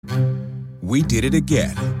We did it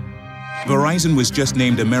again. Verizon was just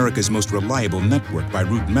named America's most reliable network by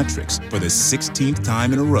Root Metrics for the 16th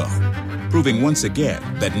time in a row, proving once again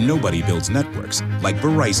that nobody builds networks like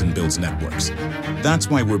Verizon builds networks. That's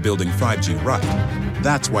why we're building 5G right.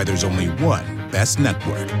 That's why there's only one best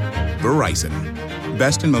network, Verizon.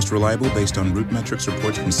 Best and most reliable based on Root Metrics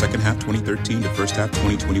reports from second half 2013 to first half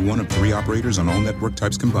 2021 of 3 operators on all network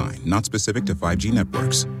types combined, not specific to 5G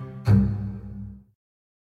networks.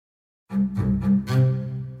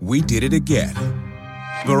 We did it again.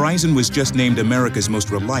 Verizon was just named America's most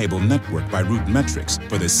reliable network by Root Metrics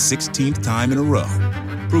for the 16th time in a row,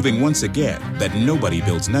 proving once again that nobody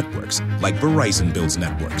builds networks like Verizon builds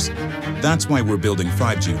networks. That's why we're building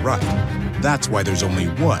 5G right. That's why there's only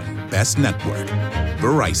one best network,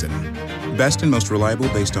 Verizon. Best and most reliable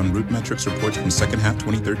based on Root Metrics reports from second half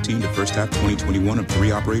 2013 to first half 2021 of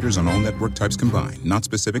 3 operators on all network types combined, not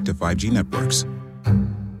specific to 5G networks.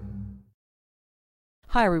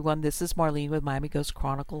 Hi everyone, this is Marlene with Miami Ghost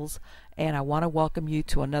Chronicles, and I want to welcome you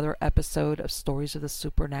to another episode of Stories of the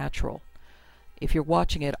Supernatural. If you're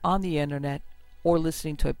watching it on the internet or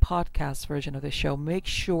listening to a podcast version of the show, make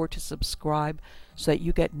sure to subscribe so that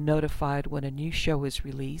you get notified when a new show is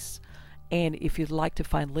released. And if you'd like to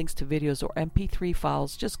find links to videos or MP3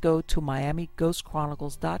 files, just go to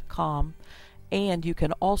miamighostchronicles.com, and you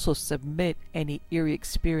can also submit any eerie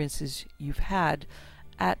experiences you've had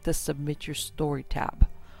at the Submit Your Story tab.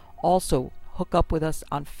 Also, hook up with us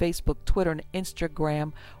on Facebook, Twitter, and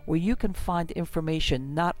Instagram, where you can find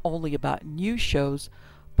information not only about new shows,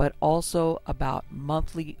 but also about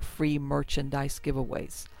monthly free merchandise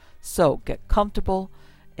giveaways. So get comfortable,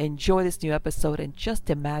 enjoy this new episode, and just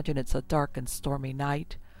imagine it's a dark and stormy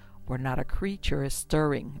night where not a creature is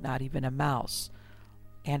stirring, not even a mouse.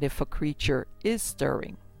 And if a creature is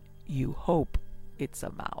stirring, you hope it's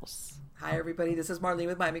a mouse. Hi everybody, this is Marlene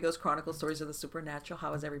with Miami Ghost Chronicles, Stories of the Supernatural.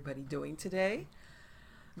 How is everybody doing today?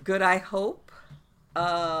 Good, I hope.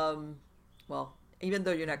 Well, even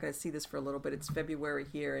though you're not going to see this for a little bit, it's February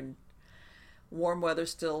here and warm weather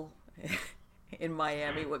still in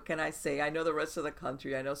Miami. What can I say? I know the rest of the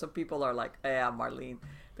country. I know some people are like, yeah, Marlene.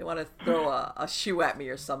 They want to throw a shoe at me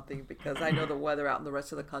or something because I know the weather out in the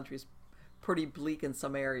rest of the country is pretty bleak in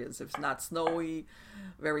some areas. It's not snowy,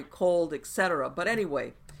 very cold, etc. But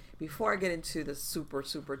anyway, before I get into the super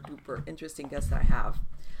duper interesting guest that I have,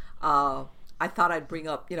 I thought I'd bring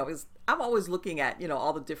up, I'm always looking at,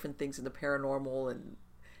 all the different things in the paranormal and,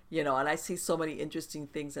 and I see so many interesting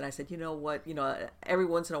things. And I said, you know what, every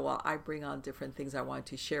once in a while I bring on different things I wanted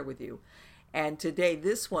to share with you. And today,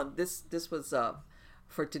 this was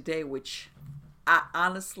for today, which I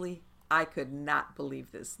honestly could not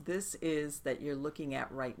believe this. This is that you're looking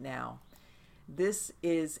at right now. This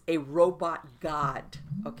is a robot god,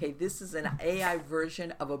 okay? This is an AI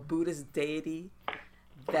version of a Buddhist deity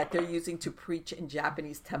that they're using to preach in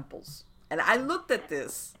Japanese temples. And I looked at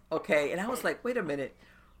this, okay, and I was like, wait a minute.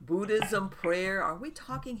 Buddhism, prayer, are we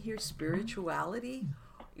talking here spirituality?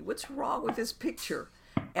 What's wrong with this picture?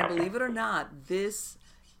 And believe it or not, this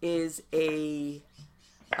is a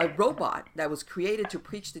robot that was created to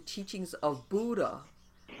preach the teachings of Buddha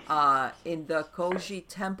in the Koji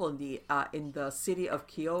Temple in the city of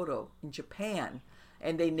Kyoto in Japan,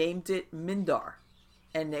 and they named it Mindar,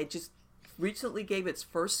 and they just recently gave its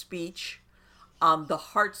first speech on the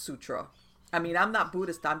Heart Sutra. I mean, I'm not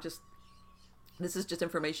Buddhist. This is just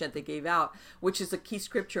information that they gave out, which is a key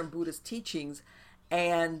scripture in Buddhist teachings,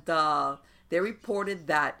 and they reported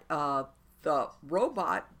that the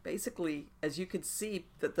robot, basically, as you can see,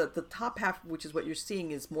 the top half, which is what you're seeing,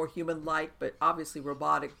 is more human-like, but obviously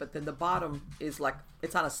robotic. But then the bottom is like,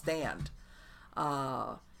 it's on a stand.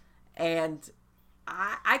 And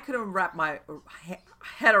I couldn't wrap my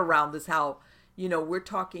head around this, how, we're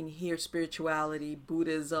talking here spirituality,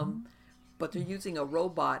 Buddhism, but they're using a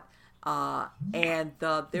robot. And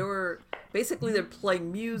they're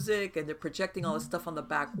playing music and they're projecting all this stuff on the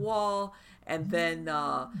back wall. And then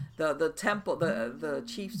the temple, the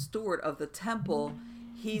chief steward of the temple,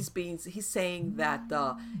 he's saying that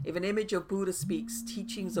if an image of Buddha speaks,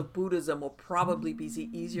 teachings of Buddhism will probably be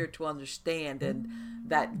easier to understand, and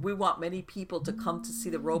that we want many people to come to see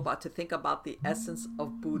the robot to think about the essence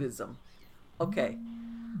of Buddhism. Okay,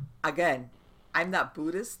 again, I'm not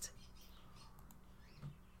Buddhist,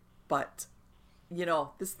 but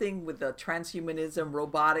this thing with the transhumanism,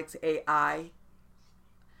 robotics, AI,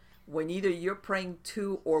 when either you're praying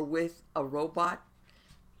to or with a robot,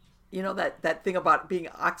 that thing about being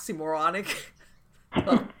oxymoronic,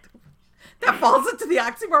 that falls into the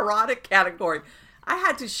oxymoronic category. I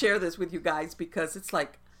had to share this with you guys because it's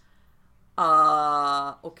like,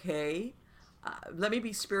 okay. let me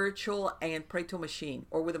be spiritual and pray to a machine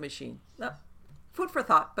or with a machine. No, food for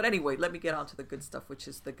thought. But anyway, let me get on to the good stuff, which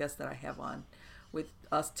is the guest that I have on with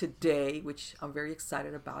us today, which I'm very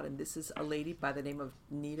excited about. And this is a lady by the name of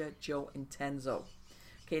Anita Intenzo.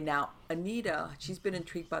 Okay, now, Anita, she's been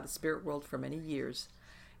intrigued by the spirit world for many years.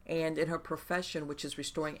 And in her profession, which is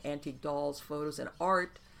restoring antique dolls, photos, and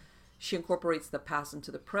art, she incorporates the past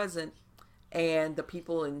into the present. And the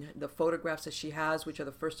people in the photographs that she has, which are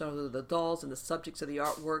the first owners of the dolls and the subjects of the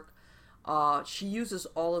artwork, she uses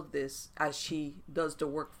all of this as she does the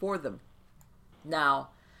work for them. Now,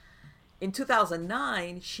 in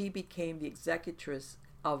 2009, she became the executrix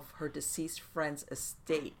of her deceased friend's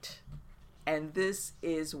estate. And this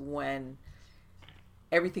is when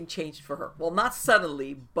everything changed for her. Well, not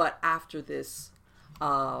suddenly, but after this,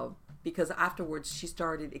 because afterwards she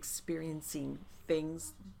started experiencing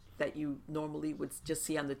things that you normally would just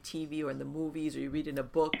see on the TV or in the movies or you read in a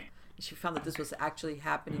book. She found that this was actually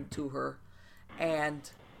happening to her. And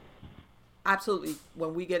absolutely,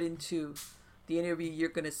 when we get into the interview, you're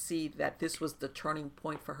going to see that this was the turning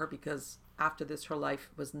point for her, because after this, her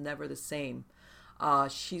life was never the same.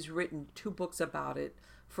 She's written 2 books about it.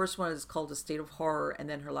 First one is called A State of Horror, and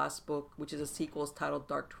then her last book, which is a sequel, is titled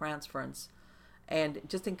Dark Transference. And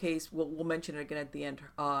just in case, we'll mention it again at the end,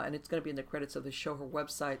 and it's going to be in the credits of the show. Her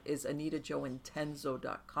website is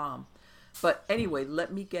anitajointenzo.com. But anyway,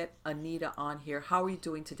 let me get Anita on here. How are you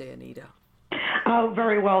doing today, Anita? Oh,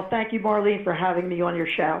 very well. Thank you, Marlene, for having me on your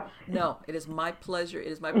show. No, it is my pleasure. It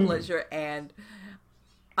is my pleasure. And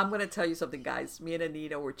I'm going to tell you something, guys. Me and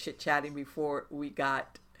Anita were chit-chatting before we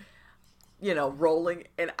got, rolling.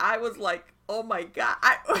 And I was like, oh, my God.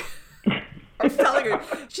 I'm telling her,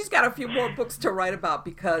 she's got a few more books to write about,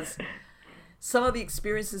 because some of the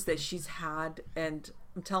experiences that she's had, and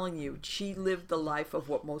I'm telling you, she lived the life of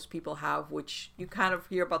what most people have, which you kind of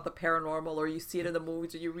hear about the paranormal, or you see it in the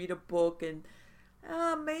movies, or you read a book, and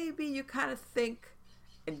maybe you kind of think,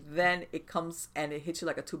 and then it comes and it hits you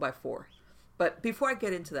like a 2x4. But before I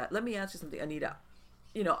get into that, let me ask you something, Anita.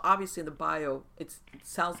 Obviously in the bio, it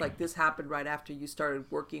sounds like this happened right after you started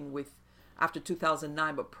working after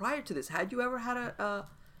 2009. But prior to this, had you ever had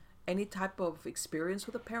any type of experience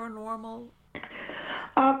with the paranormal?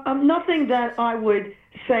 Nothing that I would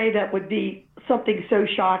say that would be something so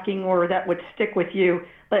shocking or that would stick with you.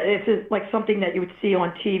 It's like something that you would see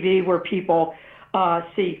on TV where people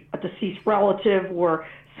see a deceased relative or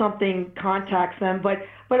something contacts them. But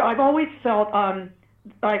I've always felt, I've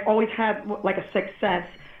always had like a sixth sense.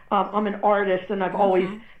 I'm an artist, and I've always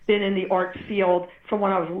been in the art field from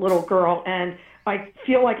when I was a little girl. And I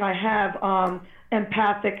feel like I have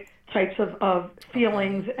empathic types of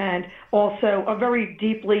feelings, and also a very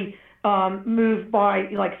deeply moved by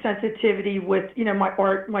like sensitivity with my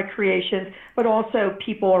art, my creations, but also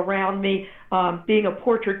people around me. Being a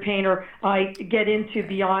portrait painter, I get into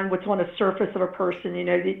beyond what's on the surface of a person.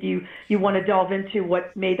 That you want to delve into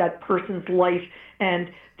what made that person's life, and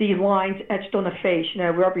the lines etched on the face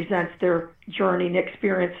represents their journey and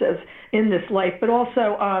experiences in this life. But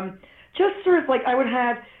also just sort of like I would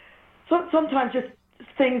have sometimes just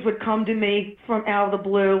things would come to me from out of the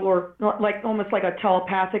blue, or like almost like a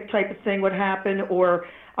telepathic type of thing would happen, or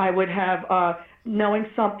I would have knowing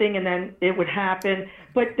something and then it would happen.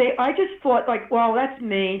 But I just thought like, well, that's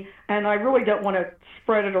me, and I really don't want to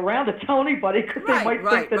spread it around to tell anybody, because they might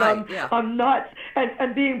think that I'm nuts.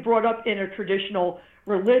 And being brought up in a traditional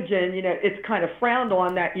religion, it's kind of frowned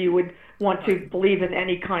on that you would want to believe in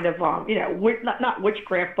any kind of, not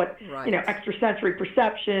witchcraft, but, extrasensory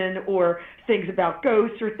perception or things about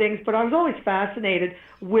ghosts or things. But I was always fascinated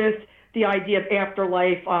with the idea of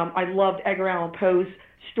afterlife. I loved Edgar Allan Poe's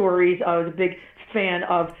stories. I was a big fan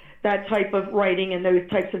of that type of writing and those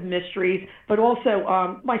types of mysteries. But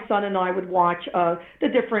also, my son and I would watch the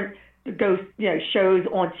different ghost shows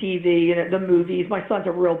on TV, the movies. My son's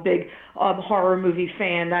a real big horror movie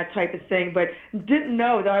fan, that type of thing, but didn't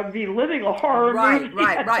know that I would be living a horror movie.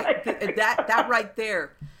 Right. That right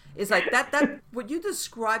there is like that what you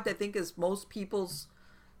described, I think, is most people's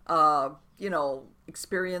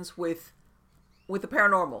experience with the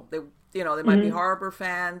paranormal. They might be horror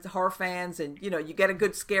fans, and you get a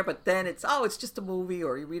good scare, but then it's just a movie,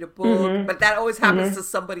 or you read a book, but that always happens to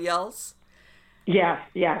somebody else. Yes.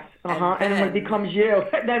 And then when it becomes you,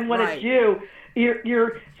 then when it's you,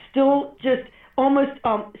 you're still just almost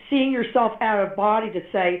seeing yourself out of body to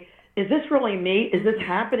say, is this really me? Is this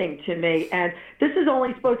happening to me? And this is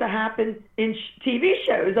only supposed to happen in TV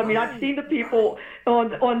shows. I mean, I've seen the people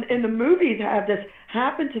in the movies have this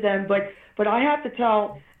happen to them, but I have to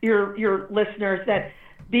tell your listeners that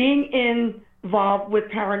being involved with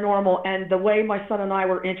paranormal and the way my son and I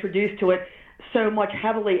were introduced to it, so much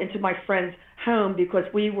heavily into my friend's home because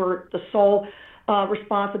we were the sole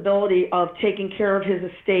responsibility of taking care of his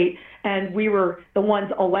estate, and we were the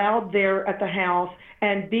ones allowed there at the house.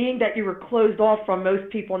 And being that you were closed off from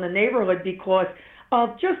most people in the neighborhood because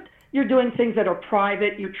of just you're doing things that are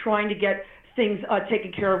private, you're trying to get things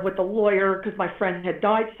taken care of with the lawyer because my friend had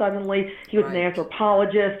died suddenly. He was an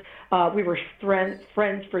anthropologist. We were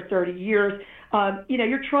friends for 30 years.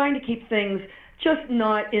 You're trying to keep things just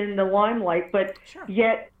not in the limelight, but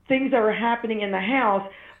yet things that are happening in the house,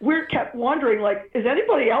 we kept wondering, like, does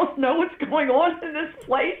anybody else know what's going on in this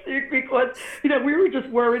place? Because, we were just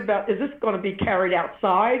worried about, is this going to be carried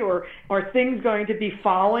outside or are things going to be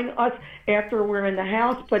following us after we're in the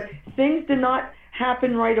house? But things did not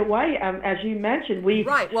happen right away. As you mentioned, we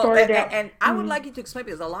started out. And I would like you to explain,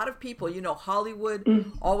 because a lot of people,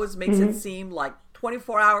 Hollywood always makes it seem like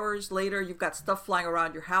 24 hours later, you've got stuff flying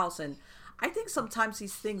around your house. And I think sometimes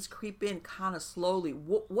these things creep in kind of slowly.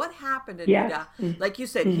 What happened, Anita? Like you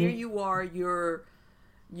said, here you are, your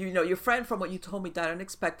friend, from what you told me, died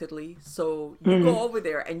unexpectedly. So you go over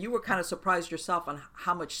there and you were kind of surprised yourself on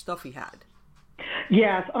how much stuff he had.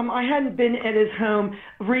 Yes, I hadn't been at his home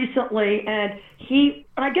recently, and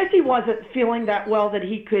I guess he wasn't feeling that well that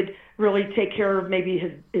he could really take care of maybe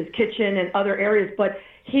his kitchen and other areas, but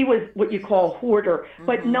he was what you call a hoarder,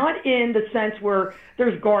 but not in the sense where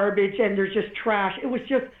there's garbage and there's just trash. It was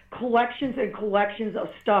just collections and collections of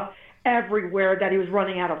stuff everywhere that he was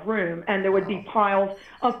running out of room, and there would be piles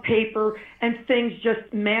of paper and things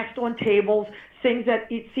just massed on tables, things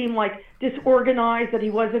that it seemed like disorganized that he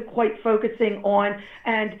wasn't quite focusing on.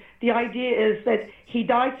 And the idea is that he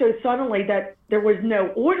died so suddenly that there was no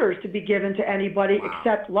orders to be given to anybody,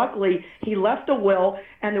 except luckily he left a will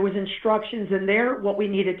and there was instructions in there what we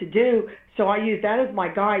needed to do. So I used that as my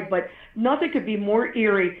guide, but nothing could be more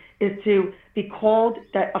eerie is to be called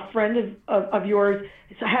that a friend of yours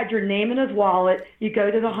had your name in his wallet. You go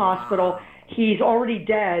to the hospital, he's already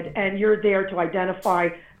dead, and you're there to identify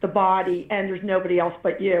the body, and there's nobody else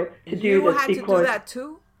but you to do this. You had to do that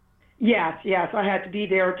too? Yes, I had to be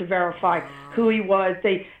there to verify who he was.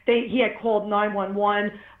 He had called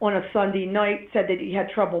 911 on a Sunday night, said that he had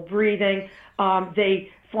trouble breathing.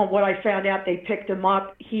 From what I found out, they picked him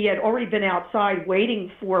up. He had already been outside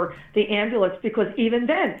waiting for the ambulance because even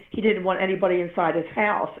then he didn't want anybody inside his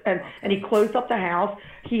house. And he closed up the house.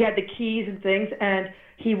 He had the keys and things, and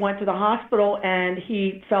he went to the hospital and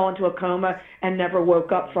he fell into a coma and never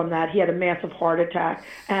woke up from that. He had a massive heart attack.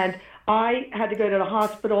 And I had to go to the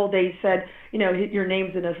hospital. They said, your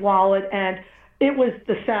name's in his wallet. And it was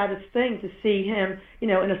the saddest thing to see him, in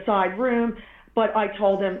a side room. But I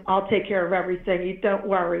told him, I'll take care of everything. You don't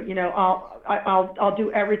worry. I'll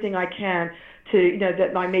do everything I can to,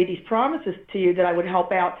 that I made these promises to you that I would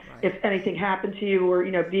help out if anything happened to you or,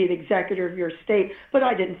 be an executor of your estate. But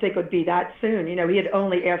I didn't think it would be that soon. He had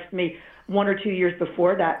only asked me 1 or 2 years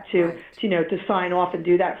before that to sign off and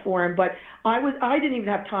do that for him. But I didn't even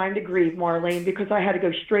have time to grieve, Marlene, because I had to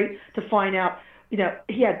go straight to find out.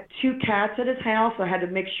 He had 2 cats at his house. I had to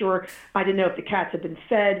make sure. I didn't know if the cats had been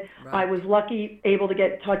fed. I was lucky, able to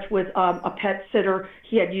get in touch with a pet sitter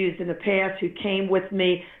he had used in the past who came with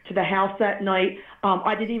me to the house that night.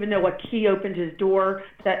 I didn't even know what key opened his door,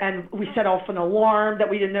 and we set off an alarm that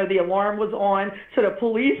we didn't know the alarm was on. So the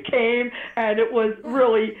police came, and it was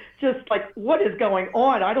really just like, what is going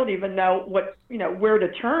on? I don't even know where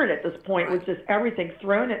to turn at this point. It was just everything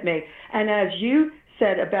thrown at me. And as you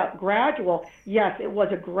said about gradual, yes, it was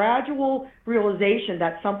a gradual realization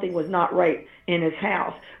that something was not right in his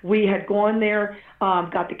house. We had gone there,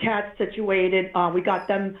 got the cats situated. We got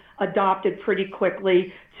them adopted pretty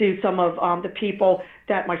quickly to some of the people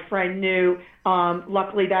that my friend knew.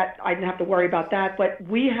 Luckily, that I didn't have to worry about that. But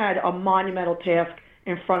we had a monumental task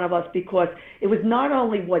in front of us because it was not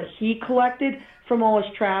only what he collected from all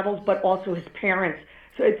his travels, but also his parents.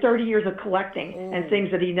 So it's 30 years of collecting and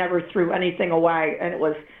things that he never threw anything away. And it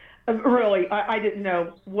was really, I didn't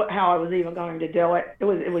know how I was even going to do it. It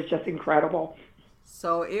was just incredible.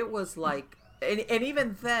 So it was like, and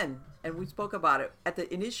even then, and we spoke about it,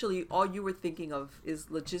 initially all you were thinking of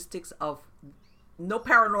is logistics of no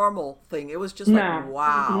paranormal thing. It was just like,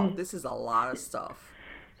 wow, this is a lot of stuff.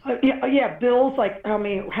 Yeah, bills, like, how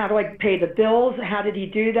do I pay the bills? How did he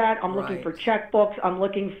do that? I'm looking for checkbooks. I'm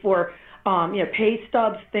looking for pay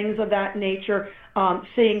stubs, things of that nature,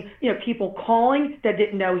 seeing, people calling that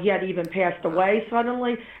didn't know he had even passed away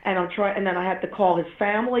suddenly. And and then I had to call his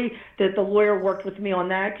family. The lawyer worked with me on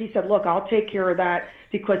that. He said, look, I'll take care of that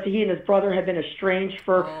because he and his brother had been estranged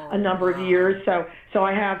for a number of years. So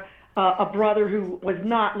I have a brother who was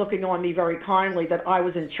not looking on me very kindly, that I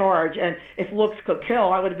was in charge, and if looks could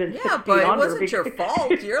kill, I would have been 6 feet but it under. wasn't your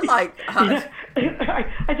fault. You're like, I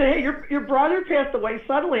said, hey, your brother passed away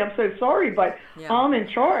suddenly. I'm so sorry, but I'm in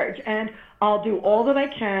charge, and I'll do all that I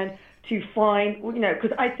can to find,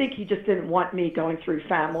 because I think he just didn't want me going through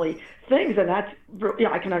family things, and that's,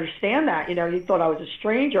 I can understand that. He thought I was a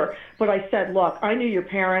stranger, but I said, look, I knew your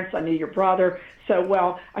parents, I knew your brother so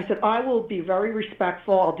well. I said, I will be very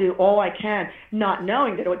respectful. I'll do all I can, not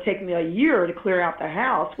knowing that it would take me a year to clear out the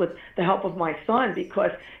house with the help of my son,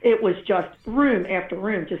 because it was just room after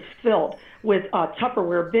room just filled with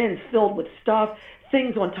Tupperware bins filled with stuff,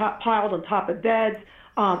 things on top, piled on top of beds,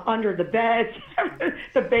 under the beds.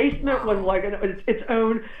 The basement was like its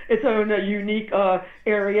own unique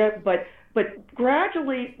area. But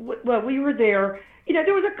gradually, while we were there,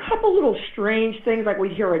 there was a couple little strange things, like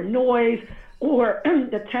we'd hear a noise, or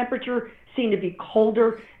the temperature seemed to be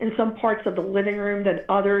colder in some parts of the living room than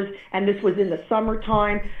others. And this was in the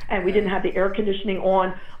summertime, and we didn't have the air conditioning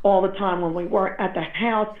on all the time when we weren't at the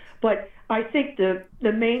house. But I think the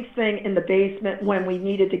main thing in the basement, when we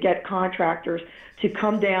needed to get contractors to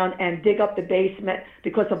come down and dig up the basement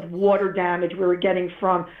because of water damage we were getting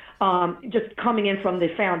from just coming in from the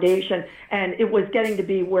foundation, and it was getting to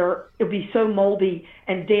be where it would be so moldy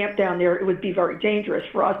and damp down there, it would be very dangerous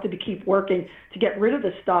for us to keep working to get rid of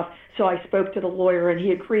the stuff. So I spoke to the lawyer, and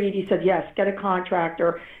he agreed. He said, yes, get a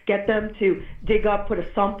contractor, get them to dig up, put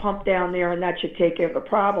a sump pump down there, and that should take care of the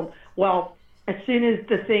problem. Well, as soon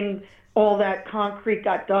as all that concrete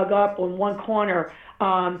got dug up on one corner,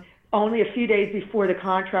 only a few days before the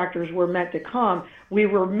contractors were meant to come, we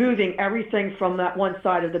were moving everything from that one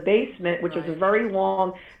side of the basement, which was a very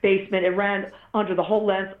long basement. It ran under the whole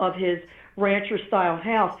length of his rancher-style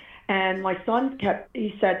house. And my son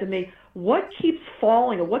he said to me, what keeps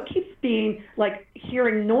falling, or what keeps being, like,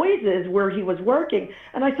 hearing noises where he was working?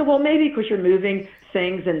 And I said, well, maybe because you're moving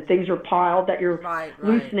things and things are piled, that you're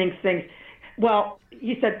loosening things. Well,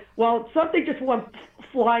 he said, well, something just went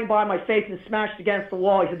flying by my face and smashed against the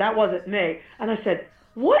wall. He said, that wasn't me. And I said,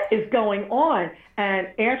 what is going on? And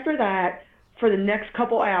after that, for the next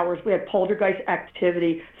couple hours, we had poltergeist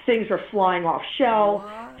activity. Things were flying off shelves.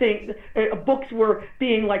 Books were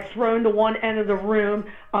being, like, thrown to one end of the room.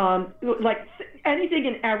 Like, anything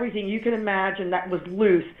and everything you can imagine that was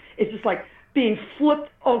loose. It's just like being flipped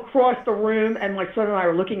across the room, and my son and I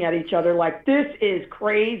are looking at each other like, this is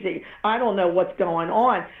crazy. I don't know what's going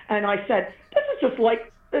on. And I said, this is just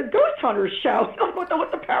like the Ghost Hunters show. I don't know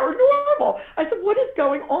what the paranormal. I said, what is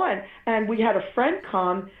going on? And we had a friend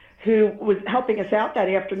come who was helping us out that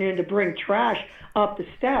afternoon to bring trash up the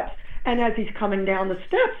steps. And as he's coming down the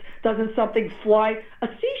steps, doesn't something fly? A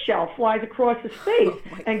seashell flies across his face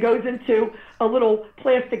and goes into a little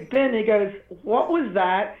plastic bin. He goes, what was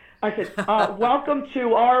that? I said, welcome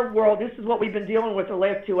to our world. This is what we've been dealing with the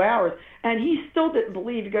last 2 hours. And he still didn't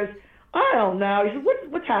believe. He goes, I don't know. He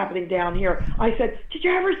said, what's happening down here? I said, did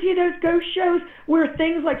you ever see those ghost shows where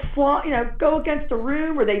things like fly, go against the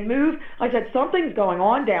room or they move? I said, something's going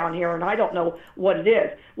on down here, and I don't know what it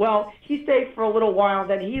is. Well, he stayed for a little while,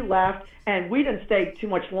 then he left, and we didn't stay too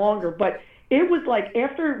much longer. But it was like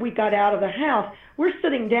after we got out of the house, we're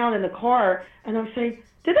sitting down in the car, and I'm saying,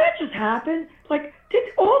 did that just happen? Like, did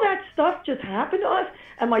all that stuff just happen to us?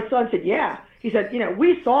 And my son said, yeah. He said,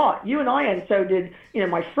 we saw it, you and I, and so did,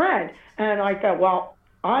 my friend. And I thought, well,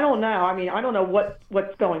 I don't know. I mean, I don't know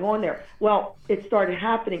what's going on there. Well, it started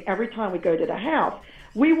happening every time we go to the house.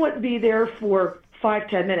 We wouldn't be there for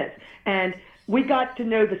 5-10 minutes. And we got to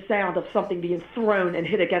know the sound of something being thrown and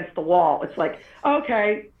hit against the wall. It's like,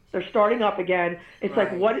 okay, they're starting up again. It's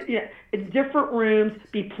like, what, in different rooms,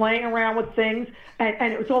 be playing around with things.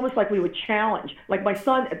 And it was almost like we would challenge. Like my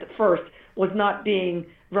son at the first was not being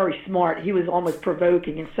very smart. He was almost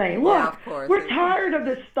provoking and saying, look, we're tired of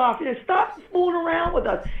this stuff. Stop fooling around with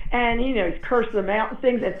us. And, he's cursing them out and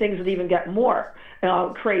things would even get more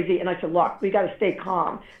crazy. And I said, look, we got to stay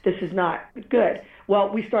calm. This is not good. Well,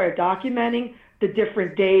 we started documenting the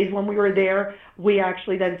different days when we were there. We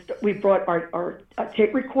actually we brought our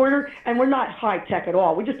tape recorder, and we're not high tech at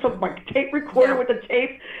all. We just took my tape recorder with the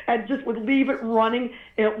tape and just would leave it running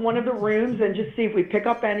in one of the rooms and just see if we pick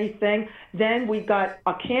up anything. Then we got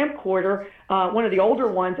a camcorder, one of the older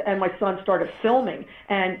ones, and my son started filming.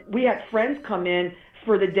 And we had friends come in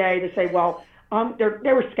for the day to say, well,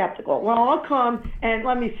 they were skeptical. Well, I'll come and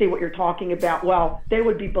let me see what you're talking about. Well, they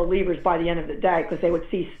would be believers by the end of the day because they would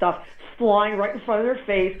see stuff flying right in front of their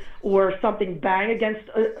face or something bang against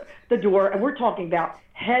the door. And we're talking about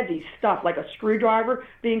heavy stuff like a screwdriver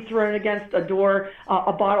being thrown against a door,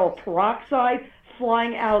 a bottle of peroxide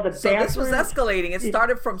flying out of the So bathroom. this was escalating. It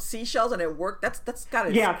started from seashells and it worked. That's got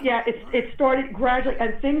to. Yeah. It started gradually,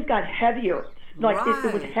 and things got heavier. Like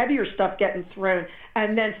it was heavier stuff getting thrown,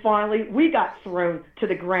 and then finally we got thrown to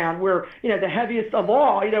the ground. Where the heaviest of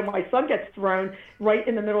all, my son gets thrown right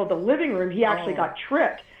in the middle of the living room. He actually got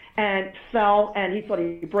tripped and fell, and he thought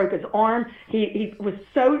he broke his arm. He was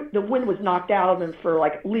the wind was knocked out of him for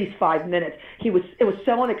like at least 5 minutes. It was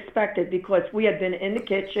so unexpected because we had been in the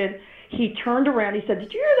kitchen. He turned around. He said,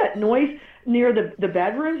 "Did you hear that noise near the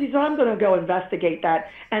bedrooms?" He said, "I'm going to go investigate that."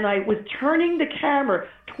 And I was turning the camera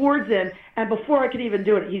towards him, and before I could even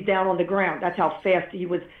do it, he's down on the ground. That's how fast he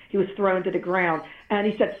was thrown to the ground. And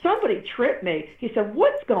he said, "Somebody tripped me." He said,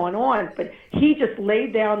 "What's going on?" But he just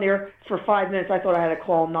laid down there for 5 minutes. I thought I had to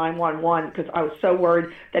call 911 because I was so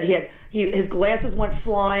worried that his glasses went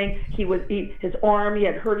flying. He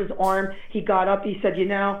had hurt his arm. He got up. He said,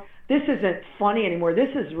 "This isn't funny anymore.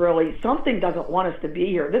 This is really, something doesn't want us to be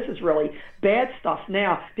here. This is really bad stuff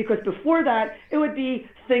now." Because before that, it would be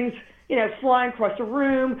things, flying across the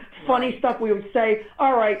room, funny stuff. We would say,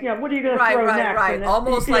 "All right, what are you going to throw next?" Right. And then,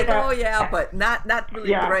 almost like, oh yeah, but not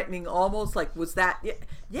really threatening. Almost like, was that?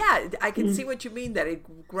 Yeah, I can see what you mean. That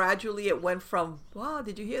it went from, "Wow,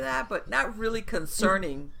 did you hear that?" But not really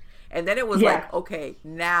concerning. And then it was like, okay,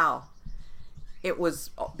 now. It was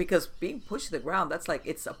because being pushed to the ground, that's like,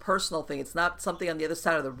 it's a personal thing. It's not something on the other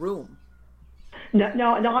side of the room.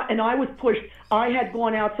 No, and I was pushed. I had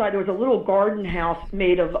gone outside. There was a little garden house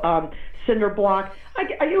made of cinder block.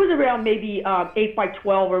 It was around maybe 8 by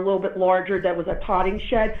 12 or a little bit larger. That was a potting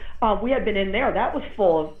shed. We had been in there. That was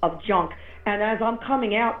full of junk. And as I'm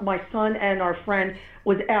coming out, my son and our friend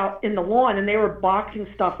was out in the lawn, and they were boxing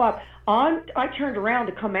stuff up. I turned around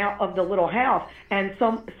to come out of the little house, and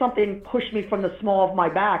something pushed me from the small of my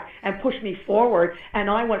back and pushed me forward, and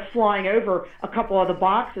I went flying over a couple of the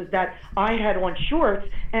boxes that I had on shorts,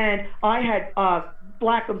 and I had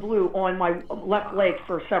black and blue on my left leg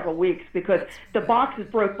for several weeks because the boxes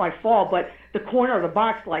broke my fall, but the corner of the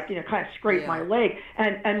box, kind of scraped my leg.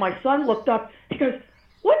 And my son looked up. He goes,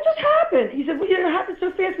 "What just happened?" He said, "Well, it happened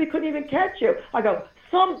so fast we couldn't even catch you." I go,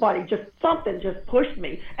 something just pushed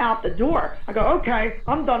me out the door. I go, "Okay,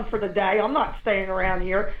 I'm done for the day. I'm not staying around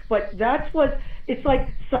here." But that's what it's like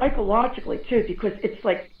psychologically too, because it's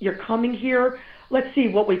like, you're coming here, let's see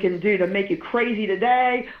what we can do to make you crazy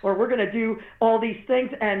today, or we're going to do all these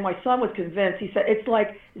things. And my son was convinced. He said, it's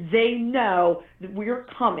like they know that we're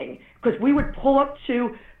coming, because we would pull up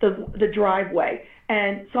to the driveway,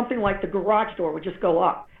 and something like the garage door would just go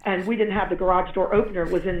up. And we didn't have the garage door opener.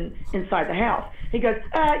 It was inside the house. He goes,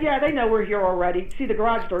 "Yeah, they know we're here already. See, the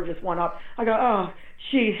garage door just went up." I go, "Oh,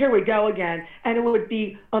 geez, here we go again." And it would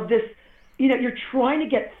be of this, you're trying to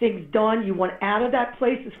get things done. You want out of that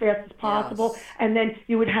place as fast as possible. Yes. And then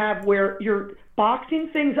you would have where you're boxing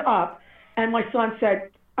things up. And my son said,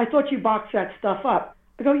 "I thought you boxed that stuff up."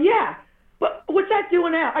 I go, "Yeah. But what's that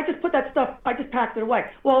doing now? I just put that stuff, I just packed it away."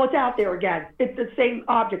 "Well, it's out there again. It's the same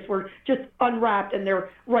objects were just unwrapped and they're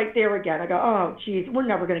right there again." I go, "Oh, geez, we're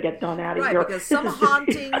never going to get done out of here." Right, because some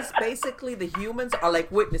hauntings, basically the humans are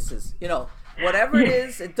like witnesses. Whatever it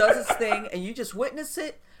is, it does its thing and you just witness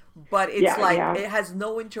it, but it's it has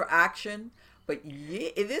no interaction. But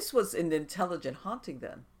this was an intelligent haunting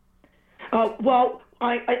then. Well,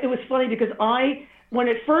 it was funny because when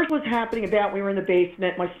it first was happening we were in the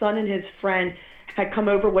basement, my son and his friend had come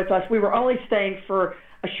over with us. We were only staying for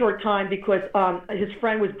a short time because his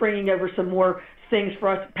friend was bringing over some more things for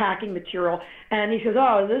us, packing material. And he says,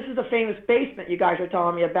 "Oh, this is the famous basement you guys are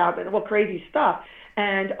telling me about, and what crazy stuff."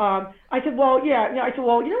 And I said, "Well, yeah." I said,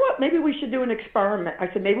 "Well, you know what? Maybe we should do an experiment." I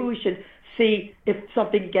said, "Maybe we should see if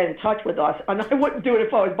something can get in touch with us." And I wouldn't do it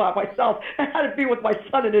if I was by myself. I had to be with my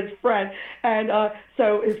son and his friend. And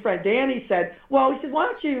so his friend Danny said, "Well," he said, "why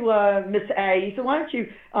don't you, Miss A?" He said, "Why don't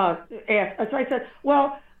you ask?" So I said,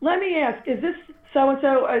 "Well, let me ask, is this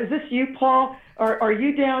so-and-so, is this you, Paul? Are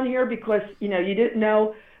you down here because, you didn't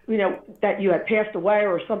know, that you had passed away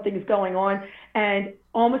or something is going on?" And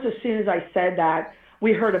almost as soon as I said that,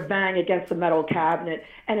 we heard a bang against the metal cabinet,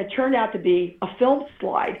 and it turned out to be a film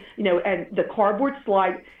slide, and the cardboard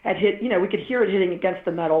slide had hit, we could hear it hitting against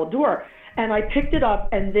the metal door. And I picked it up,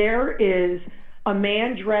 and there is a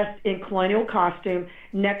man dressed in colonial costume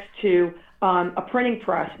next to a printing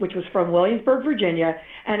press, which was from Williamsburg, Virginia.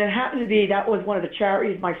 And it happened to be, that was one of the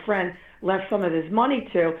charities my friend left some of his money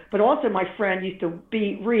to, but also my friend used to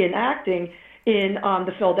be reenacting in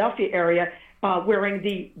the Philadelphia area, wearing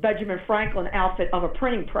the Benjamin Franklin outfit of a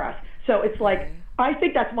printing press. So it's like, I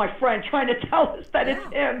think that's my friend trying to tell us that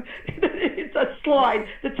it's him. It's a slide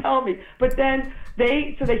to tell me. But then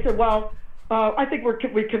they said, "Well, I think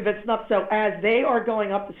we convinced enough. So as they are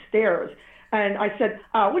going up the stairs, and I said,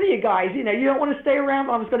 what are you guys? You don't want to stay around?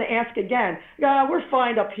 I was going to ask again. Yeah, we're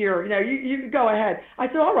fine up here. You go ahead. I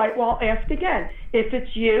said, all right, well, I'll ask again. If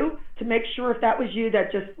it's you, to make sure if that was you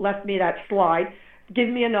that just left me that slide, give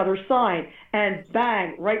me another sign. And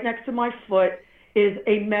bang, right next to my foot is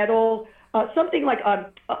a metal, something like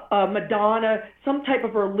a Madonna, some type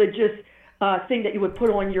of religious thing that you would put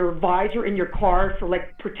on your visor in your car for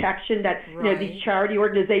like protection that these charity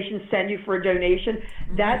organizations send you for a donation.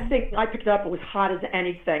 That thing, I picked it up, it was hot as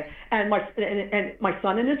anything. And my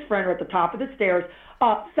son and his friend are at the top of the stairs.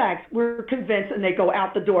 Thanks, we're convinced, and they go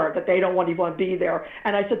out the door that they don't want to be there.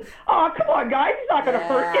 And I said, oh, come on, guys, he's not going to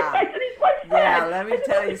hurt you. I said, he's my friend. Yeah, let me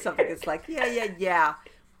tell you something. It's like, yeah.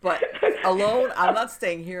 But alone, I'm not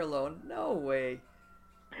staying here alone. No way.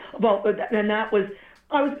 Well, and that was,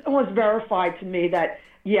 it was verified to me that,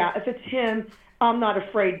 if it's him, I'm not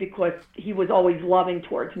afraid because he was always loving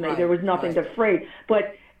towards me. There was nothing to afraid.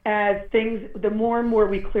 But as the more and more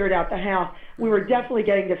we cleared out the house, we were definitely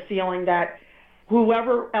getting the feeling that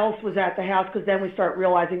whoever else was at the house, because then we start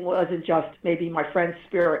realizing it wasn't just maybe my friend's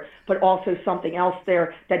spirit, but also something else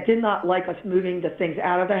there that did not like us moving the things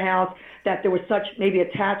out of the house, that there was such maybe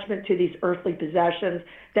attachment to these earthly possessions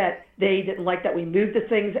that they didn't like that we moved the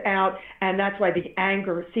things out, and that's why the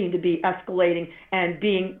anger seemed to be escalating and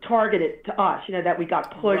being targeted to us, that we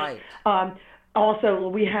got pushed. Right. Also,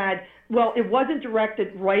 we had, it wasn't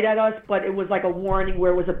directed right at us, but it was like a warning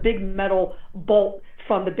where it was a big metal bolt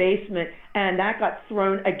from the basement, and that got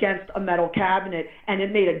thrown against a metal cabinet, and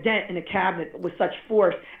it made a dent in the cabinet with such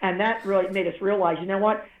force, and that really made us realize,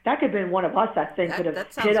 what? That could have been one of us. That thing could have hit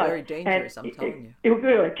us. That sounds very dangerous, I'm telling you. It would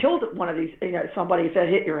have killed one of these, somebody if it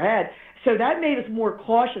hit your head. So that made us more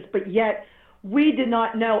cautious, but yet we did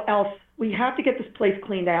not know else. We have to get this place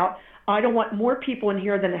cleaned out. I don't want more people in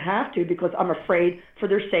here than I have to because I'm afraid for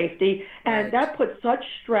their safety, and that put such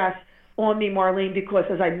stress on me, Marlene, because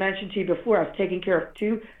as I mentioned to you before, I was taking care of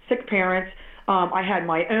 2 sick parents. I had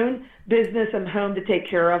my own business and home to take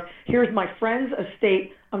care of. Here's my friend's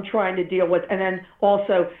estate I'm trying to deal with, and then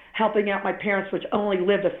also helping out my parents, which only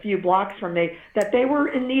lived a few blocks from me, that they were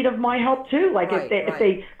in need of my help too. Like if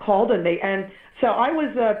they called and so I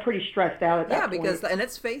was pretty stressed out at that point. Yeah, because, and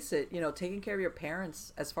let's face it, taking care of your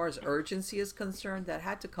parents, as far as urgency is concerned, that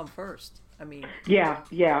had to come first. I mean, yeah.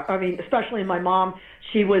 I mean, especially my mom.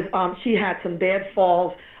 She was she had some bad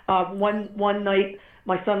falls. One night,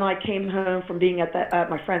 my son and I came home from being at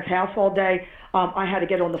my friend's house all day. I had to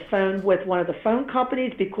get on the phone with one of the phone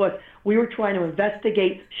companies because we were trying to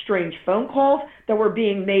investigate strange phone calls that were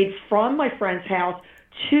being made from my friend's house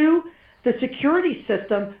to the security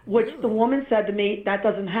system, which the woman said to me, that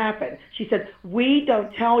doesn't happen. She said, we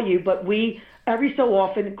don't tell you, but we every so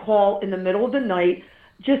often call in the middle of the night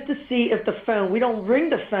just to see if the phone, we don't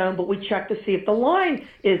ring the phone, but we check to see if the line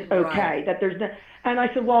is okay, that there's no, and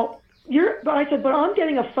I said, but I'm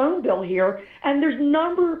getting a phone bill here, and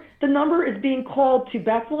the number is being called to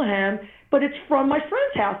Bethlehem, but it's from my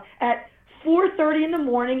friend's house at 4:30 in the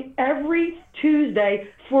morning every Tuesday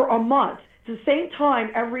for a month. It's the same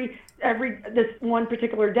time every this one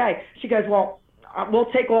particular day. She goes,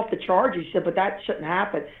 we'll take off the charges. She said, but that shouldn't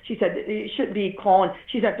happen. She said, you shouldn't be calling.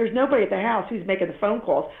 She said, there's nobody at the house who's making the phone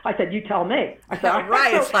calls. I said, you tell me. I said,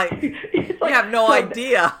 right. It's like you have no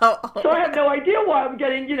idea. So I have no idea why I'm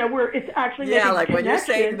getting, where it's actually making like when you're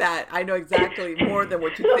saying that, I know exactly more than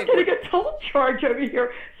what you think. I'm getting a toll charge over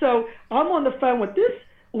here. So I'm on the phone with this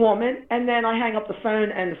woman, and then I hang up the phone,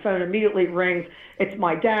 and the phone immediately rings. It's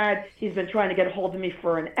my dad. He's been trying to get a hold of me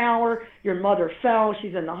for an hour. Your mother fell.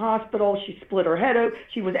 She's in the hospital. She split her head open.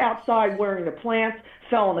 She was outside watering the plants,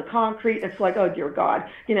 fell on the concrete. It's like, oh, dear God,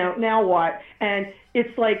 now what? And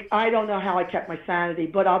it's like, I don't know how I kept my sanity,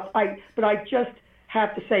 but I just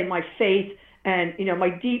have to say my faith and,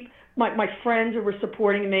 my friends who were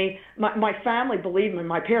supporting me, my family believed me,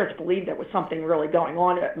 my parents believed there was something really going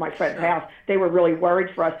on at my friend's house. They were really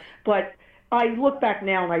worried for us. But I look back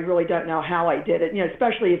now and I really don't know how I did it,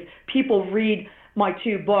 especially if people read my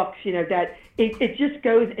 2 books, that it just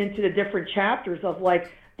goes into the different chapters of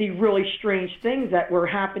like the really strange things that were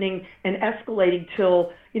happening and escalating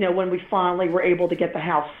till, when we finally were able to get the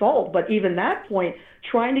house sold. But even that point,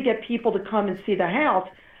 trying to get people to come and see the house,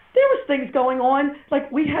 there was things going on.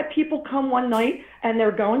 Like we had people come one night and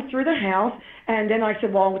they're going through the house, and then I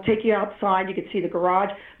said, well, we'll take you outside. You can see the garage.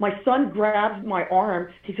 My son grabs my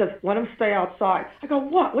arm. He says, let him stay outside. I go,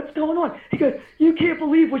 what? What's going on? He goes, you can't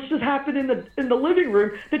believe what just happened in the living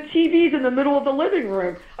room. The TV's in the middle of the living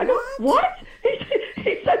room. I go, what?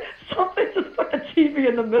 He said, something just put the TV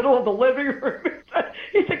in the middle of the living room.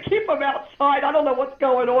 He said, keep them outside. I don't know what's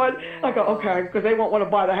going on. I go, okay, because they won't want to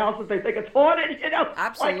buy the house if they think it's haunted, you know.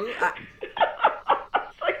 Absolutely.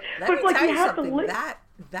 Let me like tell you you have something. to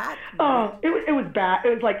it was bad. It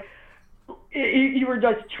was like you were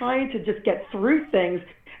just trying to just get through things.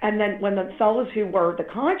 And then when the fellows who were the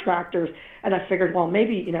contractors, and I figured, well,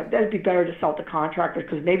 maybe, you know, that'd be better to sell to contractors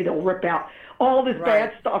because maybe they'll rip out all this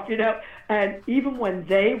bad stuff, you know. And even when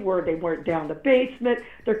they weren't down the basement,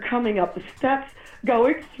 they're coming up the steps,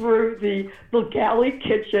 going through the galley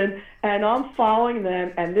kitchen, and I'm following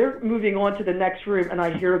them, and they're moving on to the next room, and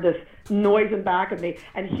I hear this noise in back of me,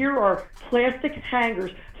 and here are plastic hangers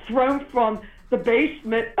thrown from the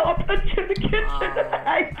basement up into the kitchen.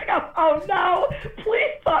 I go, oh no,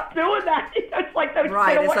 please stop doing that. It's like those.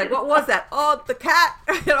 Right, it's like, what was that? Oh, the cat.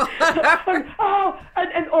 You know.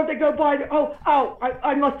 Or they go by,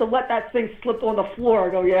 I must have let that thing slip on the floor.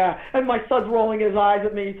 I go, yeah. And my son's rolling his eyes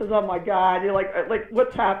at me. He says, oh my God. You're like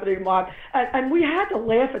what's happening, Mom? And we had to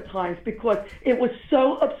laugh at times because it was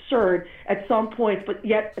so absurd at some points, but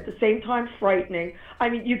yet at the same time frightening. I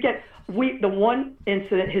mean, the one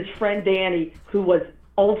incident, his friend Danny, who was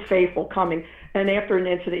Old Faithful coming, and after an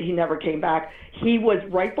incident, he never came back. He was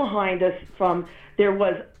right behind us there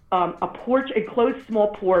was a porch, a closed small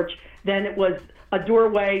porch, then it was a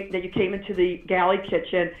doorway that you came into the galley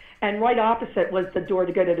kitchen, and right opposite was the door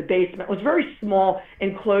to go to the basement. It was a very small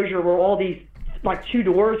enclosure where all these, like, two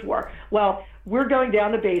doors were. Well, we're going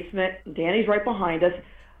down the basement, Danny's right behind us.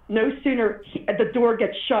 No sooner the door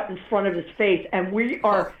gets shut in front of his face, and we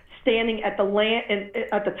are standing at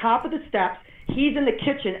the top of the steps. He's in the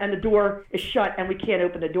kitchen, and the door is shut, and we can't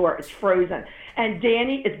open the door. It's frozen. And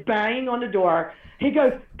Danny is banging on the door. He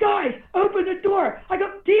goes, guys, open the door. I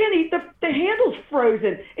go, Danny, the handle's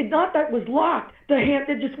frozen. It's not that it was locked. The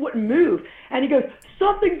handle just wouldn't move. And he goes,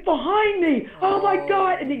 something's behind me. Oh my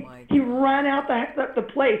God. And he ran out the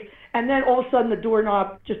place. And then all of a sudden the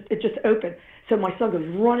doorknob just opened. So my son goes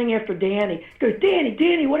running after Danny. He goes,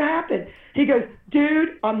 Danny, what happened? He goes,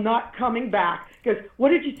 dude, I'm not coming back. He goes, what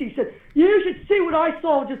did you see? He said, you should see what I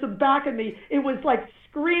saw just in back of me. It was like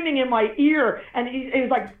screaming in my ear, and it was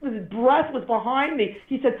like his breath was behind me.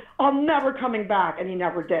 He said, I'm never coming back, and he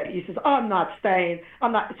never did. He says, I'm not staying.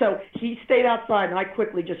 I'm not. So he stayed outside, and I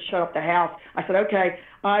quickly just shut up the house. I said, okay,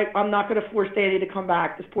 I'm not going to force Danny to come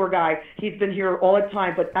back. This poor guy, he's been here all the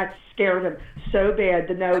time, but that scared him so bad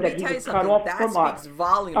to know that he was cut off from us. That speaks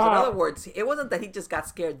volumes. In other words, it wasn't that he just got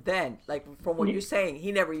scared then. Like, from what you're saying,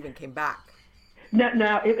 he never even came back.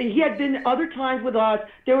 No, he had been other times with us.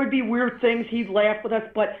 There would be weird things. He'd laugh with us,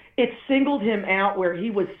 but it singled him out where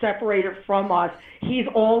he was separated from us. He's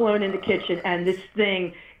all alone in the kitchen, and this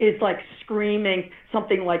thing is like screaming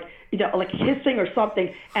something like, you know, like hissing or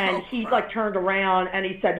something. And he like turned around and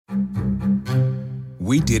he said,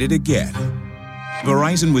 We did it again.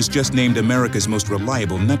 Verizon was just named America's most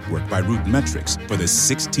reliable network by Root Metrics for the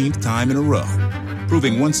 16th time in a row,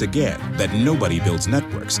 proving once again that nobody builds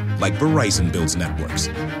networks like Verizon builds networks.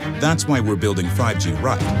 That's why we're building 5G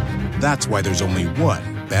right. That's why there's only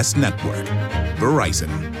one best network, Verizon.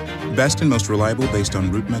 Best and most reliable based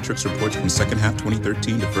on Root Metrics reports from second half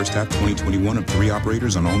 2013 to first half 2021 of 3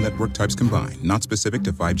 operators on all network types combined, not specific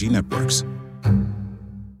to 5G networks.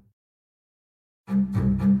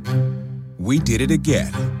 We did it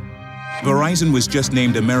again. Verizon was just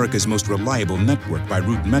named America's most reliable network by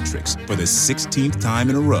Root Metrics for the 16th time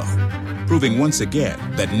in a row, proving once again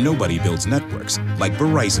that nobody builds networks like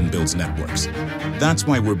Verizon builds networks. That's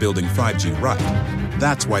why we're building 5G right.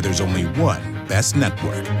 That's why there's only one best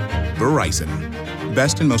network, Verizon.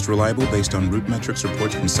 Best and most reliable based on Root Metrics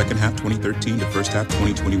reports from second half 2013 to first half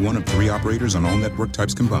 2021 of 3 operators on all network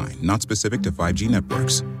types combined, not specific to 5G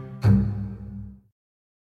networks.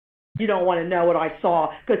 You don't want to know what I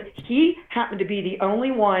saw, because he happened to be the only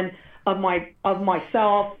one of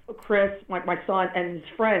myself, Chris, my son, and his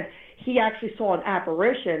friends. He actually saw an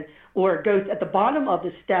apparition or a ghost at the bottom of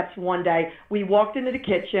the steps one day. We walked into the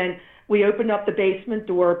kitchen. We opened up the basement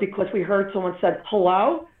door because we heard someone said,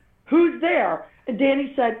 hello? Who's there? And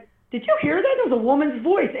Danny said, did you hear that? There was a woman's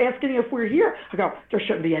voice asking if we're here. I go, there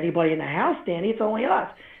shouldn't be anybody in the house, Danny. It's only us.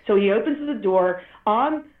 So he opens the door.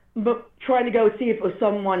 But trying to go see if it was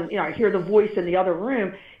someone, you know, I hear the voice in the other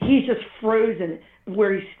room. He's just frozen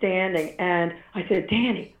where he's standing. And I said,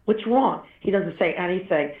 Danny, what's wrong? He doesn't say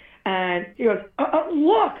anything. And he goes,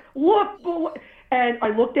 look. And I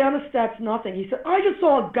looked down the steps, nothing. He said, I just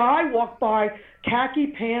saw a guy walk by, khaki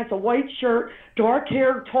pants, a white shirt, dark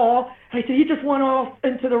hair, tall. I said, he just went off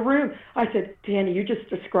into the room. I said, Danny, you just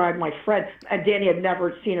described my friend. And Danny had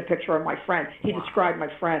never seen a picture of my friend. He described my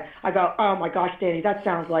friend. I go, oh my gosh, Danny, that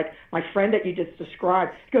sounds like my friend that you just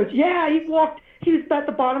described. He goes, yeah, he was at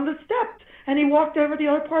the bottom of the steps. And he walked over the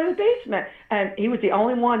other part of the basement. And he was the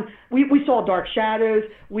only one. We saw dark shadows.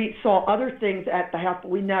 We saw other things at the house,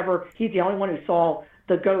 but he's the only one who saw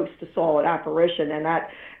the ghost, saw an apparition. And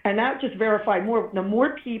that just verified more. The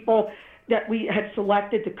more people that we had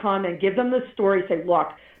selected to come and give them the story, say, look,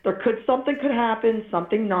 something could happen,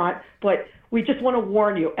 something not, but we just want to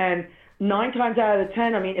warn you. And 9 times out of the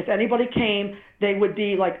 10, I mean, if anybody came, they would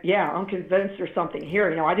be like, yeah, I'm convinced there's something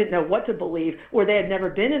here. I didn't know what to believe, or they had never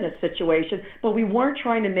been in a situation, but we weren't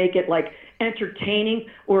trying to make it like entertaining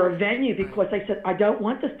or a venue, because I said, I don't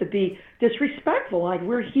want this to be disrespectful. Like,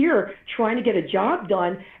 we're here trying to get a job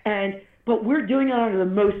done, but we're doing it under the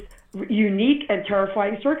most unique and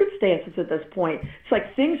terrifying circumstances at this point. It's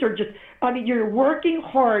like things are just, you're working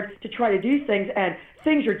hard to try to do things, and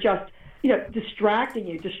things are just, distracting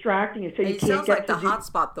you. So you can't get. It sounds like the hot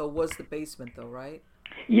spot though was the basement though, right?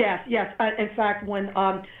 Yes. In fact, when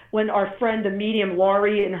our friend, the medium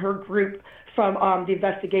Laurie, and her group from the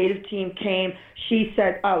investigative team came, she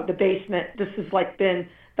said, "Oh, the basement. This has like been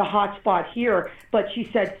the hot spot here." But she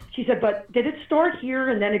said, "But did it start here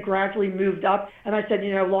and then it gradually moved up?" And I said,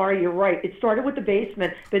 Laurie, you're right. It started with the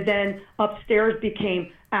basement, but then upstairs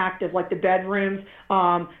became active, like the bedrooms.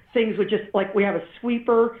 Things would just, like, we have a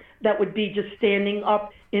sweeper that would be just standing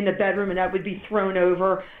up in the bedroom, and that would be thrown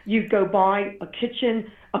over. You'd go by a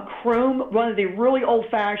kitchen, one of the really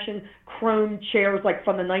old-fashioned chrome chairs, like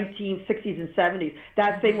from the 1960s and 70s.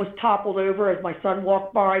 That thing was toppled over as my son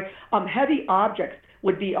walked by. Heavy objects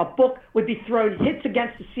a book would be thrown, hits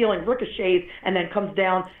against the ceiling, ricochets, and then comes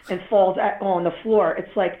down and falls on the floor.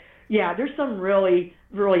 It's like, yeah, there's some really,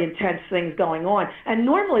 really intense things going on. And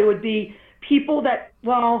normally it would be people that,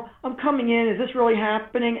 well, I'm coming in, is this really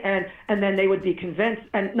happening? And then they would be convinced.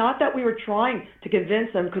 And not that we were trying to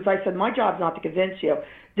convince them, because I said, my job's not to convince you.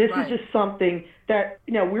 This is just something that,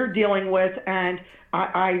 we're dealing with, and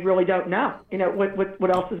I really don't know, what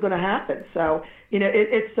else is going to happen. So,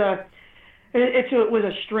 it was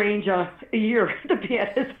a strange year to be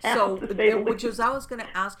at his house. So, which is, I was going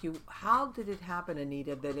to ask you, how did it happen,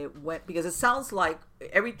 Anita, that it went, because it sounds like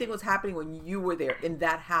everything was happening when you were there in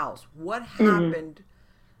that house. What happened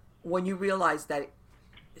when you realized that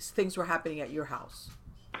things were happening at your house?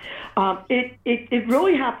 It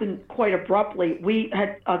really happened quite abruptly. We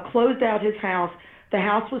had closed out his house. The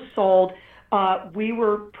house was sold. We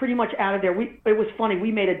were pretty much out of there. It was funny.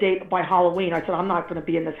 We made a date by Halloween. I said, I'm not going to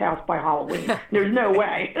be in this house by Halloween. There's no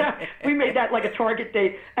way. We made that like a target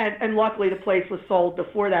date, and luckily the place was sold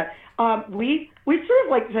before that. We sort of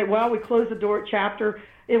like to say, well, we closed the door chapter.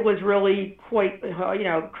 It was really quite,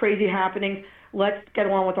 crazy happenings. Let's get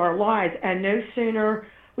on with our lives. And no sooner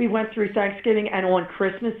we went through Thanksgiving, and on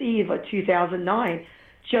Christmas Eve of 2009,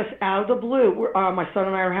 just out of the blue, my son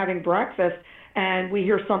and I are having breakfast, and we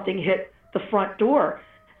hear something hit the front door,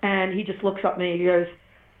 and he just looks up at me and he goes,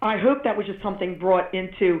 I hope that was just something brought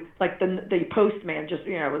into, like the postman, just,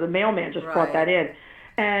 the mailman just brought that in.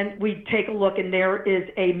 And we take a look, and there is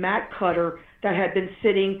a mat cutter that had been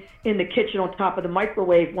sitting in the kitchen on top of the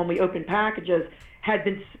microwave when we opened packages, had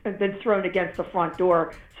been thrown against the front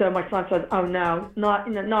door. So my son says, oh no,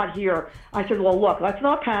 not here. I said, well, look, let's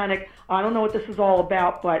not panic. I don't know what this is all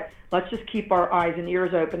about, but let's just keep our eyes and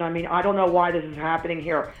ears open. I don't know why this is happening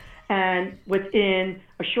here. And within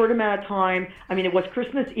a short amount of time, it was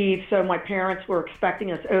Christmas Eve, so my parents were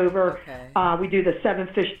expecting us over. Okay. We do the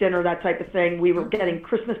 7-fish dinner, that type of thing. We were getting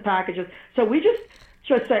Christmas packages. So we just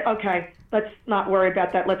say, okay, let's not worry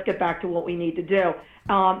about that. Let's get back to what we need to do.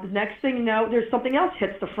 The next thing you know, there's something else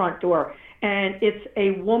hits the front door, and it's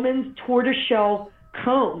a woman's tortoiseshell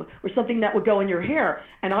comb or something that would go in your hair.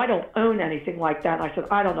 And I don't own anything like that. And I said,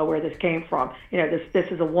 I don't know where this came from. This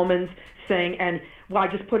is a woman's thing. And I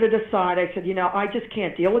just put it aside. I said, I just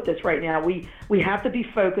can't deal with this right now. We have to be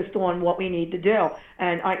focused on what we need to do.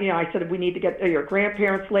 And I said, we need to get your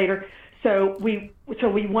grandparents later. So we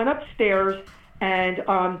went upstairs, and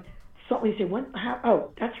somebody said,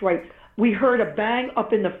 oh, that's right. We heard a bang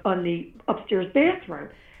up on the upstairs bathroom.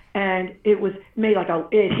 And it was made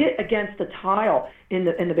it hit against the tile in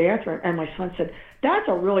the bathroom. And my son said, that's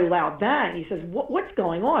a really loud bang. He says, what's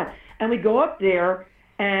going on? And we go up there,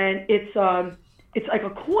 and it's like a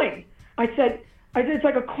coin. I said, it's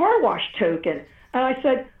like a car wash token. And I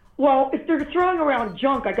said, well, if they're throwing around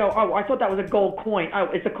junk, I go, oh, I thought that was a gold coin. Oh,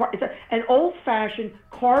 it's an old-fashioned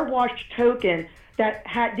car wash token that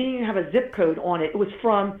didn't even have a zip code on it. It was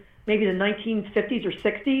from maybe the 1950s or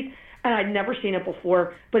 60s, and I'd never seen it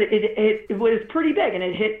before, but it was pretty big, and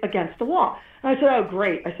it hit against the wall. And I said, oh,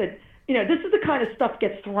 great. I said, this is the kind of stuff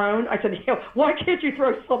gets thrown. I said, why can't you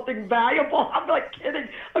throw something valuable? I'm like kidding.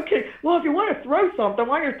 Okay, well, if you want to throw something,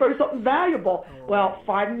 why don't you throw something valuable? Well,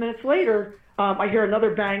 5 minutes later, I hear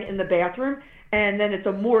another bang in the bathroom, and then it's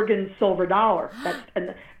a Morgan silver dollar.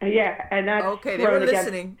 And that's okay. They were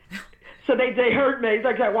listening. So they heard me. It's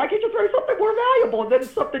like, why can't you throw something more valuable? And then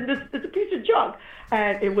something it's a piece of junk,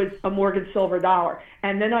 and it was a Morgan silver dollar.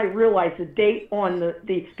 And then I realized the date on the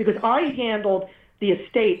because I handled the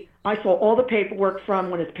estate. I saw all the paperwork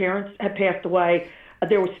from when his parents had passed away.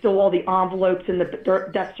 There was still all the envelopes and the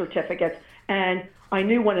death certificates, and I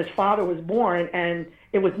knew when his father was born, and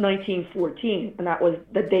it was 1914, and that was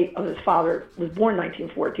the date of his father was born,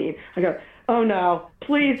 1914. I go, oh no,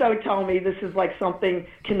 please don't tell me this is like something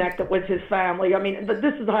connected with his family. I mean, but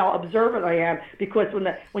this is how observant I am, because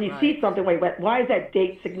when you see something, wait, why is that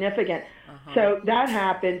date significant? So that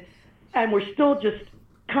happened, and we're still just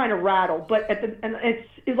kind of rattled. But and it's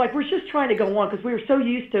like we're just trying to go on because we were so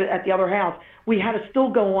used to it at the other house. We had to still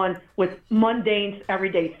go on with mundane,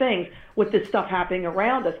 everyday things with this stuff happening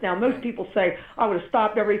around us. Now, most people say, I would have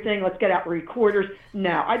stopped everything, let's get out recorders.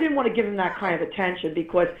 No, I didn't want to give them that kind of attention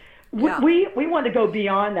because we wanted to go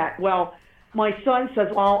beyond that. Well, my son says,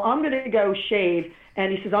 well, I'm going to go shave.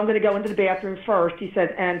 And he says, I'm going to go into the bathroom first. He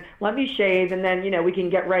says, and let me shave, and then, we can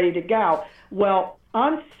get ready to go. Well,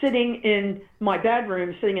 I'm sitting in my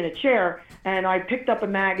bedroom, sitting in a chair, and I picked up a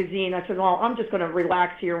magazine. I said, well, I'm just going to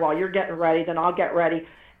relax here while you're getting ready, then I'll get ready.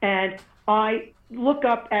 And I look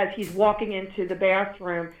up as he's walking into the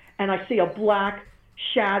bathroom, and I see a black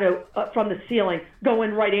shadow from the ceiling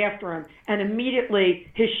going right after him. And immediately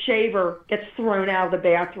his shaver gets thrown out of the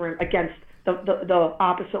bathroom against the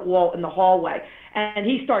opposite wall in the hallway. And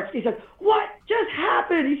he says, what just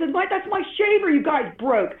happened? He said, that's my shaver you guys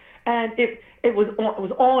broke. And it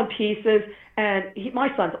was all in pieces, and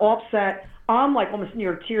my son's all upset. I'm like almost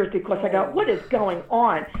near tears because I go, what is going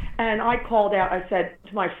on? And I called out, I said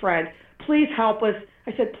to my friend, please help us.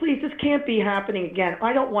 I said, please, this can't be happening again.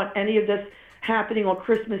 I don't want any of this happening on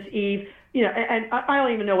Christmas Eve. And I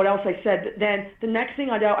don't even know what else I said. But then the next thing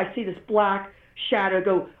I know, I see this black shadow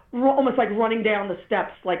go almost like running down the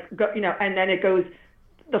steps, and then it goes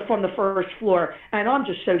from the first floor. And I'm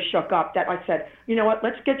just so shook up that I said, you know what,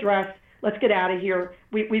 let's get dressed. Let's get out of here.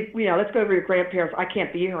 We let's go over to your grandparents. I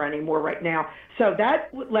can't be here anymore right now. So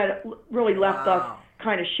that really left us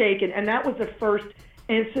kind of shaken. And that was the first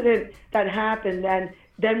incident that happened. And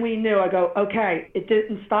then we knew, I go, okay, it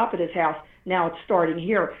didn't stop at his house. Now it's starting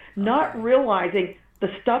here. Not realizing the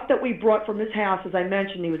stuff that we brought from his house, as I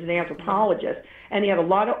mentioned, he was an anthropologist, and he had a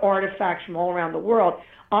lot of artifacts from all around the world.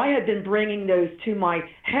 I had been bringing those to my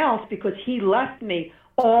house because he left me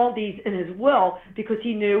all these in his will because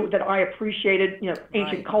he knew that I appreciated,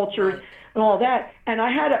 ancient cultures and all that. And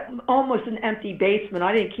I had almost an empty basement.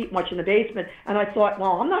 I didn't keep much in the basement. And I thought,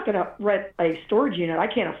 well, I'm not going to rent a storage unit. I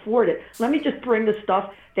can't afford it. Let me just bring the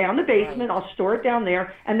stuff down the basement. I'll store it down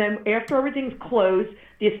there. And then after everything's closed,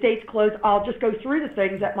 the estate's closed, I'll just go through the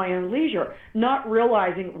things at my own leisure, not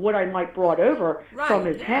realizing what I might brought over from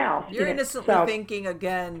his house. You're innocently thinking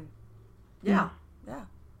again. Yeah.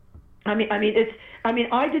 I mean,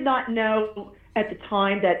 I did not know at the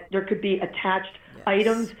time that there could be attached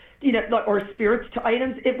items, or spirits to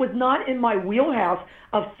items. It was not in my wheelhouse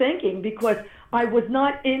of thinking because I was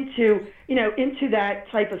not into that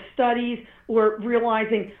type of studies or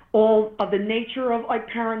realizing all of the nature of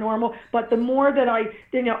paranormal. But the more that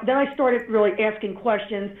then I started really asking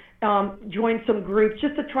questions, joined some groups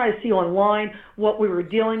just to try to see online what we were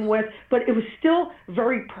dealing with. But it was still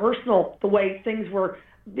very personal the way things were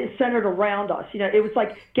centered around us. It was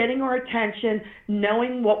like getting our attention,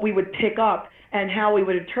 knowing what we would pick up and how we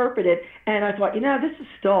would interpret it. And I thought,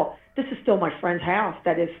 this is still my friend's house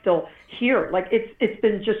that is still here. Like it's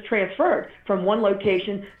been just transferred from one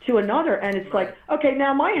location to another. And it's like, okay,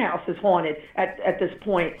 now my house is haunted at this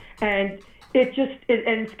point. And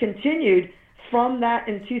it's continued from that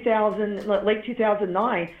in late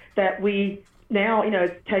 2009 that we now,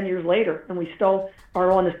 it's 10 years later and we still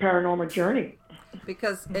are on this paranormal journey.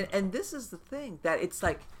 Because, and this is the thing that it's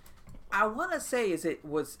like, I want to say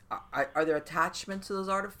are there attachments to those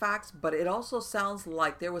artifacts? But it also sounds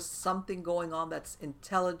like there was something going on that's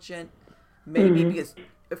intelligent, maybe because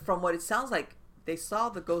from what it sounds like, they saw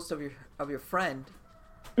the ghost of your friend.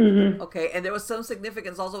 Okay, and there was some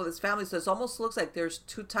significance also with his family. So it almost looks like there's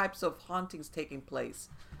two types of hauntings taking place.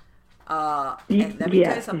 And let me tell you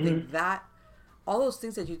Yes. something, that all those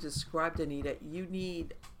things that you described, Anita, you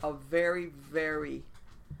need a very, very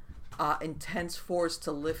intense force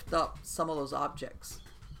to lift up some of those objects.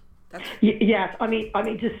 That's Yes, I mean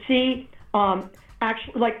to see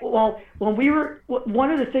actually, like, well, when we were,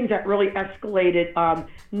 one of the things that really escalated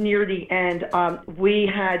near the end, we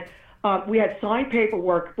had signed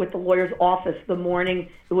paperwork with the lawyer's office the morning.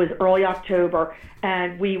 It was early October,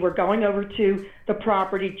 and we were going over to the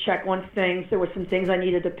property, check on things. There were some things I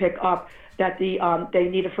needed to pick up that they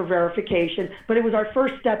needed for verification, but it was our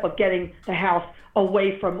first step of getting the house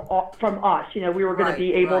away from us. You know, we were going to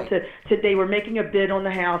be able to. They were making a bid on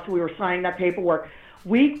the house. We were signing that paperwork.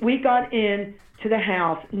 We got in to the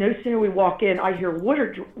house. No sooner we walk in, I hear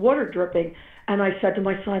water dripping. And I said to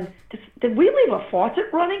my son, did we leave a faucet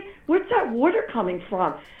running? Where's that water coming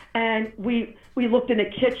from? And we looked in the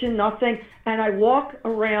kitchen, nothing. And I walk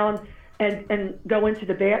around and go into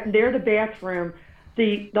the the bathroom.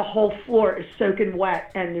 The whole floor is soaking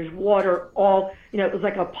wet, and there's water all, it was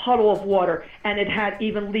like a puddle of water. And it had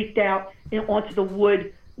even leaked out onto the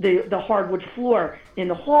wood, the hardwood floor in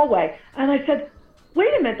the hallway. And I said, wait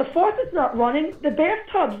a minute, the faucet's not running. The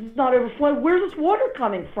bathtub's not overflowing. Where's this water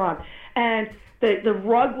coming from? And the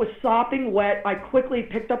rug was sopping wet. I quickly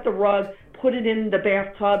picked up the rug, put it in the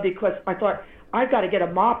bathtub because I thought, I've got to get a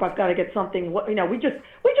mop. I've got to get something. We just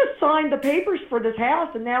signed the papers for this house,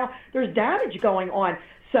 and now there's damage going on.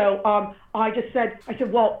 So I said,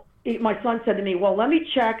 well, my son said to me, well, let me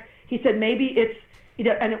check. He said, maybe it's,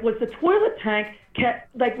 and it was the toilet tank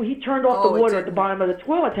he turned off the water at the bottom of the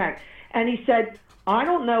toilet tank. And he said, I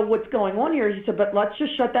don't know what's going on here. He said, but let's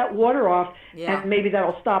just shut that water off, and maybe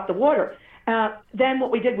that'll stop the water. Then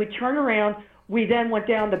what we did, we turned around. We then went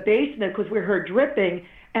down the basement because we heard dripping.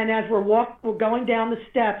 And as we're going down the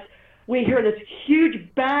steps, we hear this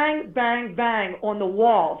huge bang, bang, bang on the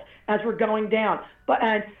walls as we're going down.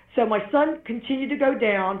 And so my son continued to go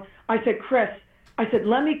down. I said, Chris,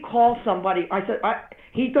 let me call somebody.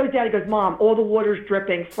 He goes down. He goes, Mom, all the water's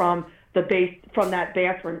dripping from that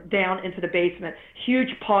bathroom down into the basement,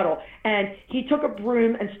 huge puddle. And he took a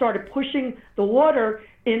broom and started pushing the water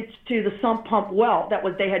into the sump pump well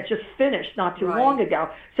they had just finished not too long ago.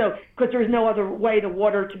 So, because there was no other way the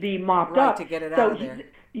water to be mopped up. To get it out of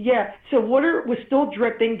there. So water was still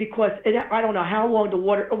dripping because I don't know how long the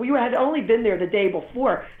water, we had only been there the day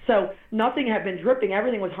before, so nothing had been dripping.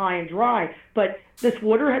 Everything was high and dry, but this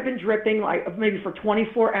water had been dripping like maybe for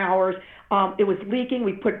 24 hours. It was leaking.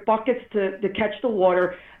 We put buckets to catch the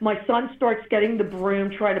water. My son starts getting the broom,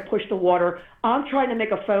 trying to push the water. I'm trying to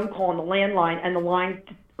make a phone call on the landline, and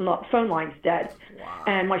the phone line's dead. Wow.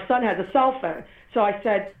 And my son has a cell phone. So I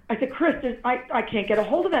said, Chris, I can't get a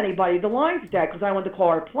hold of anybody. The line's dead, because I wanted to call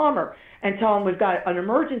our plumber and tell him we've got an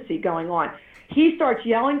emergency going on. He starts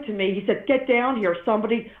yelling to me. He said, get down here.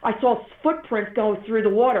 I saw footprints going through the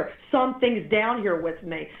water. Something's down here with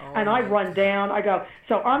me. And I run down. I go,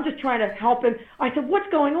 so I'm just trying to help him. I said, what's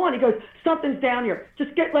going on? He goes, something's down here.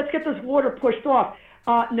 Let's get this water pushed off.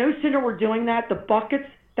 No sooner we're doing that, the buckets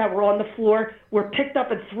that were on the floor were picked up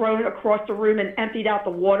and thrown across the room and emptied out the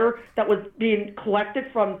water that was being collected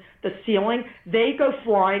from the ceiling. They go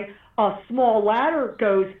flying. A small ladder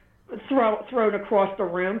goes thrown across the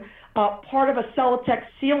room. Part of a Celotex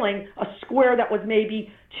ceiling, a square that was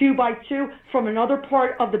maybe 2 by 2 from another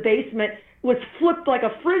part of the basement, was flipped like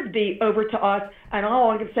a frisbee over to us. And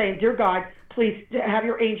all I'm saying, dear God, please have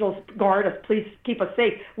your angels guard us. Please keep us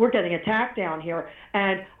safe. We're getting attacked down here.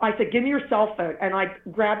 And I said, give me your cell phone. And I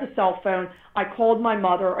grabbed the cell phone. I called my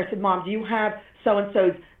mother. I said, Mom, do you have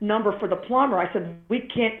so-and-so's number for the plumber? I said, we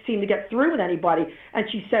can't seem to get through with anybody. And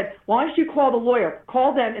she said, why don't you call the lawyer?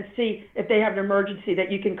 Call them and see if they have an emergency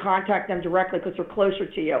that you can contact them directly because they're closer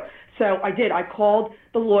to you. So I did. I called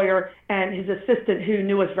the lawyer and his assistant who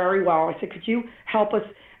knew us very well. I said, could you help us?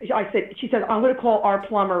 She said, I'm going to call our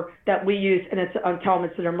plumber that we use and tell him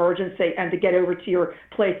it's an emergency and to get over to your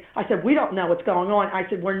place. I said, we don't know what's going on. I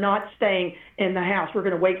said, we're not staying in the house. We're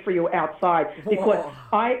going to wait for you outside. Because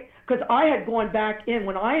I had gone back in.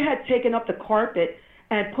 When I had taken up the carpet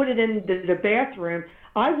and put it in the bathroom,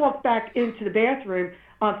 I walked back into the bathroom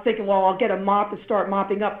thinking, well, I'll get a mop and start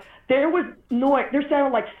mopping up. There was noise. There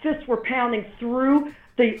sounded like fists were pounding through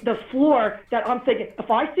the floor that I'm thinking,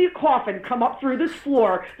 if I see a coffin come up through this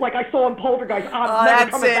floor like I saw in Poltergeist, I'm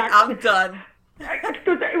never coming back. I'm done.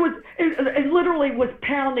 Because it literally was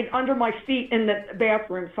pounding under my feet in the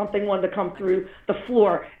bathroom. Something wanted to come through the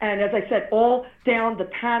floor. And as I said, all down the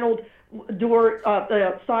paneled door,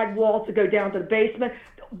 the side walls to go down to the basement,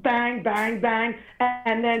 bang, bang, bang.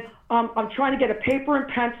 And then I'm trying to get a paper and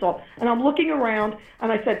pencil, and I'm looking around,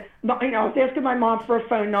 and I said, I was asking my mom for a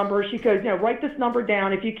phone number. She goes, write this number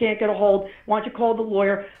down. If you can't get a hold, why don't you call the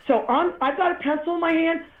lawyer? So I've got a pencil in my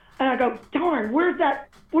hand, and I go, darn, where's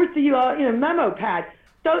the memo pad?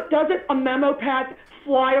 Doesn't a memo pad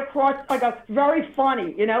fly across? I go, very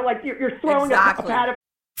funny, like you're throwing a pad.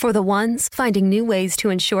 For the ones finding new ways to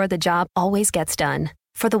ensure the job always gets done.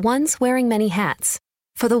 For the ones wearing many hats.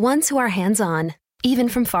 For the ones who are hands-on, even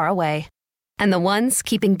from far away. And the ones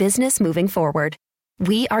keeping business moving forward.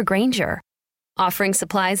 We are Grainger, offering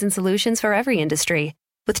supplies and solutions for every industry,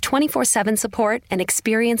 with 24/7 support and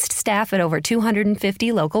experienced staff at over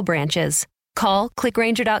 250 local branches. Call, click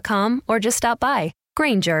Grainger.com, or just stop by.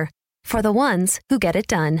 Grainger, for the ones who get it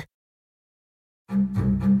done.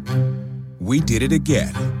 We did it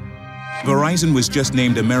again. Verizon was just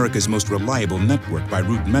named America's most reliable network by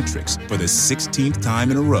Root Metrics for the 16th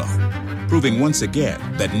time in a row, proving once again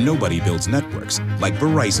that nobody builds networks like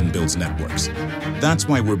Verizon builds networks. That's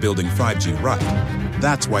why we're building 5G right.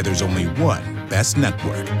 That's why there's only one best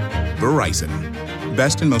network, Verizon.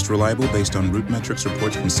 Best and most reliable based on Root Metrics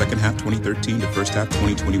reports from second half 2013 to first half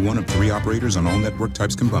 2021 of 3 operators on all network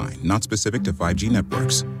types combined, not specific to 5G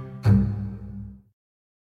networks.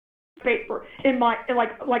 Paper in my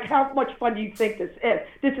like how much fun do you think this is?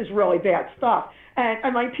 This is really bad stuff, and I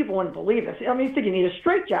mean people wouldn't believe this. I mean, you think you need a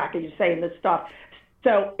straitjacket, you're saying this stuff.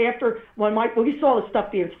 So after when we saw the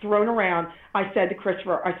stuff being thrown around, I said to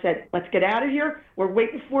Christopher, I said, let's get out of here. We're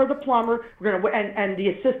waiting for the plumber. We're gonna and the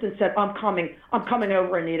assistant said, I'm coming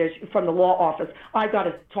over, Anita, from the law office. I got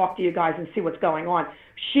to talk to you guys and see what's going on.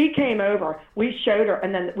 She came over. We showed her,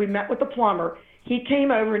 and then we met with the plumber. He came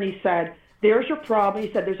over and he said, there's your problem.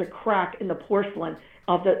 He said, there's a crack in the porcelain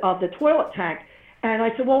of the toilet tank. And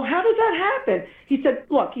I said, well, how does that happen? He said,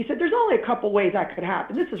 look, there's only a couple ways that could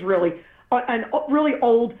happen. This is really an really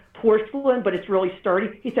old porcelain, but it's really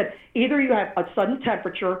sturdy. He said, either you have a sudden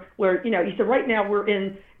temperature where, he said, right now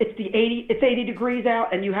it's 80 degrees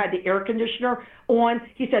out and you had the air conditioner on.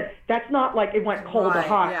 He said, that's not like it went cold to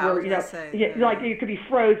hot like you could be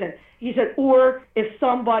frozen. He said, or if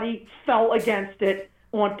somebody fell against it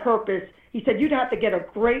on purpose, he said, you'd have to get a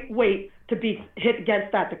great weight to be hit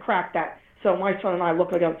against that to crack that. So my son and I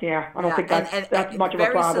look at him, I don't think that's much of a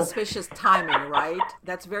problem. Very suspicious timing, right?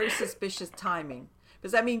 That's very suspicious timing.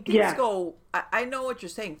 Because, I mean, things go, I know what you're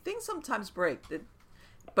saying. Things sometimes break.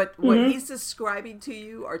 But what he's describing to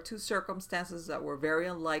you are two circumstances that were very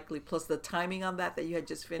unlikely, plus the timing on that you had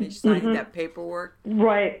just finished signing that paperwork.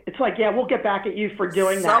 Right. It's like, we'll get back at you for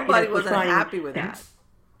doing that. Somebody wasn't happy with that.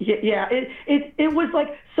 Yeah, it was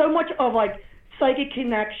like so much of like psychic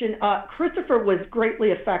connection. Christopher was greatly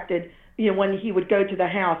affected, when he would go to the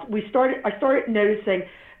house. I started noticing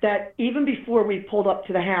that even before we pulled up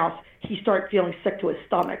to the house, he started feeling sick to his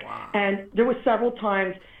stomach. Wow. And there was several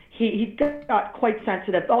times he got quite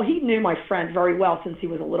sensitive. Oh, he knew my friend very well since he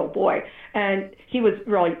was a little boy. And he was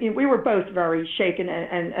really, we were both very shaken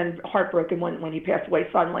and heartbroken when he passed away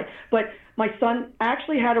suddenly. But my son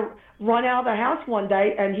actually had to run out of the house one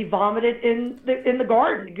day and he vomited in the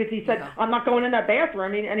garden because he said, I'm not going in that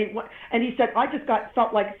bathroom. And he said, I just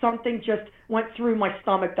felt like something just went through my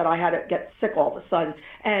stomach that I had to get sick all of a sudden.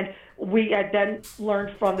 And we had then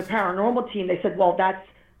learned from the paranormal team, they said, well, that's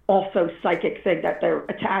also psychic thing that they're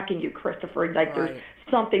attacking you, Christopher. Like there's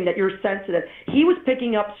something that you're sensitive. He was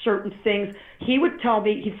picking up certain things. He would tell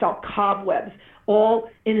me he felt cobwebs all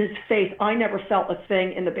in his face. I never felt a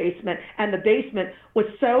thing in the basement. And the basement was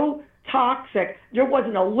so toxic. There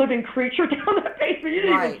wasn't a living creature down the basement. You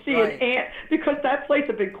didn't even see an ant because that place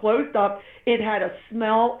had been closed up. It had a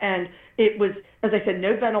smell and it was, as I said,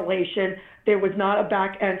 no ventilation. There was not a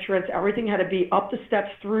back entrance. Everything had to be up the steps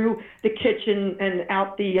through the kitchen and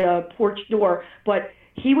out the porch door. But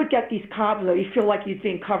he would get these cobwebs. You feel like he's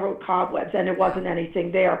being covered with cobwebs, and there wasn't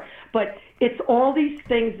anything there. But it's all these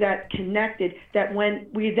things that connected that when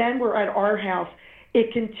we then were at our house,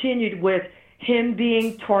 it continued with him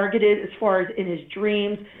being targeted as far as in his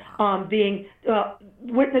dreams, being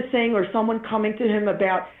witnessing or someone coming to him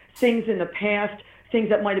about things in the past, things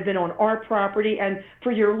that might have been on our property. And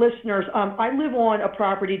for your listeners, I live on a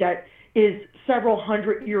property that is several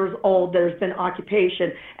hundred years old. There's been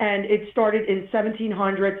occupation, and it started in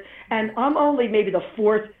 1700s. And I'm only maybe the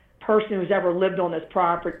fourth person who's ever lived on this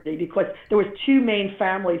property because there was two main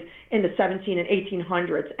families in the 17 and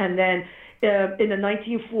 1800s. And then in the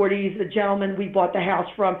 1940s, the gentleman we bought the house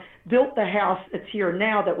from built the house that's here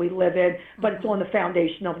now that we live in, but it's on the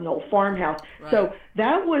foundation of an old farmhouse. Right. So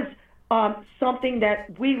that was something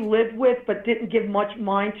that we lived with but didn't give much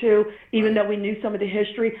mind to, even though we knew some of the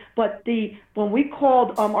history. But when we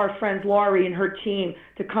called our friend Laurie and her team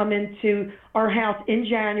to come into our house in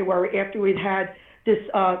January after we'd had this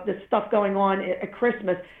stuff going on at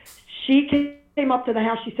Christmas, she came up to the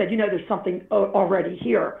house. She said, there's something already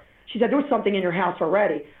here. She said, there was something in your house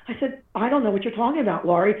already. I said, I don't know what you're talking about,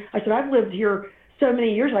 Laurie. I said, I've lived here so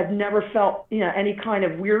many years, I've never felt, any kind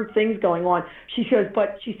of weird things going on. She goes,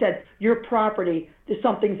 but she said, your property, there's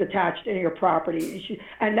something's attached in your property.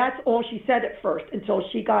 And that's all she said at first until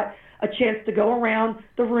she got a chance to go around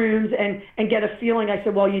the rooms and get a feeling. I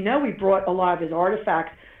said, well, we brought a lot of his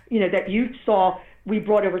artifacts, that you saw we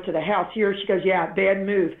brought over to the house here. She goes, yeah, bad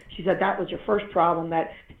move. She said, that was your first problem,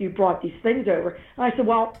 that you brought these things over. And I said,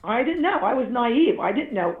 well, I didn't know. I was naive. I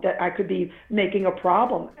didn't know that I could be making a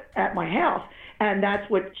problem at my house. And that's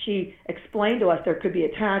what she explained to us. There could be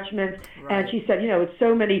attachments. Right. And she said, it's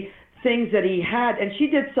so many things that he had. And she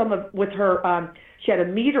did some of, with her, she had a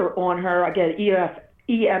meter on her, again,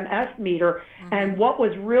 EMF meter. Mm-hmm. And what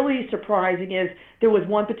was really surprising is there was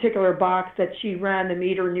one particular box that she ran the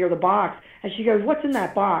meter near the box. And she goes, what's in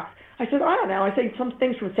that box? I said, I don't know. I said, some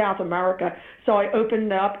things from South America. So I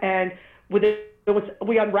opened it up, and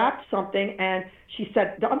we unwrapped something, and she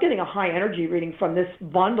said, I'm getting a high energy reading from this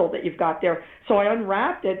bundle that you've got there. So I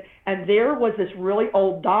unwrapped it, and there was this really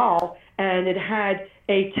old doll, and it had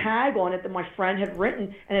a tag on it that my friend had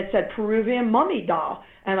written, and it said Peruvian mummy doll.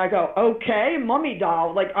 And I go, okay, mummy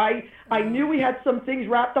doll. Like I knew we had some things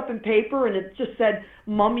wrapped up in paper, and it just said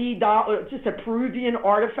mummy doll, it just said Peruvian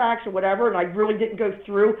artifacts or whatever, and I really didn't go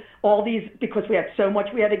through all these because we had so much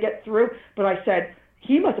we had to get through. But I said,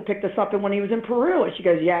 he must have picked this up when he was in Peru. And she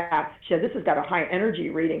goes, yeah. She said, this has got a high energy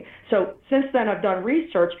reading. So since then I've done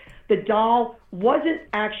research. The doll wasn't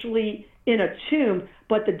actually in a tomb,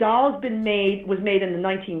 but the doll was made in the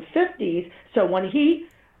 1950s. So when he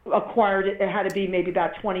acquired it, it had to be maybe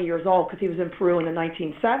about 20 years old because he was in Peru in the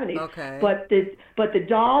 1970s. Okay. But the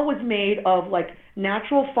doll was made of like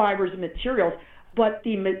natural fibers and materials, but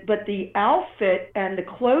the outfit and the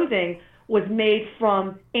clothing was made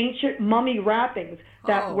from ancient mummy wrappings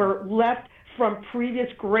that were left from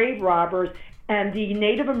previous grave robbers. And the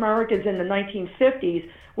Native Americans in the 1950s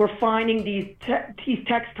were finding these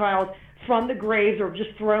textiles from the graves or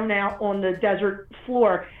just thrown out on the desert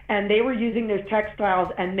floor, and they were using those textiles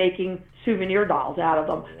and making souvenir dolls out of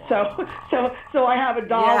them. Wow. So I have a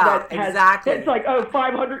doll that has, it's like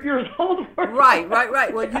 500 years old. Right.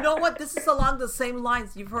 Well, you know what? This is along the same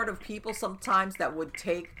lines. You've heard of people sometimes that would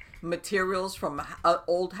take materials from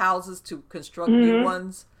old houses to construct new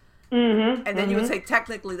ones. Mm-hmm. And then you would say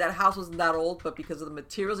technically that house wasn't that old, but because of the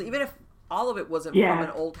materials, even if all of it wasn't from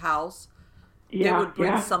an old house, they would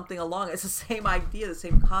bring something along. It's the same idea, the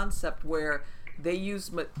same concept where they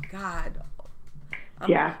use God.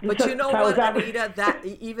 But you know what, Anita? That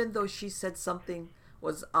even though she said something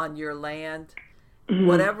was on your land,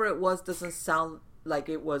 whatever it was doesn't sound like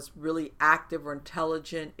it was really active or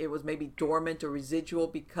intelligent. It was maybe dormant or residual,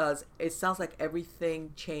 because it sounds like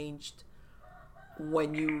everything changed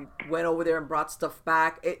when you went over there and brought stuff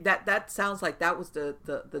back. That sounds like that was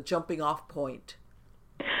the jumping off point.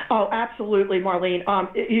 Oh, absolutely, Marlene.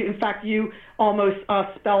 In fact, you almost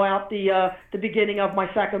spell out the beginning of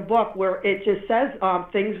my second book, where it just says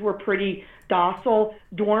things were pretty docile,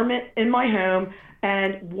 dormant in my home,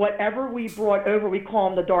 and whatever we brought over, we call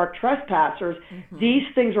them the dark trespassers. Mm-hmm. These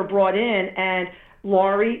things were brought in, and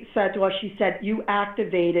Laurie said to us, she said, you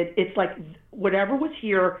activated, it's like whatever was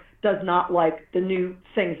here does not like the new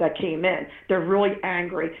things that came in. They're really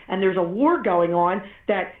angry. And there's a war going on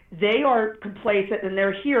that they are complacent and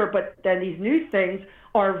they're here, but then these new things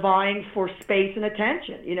are vying for space and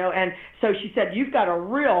attention, And so she said, you've got a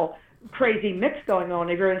real crazy mix going on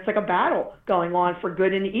here, and it's like a battle going on for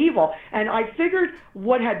good and evil. And I figured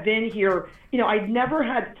what had been here, I'd never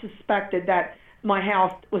had suspected that my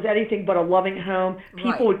house was anything but a loving home.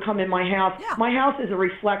 People would come in my house. Yeah. My house is a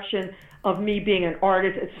reflection of me being an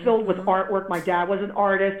artist. It's filled with artwork. My dad was an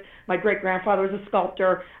artist. My great-grandfather was a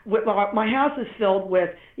sculptor. My house is filled with,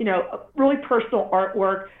 really personal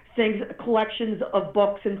artwork, things, collections of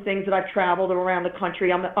books and things that I've traveled around the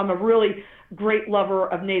country. I'm a really great lover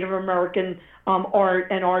of Native American art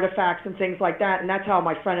and artifacts and things like that, and that's how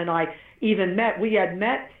my friend and I even met. We had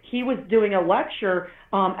met. He was doing a lecture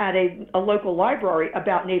at a local library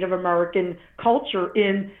about Native American culture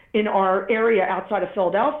in our area outside of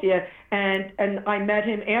Philadelphia, and I met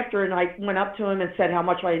him after, and I went up to him and said how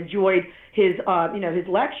much I enjoyed his his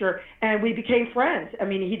lecture, and we became friends. I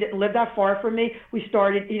mean, he didn't live that far from me. We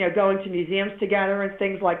started going to museums together and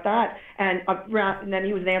things like that, and then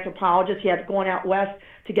he was an anthropologist. He had gone out west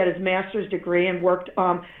to get his master's degree and worked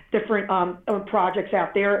different projects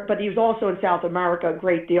out there. But he was also in South America a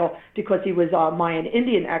great deal because he was a Mayan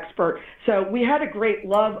Indian expert. So we had a great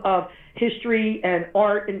love of history and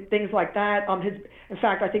art and things like that. In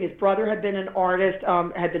fact, I think his brother had been an artist,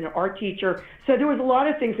 had been an art teacher. So there was a lot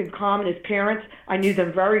of things in common. His parents, I knew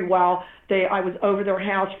them very well. I was over their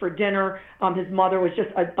house for dinner. His mother was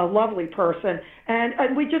just a lovely person.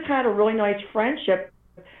 And we just had a really nice friendship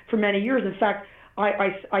for many years. In fact,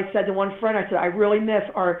 I said to one friend, I said, I really miss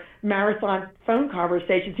our marathon phone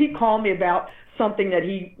conversations. He called me about something that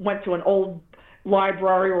he went to an old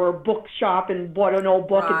library or a bookshop and bought an old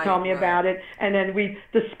book and tell me about it. And then we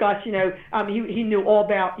discussed, he knew all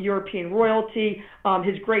about European royalty.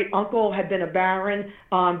 His great uncle had been a baron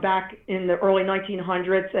back in the early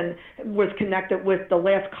 1900s and was connected with the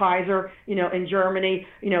last Kaiser, in Germany,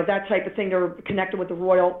 that type of thing. They were connected with the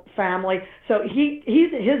royal family. So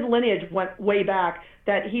his lineage went way back,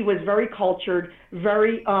 that he was very cultured,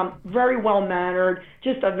 very well mannered,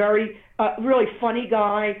 just a very really funny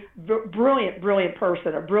guy, brilliant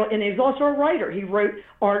person, and he was also a writer. He wrote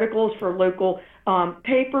articles for local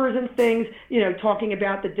papers and things, talking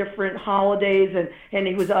about the different holidays, and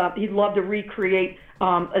he loved to recreate.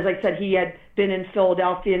 As I said, he had been in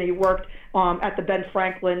Philadelphia and he worked at the Ben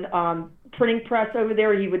Franklin printing press over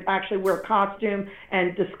there. He would actually wear a costume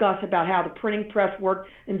and discuss about how the printing press worked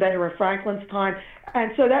in Benjamin Franklin's time.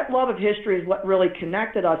 And so that love of history is what really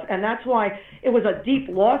connected us. And that's why it was a deep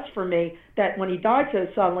loss for me that when he died so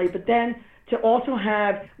suddenly, but then to also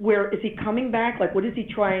have, where is he coming back? Like, what is he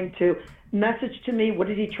trying to message to me? What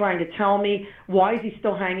is he trying to tell me? Why is he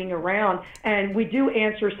still hanging around? And we do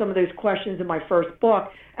answer some of those questions in my first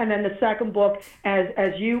book. And then the second book,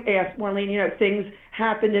 as you asked, Marlene, things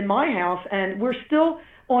happened in my house, and we're still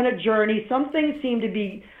on a journey. Some things seem to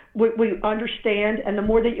be, we understand, and the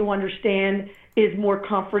more that you understand is more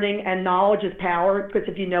comforting, and knowledge is power, because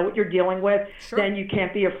if you know what you're dealing with, then you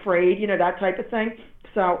can't be afraid, that type of thing.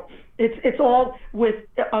 So it's all with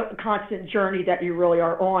a constant journey that you really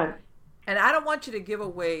are on. And I don't want you to give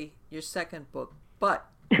away your second book, but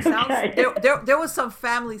it sounds, there was some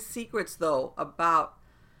family secrets though about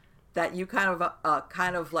that you kind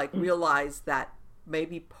of like realized that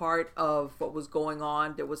maybe part of what was going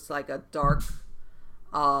on, there was like a dark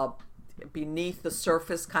beneath the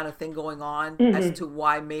surface kind of thing going on as to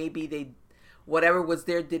why maybe whatever was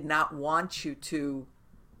there did not want you to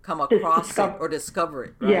come across it or discover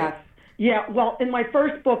it, right? Yeah. Well, in my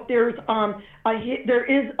first book, there is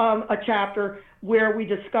a chapter where we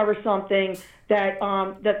discover something that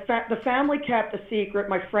the family kept a secret.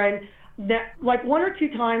 My friend, that like one or two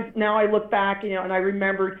times now I look back, and I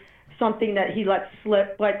remembered something that he let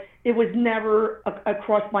slip, but it was never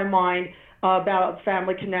across my mind about a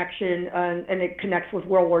family connection, and it connects with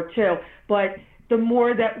World War II. But the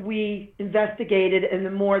more that we investigated and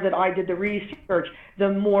the more that I did the research,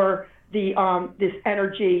 the more this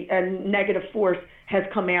energy and negative force has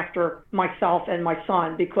come after myself and my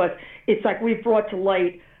son, because it's like we've brought to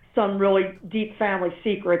light some really deep family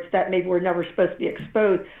secrets that maybe were never supposed to be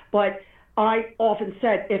exposed. But I often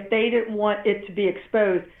said, if they didn't want it to be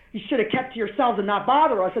exposed, you should have kept to yourselves and not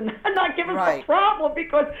bother us and not give us a problem,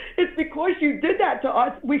 because it's because you did that to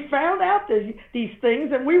us. We found out these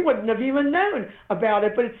things and we wouldn't have even known about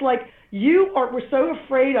it. But it's like we're so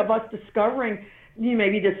afraid of us discovering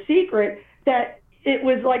maybe the secret that it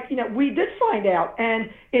was like, we did find out, and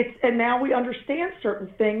now we understand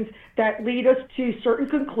certain things that lead us to certain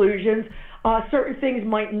conclusions. Certain things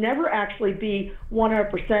might never actually be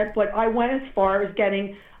 100%, but I went as far as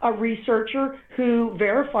getting a researcher who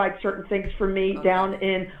verified certain things for me down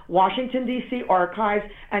in Washington, D.C. archives,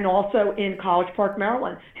 and also in College Park,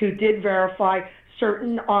 Maryland, who did verify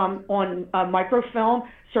certain on microfilm,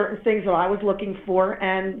 certain things that I was looking for,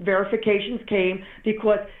 and verifications came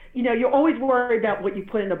because you're always worried about what you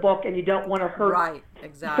put in the book, and you don't want to hurt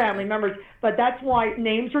family members. But that's why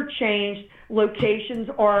names are changed, locations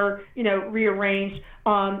are rearranged.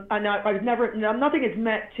 Nothing is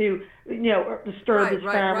meant to disturb this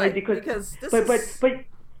family because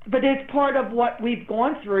but it's part of what we've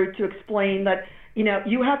gone through to explain that.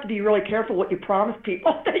 You have to be really careful what you promise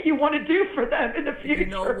people that you want to do for them in the future. You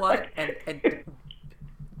know what? And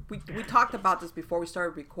we talked about this before we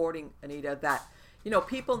started recording, Anita, that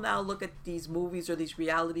people now look at these movies or these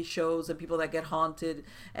reality shows and people that get haunted,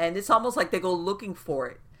 and it's almost like they go looking for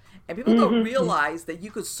it. And people don't realize that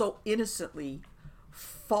you could so innocently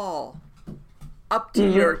fall up to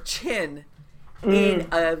your chin in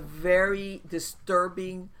a very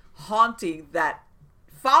disturbing haunting that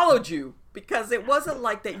followed you. Because it wasn't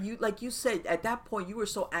like that like you said, at that point you were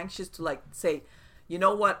so anxious to say, you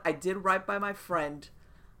know what, I did right by my friend.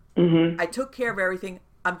 I took care of everything.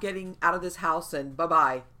 I'm getting out of this house and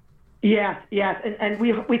bye-bye. Yes, and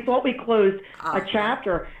we thought we closed a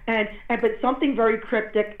chapter, but something very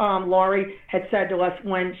cryptic. Laurie had said to us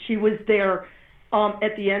when she was there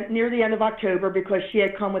at the end, near the end of October, because she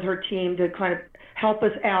had come with her team to kind of help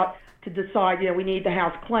us out to decide, we need the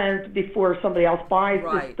house cleansed before somebody else buys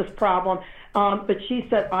this problem. But she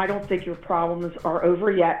said, I don't think your problems are over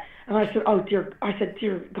yet. And I said, oh dear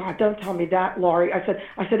God, don't tell me that, Laurie. I said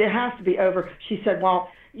it has to be over. She said, well,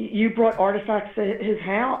 you brought artifacts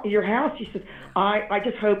to your house. She said, I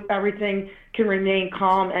just hope everything can remain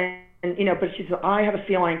calm and but she said, I have a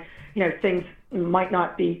feeling, things might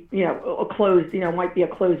not be, closed, might be a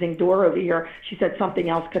closing door over here. She said something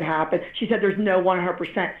else could happen. She said there's no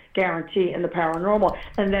 100% guarantee in the paranormal.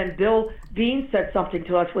 And then Bill Bean said something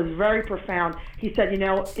to us was very profound. He said,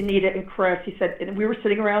 Anita and Chris, he said, and we were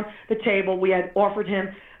sitting around the table. We had offered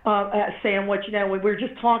him a sandwich, we were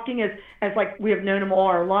just talking as like we have known him all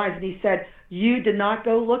our lives. And he said, you did not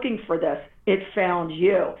go looking for this. It found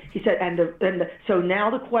you. He said, so now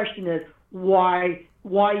the question is, why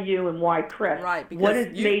you and why Chris? Right. Because what has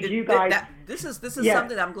made you guys? This is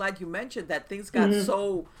something I'm glad you mentioned, that things got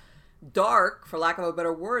so dark, for lack of a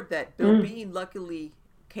better word, that Bill Bean luckily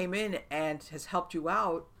came in and has helped you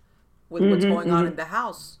out with what's going on in the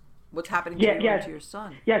house. What's happening to you and to your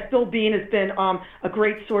son? Yes, Bill Bean has been a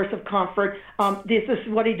great source of comfort. This is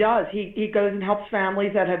what he does. He goes and helps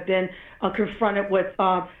families that have been confronted with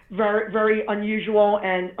very, very unusual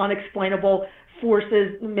and unexplainable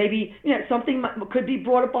forces. Maybe something could be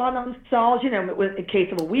brought upon themselves. In case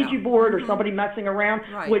of a Ouija board or somebody messing around.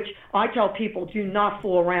 Right. Which I tell people, do not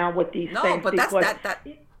fool around with these things. But because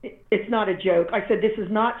it's not a joke. I said, this is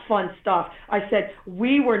not fun stuff. I said,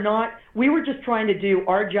 we were just trying to do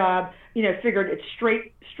our job, figured it's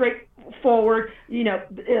straightforward,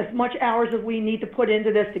 as much hours as we need to put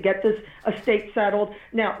into this to get this estate settled.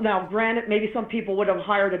 Now, granted, maybe some people would have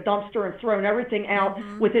hired a dumpster and thrown everything out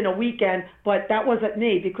within a weekend, but that wasn't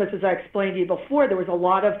me, because as I explained to you before, there was a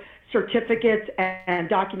lot of certificates and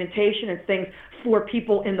documentation and things for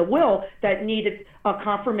people in the will that needed a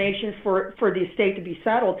confirmation for the estate to be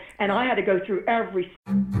settled, and I had to go through every.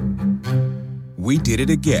 We did it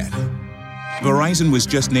again. Verizon was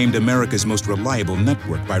just named America's most reliable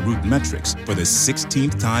network by Root Metrics for the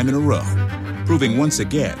 16th time in a row, proving once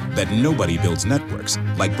again that nobody builds networks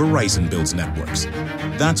like Verizon builds networks.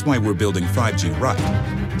 That's why we're building 5G right.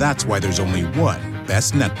 That's why there's only one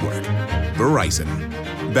best network, Verizon.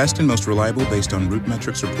 Best and most reliable based on Root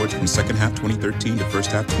Metrics reports from second half 2013 to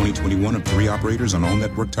first half 2021 of 3 operators on all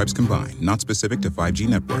network types combined, not specific to 5G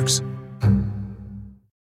networks.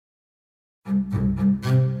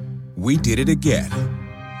 We did it again.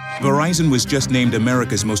 Verizon was just named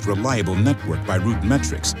America's most reliable network by Root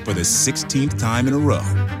Metrics for the 16th time in a row,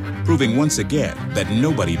 proving once again that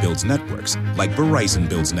nobody builds networks like Verizon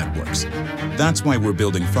builds networks. That's why we're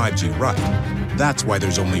building 5G right. That's why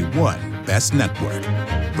there's only one best network,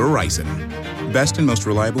 Verizon. Best and most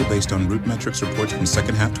reliable based on Root Metrics reports from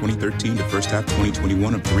second half 2013 to first half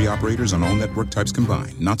 2021 of 3 operators on all network types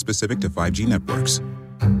combined, not specific to 5G networks.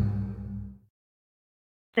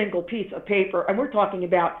 Single piece of paper, and we're talking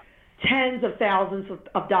about tens of thousands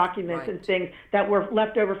of documents and things that were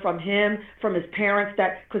left over from him, from his parents,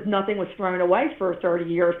 because nothing was thrown away for 30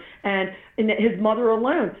 years, and his mother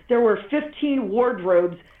alone. There were 15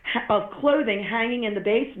 wardrobes of clothing hanging in the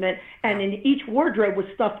basement, and in each wardrobe was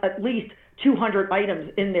stuffed at least 200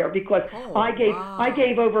 items in there, because I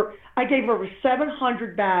gave over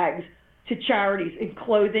 700 bags to charities in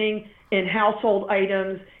clothing, in household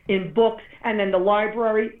items, in books, and then the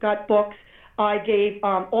library got books. I gave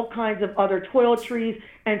all kinds of other toiletries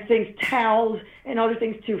and things, towels and other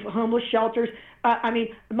things to homeless shelters.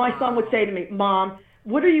 My son would say to me, Mom,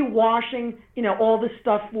 what are you washing, all this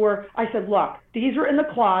stuff for? I said, look, these are in the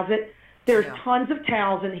closet. There's tons of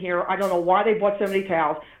towels in here. I don't know why they bought so many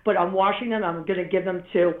towels, but I'm washing them. I'm going to give them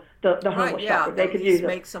to the homeless shelter. They could use them.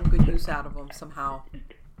 Make some good use out of them somehow.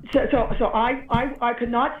 So I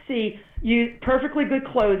could not see perfectly good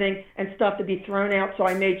clothing and stuff to be thrown out, so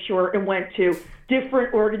I made sure it went to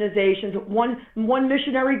different organizations. One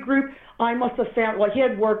missionary group I must have found, he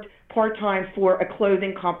had worked part-time for a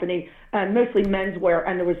clothing company, mostly menswear,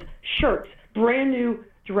 and there was shirts, brand new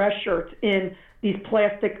dress shirts in these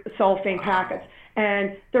plastic cellophane packets.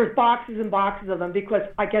 And there's boxes and boxes of them, because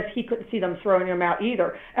I guess he couldn't see them throwing them out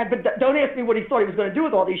either. But don't ask me what he thought he was going to do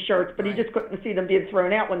with all these shirts, but he just couldn't see them being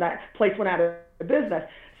thrown out when that place went out of business.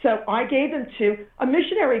 So I gave them to a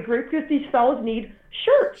missionary group, because these fellows need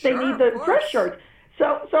shirts. They need the dress shirts.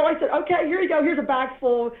 So I said, okay, here you go. Here's a bag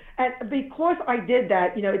full. And because I did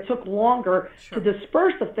that, it took longer to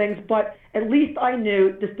disperse the things, but at least I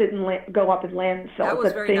knew this didn't go up in landfills. That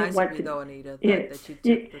was very nice of you, though, Anita, that you took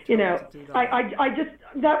the trouble to do that. I just,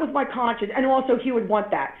 that was my conscience. And also, he would want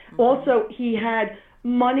that. Mm-hmm. Also, he had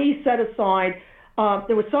money set aside.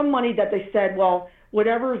 There was some money that they said, well,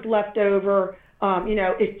 whatever is left over,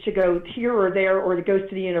 it should go here or there, or it goes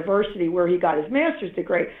to the university where he got his master's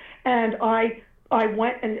degree. And I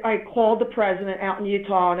went and I called the president out in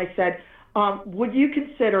Utah, and I said, would you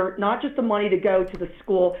consider not just the money to go to the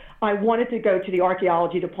school, I wanted to go to the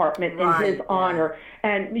archaeology department in his honor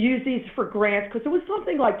and use these for grants, because it was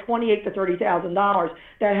something like $28,000 to $30,000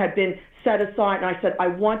 that had been set aside. And I said, I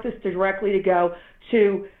want this directly to go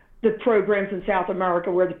to the programs in South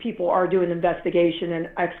America where the people are doing investigation and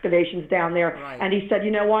excavations down there. Right. And he said,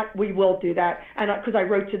 you know what, we will do that. And because I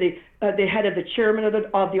wrote to the head of the chairman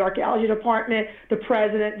of the archaeology department, the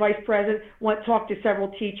president, vice president, talked to several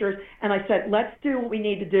teachers, and I said, let's do what we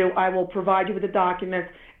need to do. I will provide you with the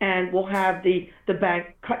documents, and we'll have the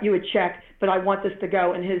bank cut you a check, but I want this to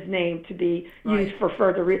go in his name to be used for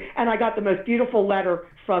further and I got the most beautiful letter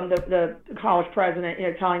from the college president,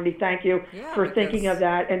 telling me thank you for thinking of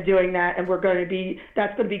that and doing that, and that's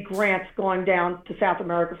going to be grants going down to South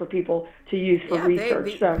America for people to use for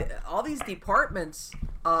research. All these departments,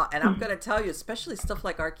 and I'm going to tell you, especially stuff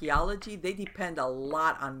like archaeology, they depend a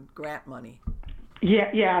lot on grant money.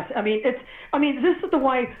 Yeah, yes. I mean, this is the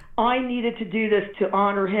way I needed to do this to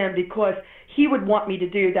honor him, because he would want me to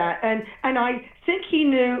do that. And I think he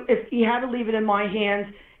knew if he had to leave it in my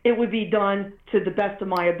hands, it would be done to the best of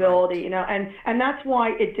my ability, and that's why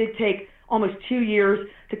it did take almost 2 years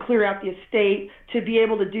to clear out the estate, to be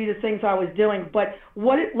able to do the things I was doing. But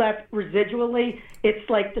what it left residually, it's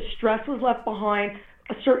like the stress was left behind,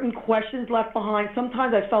 certain questions left behind.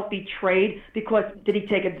 Sometimes I felt betrayed, because did he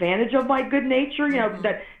take advantage of my good nature?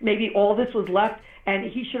 That maybe all this was left, and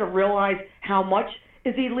he should have realized how much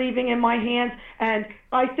is he leaving in my hands. And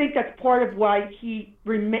I think that's part of why he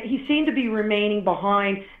seemed to be remaining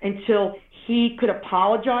behind until he could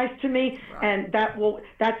apologize to me. Right. And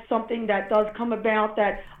that's something that does come about,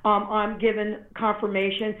 that I'm given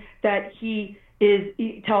confirmation that he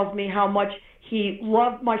tells me how much he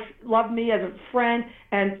loved me as a friend,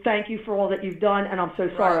 and thank you for all that you've done, and I'm so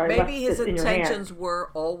sorry. Right. Maybe his intentions were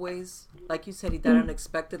always, like you said, he died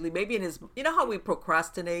unexpectedly. Maybe in his, how we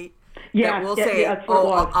procrasticate? Yeah, that we'll say,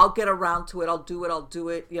 I'll get around to it. I'll do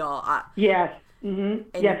it. Yes.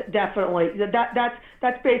 Mm-hmm. Yes, definitely.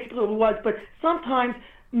 That's basically what it was. But sometimes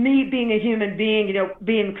me being a human being,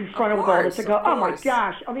 being confronted with all this, I go, oh my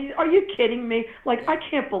gosh, I mean, are you kidding me? Like, I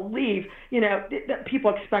can't believe, that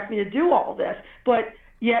people expect me to do all this. But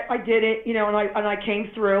yet I did it, and I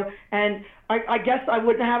came through, and I guess I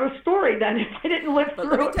wouldn't have a story then if I didn't live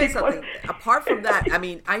through it. Let me tell you something. Apart from that, I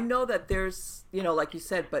mean, I know that there's, like you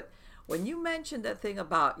said, but when you mentioned that thing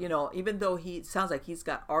about, even though it sounds like he's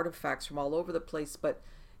got artifacts from all over the place, but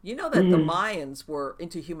that the Mayans were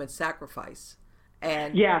into human sacrifice.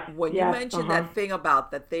 And when you mentioned that thing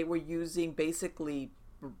about that they were using basically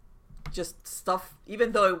just stuff,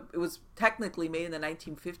 even though it was technically made in the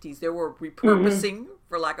 1950s, they were repurposing,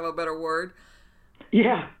 for lack of a better word.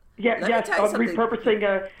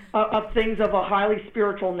 Repurposing of things of a highly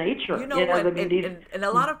spiritual nature. And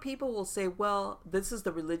a lot of people will say, well, this is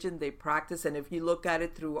the religion they practice, and if you look at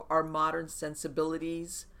it through our modern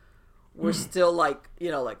sensibilities, we're still like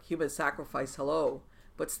human sacrifice, hello.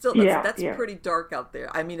 But still, that's pretty dark out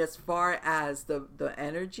there. I mean, as far as the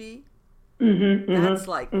energy, that's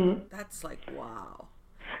like wow.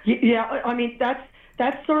 Yeah, I mean, that's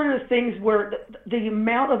sort of the things where the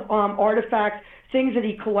amount of artifacts, things that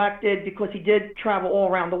he collected, because he did travel all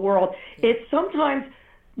around the world, it's sometimes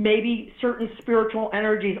maybe certain spiritual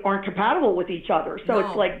energies aren't compatible with each other. So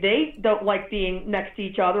it's like they don't like being next to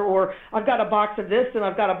each other, or I've got a box of this and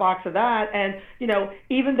I've got a box of that. And,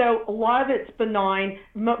 even though a lot of it's benign,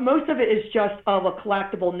 most of it is just of a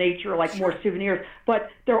collectible nature, like more souvenirs. But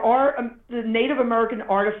there are the Native American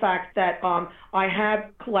artifacts that I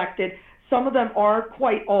have collected. Some of them are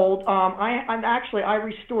quite old. I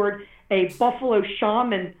restored a buffalo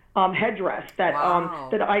shaman headdress that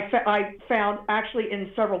that I found actually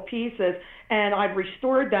in several pieces, and I've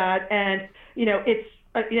restored that, and it's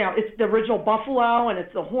the original buffalo, and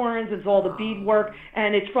it's the horns, it's all the beadwork,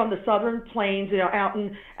 and it's from the southern plains,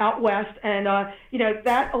 out west, and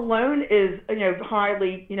that alone is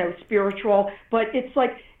highly spiritual. But it's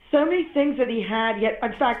like so many things that he had. Yet,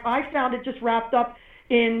 in fact, I found it just wrapped up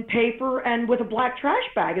in paper and with a black trash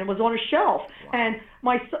bag, and it was on a shelf. And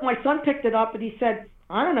my son picked it up, and he said,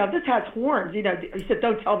 I don't know if this has horns. You know, he said,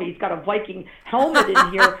 don't tell me he's got a Viking helmet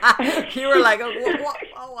in here. You were like,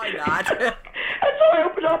 oh, why not? And so I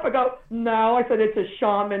opened up. I go, no. I said, it's a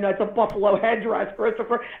shaman. That's a buffalo headdress,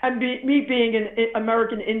 Christopher. And me being an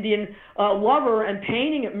American Indian lover and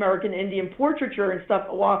painting American Indian portraiture and stuff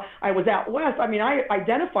while I was out west, I mean, I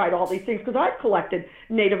identified all these things because I've collected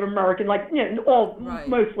Native American, like, you know,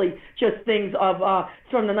 mostly just things of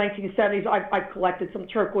from the 1970s. I've collected some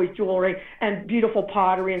turquoise jewelry and beautiful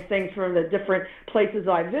pottery and things from the different places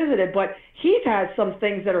I visited. But he's had some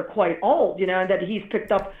things that are quite old, you know, and that he's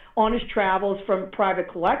picked up on his travels from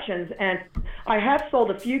private collections. And I have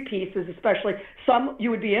sold a few pieces, especially some you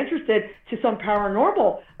would be interested, to some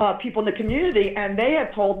paranormal people in the community, and they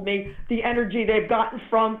have told me the energy they've gotten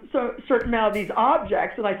from a certain amount of these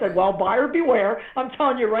objects. And I said, well, buyer beware. I'm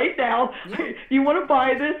telling you right now, you want to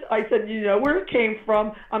buy this? I said, you know where it came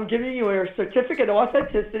from. I'm giving you a certificate of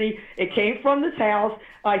authenticity. It came from this house.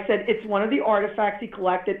 I said, it's one of the artifacts he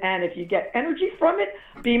collected, and if you get energy from it,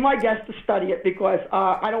 be my guest to study it, because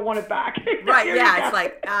I don't want it back. Right, yeah, it's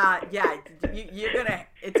like,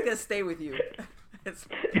 it's going to stay with you.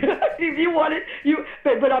 If you want it,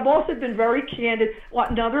 but I've also been very candid.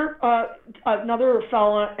 Another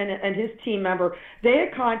fella and his team member, they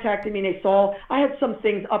had contacted me, and they saw I had some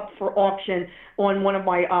things up for auction on one of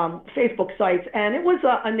my Facebook sites, and it was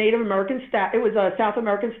a Native American it was a South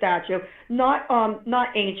American statue, not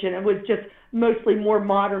ancient. It was just mostly more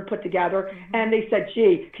modern put together. Mm-hmm. And they said,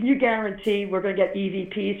 gee, can you guarantee we're going to get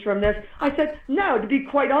EVPs from this? I said, no, to be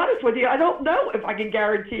quite honest with you, I don't know if I can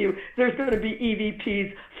guarantee you there's going to be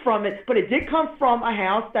EVPs from it. But it did come from a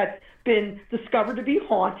house that's been discovered to be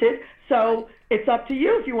haunted. So it's up to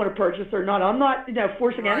you if you want to purchase or not. I'm not,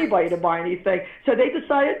 forcing anybody to buy anything. So they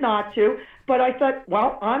decided not to. But I thought,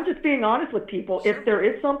 well, I'm just being honest with people. Sure. If there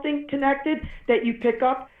is something connected that you pick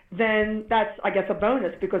up, then that's, I guess, a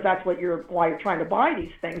bonus, because that's why you're trying to buy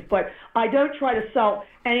these things. But I don't try to sell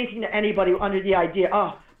anything to anybody under the idea,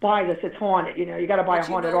 oh, buy this, it's haunted. You got to buy a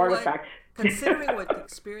haunted artifact. Considering what the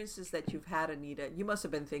experiences that you've had, Anita, you must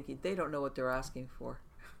have been thinking, they don't know what they're asking for.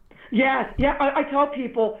 Yeah. I tell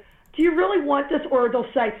people, do you really want this? Or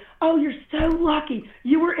they'll say, oh, you're so lucky.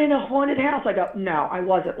 You were in a haunted house. I go, no, I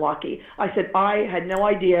wasn't lucky. I said, I had no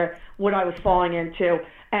idea what I was falling into.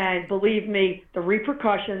 And believe me, the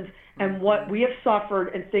repercussions and what we have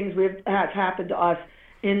suffered and things have happened to us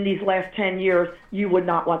in these last 10 years, you would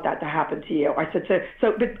not want that to happen to you. I said,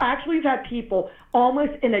 so but actually you've had people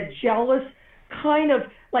almost in a jealous kind of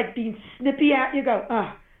like being snippy at you, go,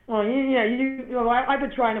 oh, well, I've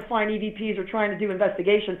been trying to find EVPs or trying to do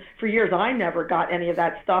investigation for years. I never got any of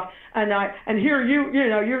that stuff. And here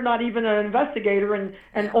you're not even an investigator,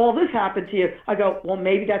 and all this happened to you. I go, well,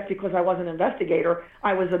 maybe that's because I wasn't an investigator.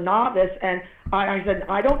 I was a novice, and I said,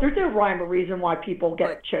 there's no rhyme or reason why people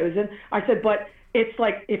get chosen. I said, but it's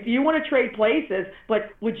like, if you want to trade places, but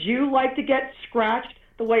would you like to get scratched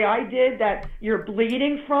the way I did, that you're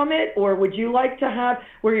bleeding from it? Or would you like to have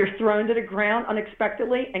where you're thrown to the ground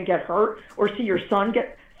unexpectedly and get hurt, or see your son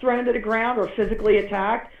get thrown to the ground or physically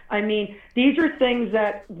attacked? I mean, these are things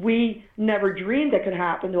that we never dreamed that could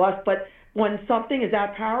happen to us, but when something is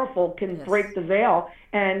that powerful, can break the veil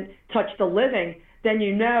and touch the living, then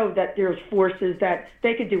you know that there's forces that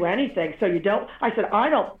they could do anything. So I said, I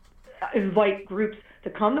don't invite groups to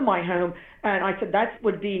come to my home. And I said, that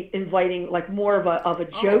would be inviting like more of a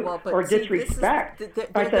joke or disrespect.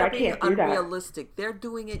 I said, I can't do that. Unrealistic. They're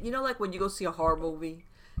doing it, like when you go see a horror movie,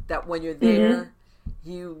 that when you're there,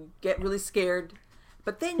 you get really scared.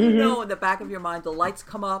 But then you know in the back of your mind, the lights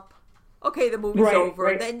come up. Okay, the movie's over.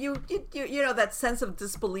 Right. And then you that sense of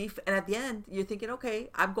disbelief. And at the end, you're thinking, okay,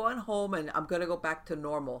 I'm going home and I'm going to go back to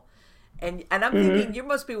normal. And I'm thinking, you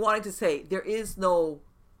must be wanting to say, there is no,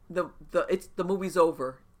 the movie's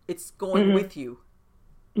over. It's going with you.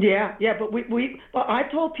 Yeah, but I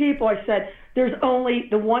told people, I said, there's only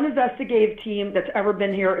the one investigative team that's ever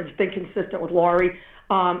been here has been consistent with Laurie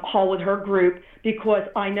Hall, with her group, because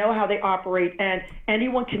I know how they operate, and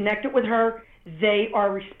anyone connected with her, they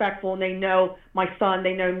are respectful, and they know my son,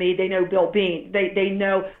 they know me, they know Bill Bean, they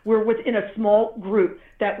know we're within a small group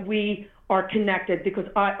that we are connected, because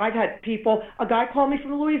I've had people, a guy called me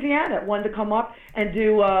from Louisiana, wanted to come up and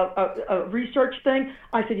do a research thing.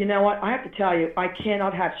 I said, you know what, I have to tell you, I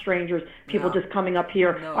cannot have strangers, people just coming up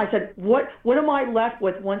here. No. I said, what am I left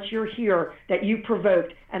with once you're here that you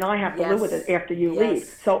provoked, and I have to live with it after you leave?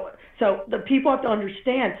 So the people have to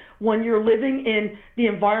understand, when you're living in the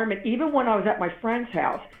environment, even when I was at my friend's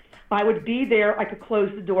house, I would be there, I could close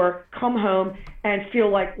the door, come home, and feel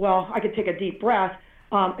like, well, I could take a deep breath.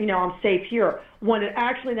 I'm safe here. When it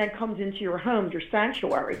actually then comes into your home, your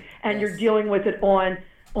sanctuary, and Yes. you're dealing with it on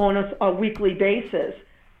a weekly basis,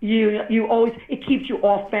 you always, it keeps you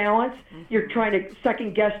off balance. You're trying to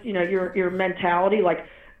second guess, your mentality. Like,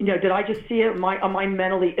 did I just see it? Am I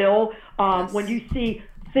mentally ill? Yes. When you see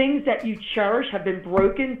things that you cherish have been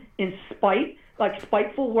broken in spite, like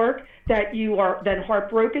spiteful work, that you are then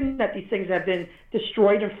heartbroken that these things have been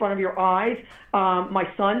destroyed in front of your eyes. My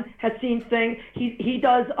son has seen things. He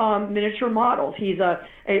does miniature models. He's a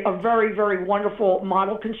very, very wonderful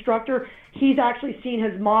model constructor. He's actually seen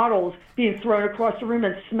his models being thrown across the room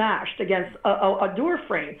and smashed against a door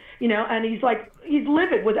frame, and he's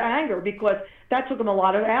livid with anger because that took him a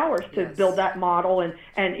lot of hours to build that model and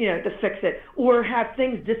to fix it, or have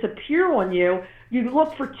things disappear on you. You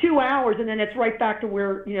look for 2 hours and then it's right back to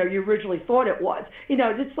where you originally thought it was.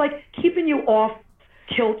 It's like keeping you off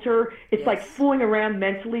kilter. It's like fooling around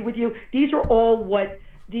mentally with you. These are all what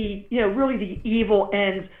the really the evil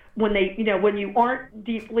ends when they when you aren't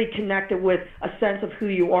deeply connected with a sense of who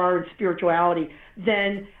you are in spirituality.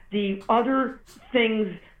 Then the other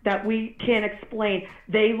things that we can't explain,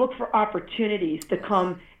 they look for opportunities to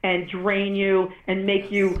come and drain you and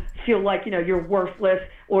make you feel like you're worthless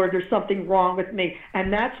or there's something wrong with me.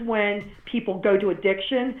 And that's when people go to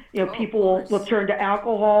addiction. People will turn to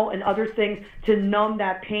alcohol and other things to numb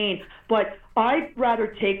that pain. But I'd rather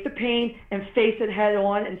take the pain and face it head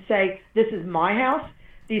on and say, this is my house.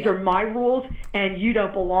 These are my rules, and you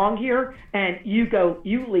don't belong here, and you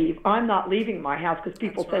leave. I'm not leaving my house because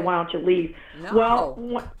people say, why don't you leave? No. Well,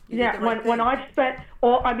 when I've spent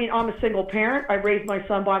I'm a single parent. I raised my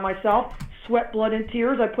son by myself, sweat, blood, and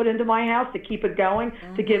tears I put into my house to keep it going,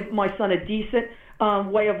 to give my son a decent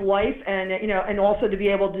way of life, and and also to be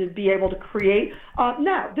able to create.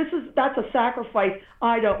 That's a sacrifice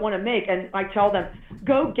I don't want to make, and I tell them,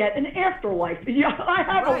 go get an afterlife. I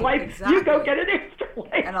have a life. Exactly. You go get an afterlife.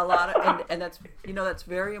 And a lot of and that's that's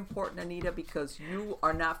very important, Anita, because you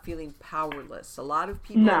are not feeling powerless. A lot of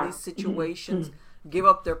people in these situations give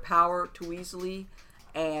up their power too easily,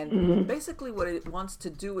 and basically what it wants to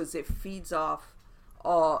do is it feeds off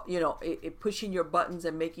it pushing your buttons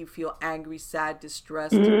and make you feel angry, sad,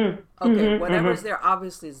 distressed. Whatever's there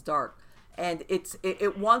obviously is dark, and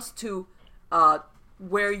it wants to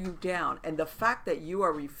wear you down. And the fact that you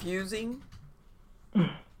are refusing,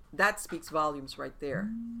 that speaks volumes right there.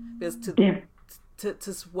 Because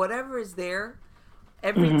to whatever is there,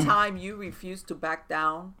 every time you refuse to back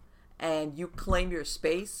down and you claim your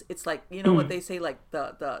space, it's like what they say, like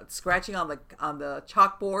the scratching on the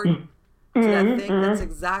chalkboard. To that thing, that's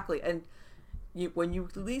exactly, and when you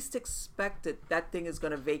least expect it, that thing is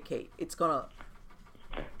going to vacate. It's going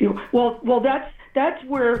to. Well, that's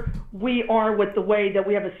where we are with the way that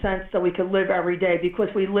we have a sense that we can live every day, because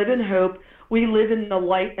we live in hope, we live in the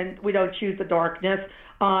light, and we don't choose the darkness.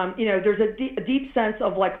 There's a deep sense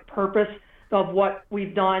of like purpose of what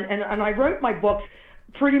we've done, and I wrote my books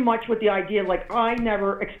pretty much with the idea, like, I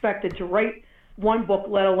never expected to write one book,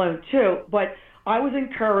 let alone two, but I was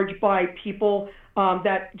encouraged by people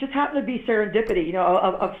that just happened to be serendipity.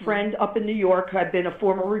 A friend up in New York who had been a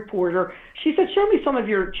former reporter, she said, show me some of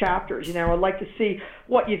your chapters. I'd like to see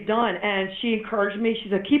what you've done. And she encouraged me. She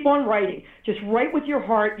said, keep on writing. Just write with your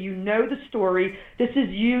heart. The story. This is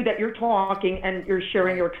you that you're talking, and you're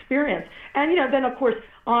sharing your experience. And, then, of course,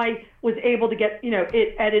 I was able to get,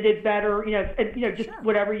 it edited better, just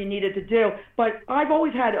whatever you needed to do. But I've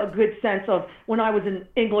always had a good sense of, when I was in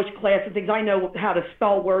English class and things, I know how to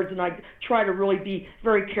spell words, and I try to really be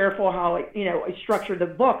very careful how I structure the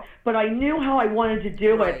book. But I knew how I wanted to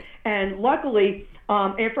do it. And luckily,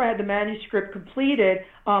 after I had the manuscript completed,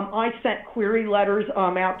 I sent query letters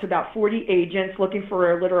out to about 40 agents looking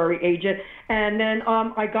for a literary agent. And then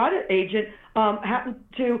I got an agent, happened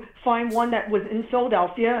to find one that was in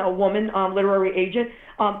Philadelphia, a woman literary agent,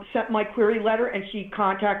 sent my query letter, and she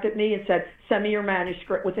contacted me and said, send me your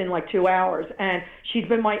manuscript within like 2 hours. And she's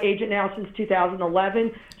been my agent now since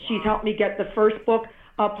 2011. She's helped me get the first book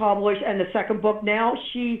published and the second book. Now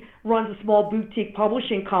she runs a small boutique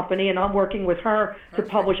publishing company, and I'm working with her to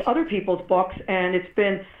publish other people's books, and it's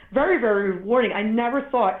been very, very rewarding. I never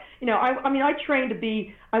thought, I trained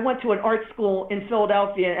I went to an art school in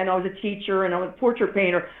Philadelphia, and I was a teacher, and I was a portrait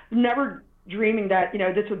painter, never dreaming that,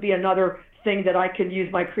 this would be another thing that I could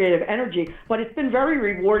use my creative energy. But it's been very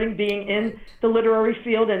rewarding being in the literary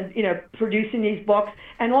field and, producing these books.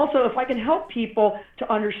 And also, if I can help people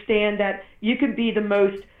to understand that you can be the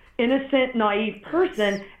most innocent, naive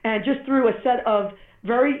person, and just through a set of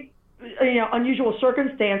very unusual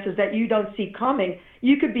circumstances that you don't see coming,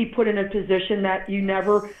 you could be put in a position that you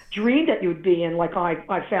never dreamed that you would be in, like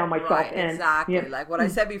I found myself in. Exactly. Yeah. Like what I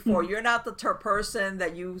said before, you're not the person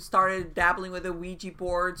that you started dabbling with a Ouija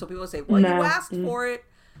board. So people say, well, you asked for it.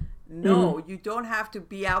 No, you don't have to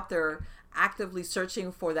be out there actively searching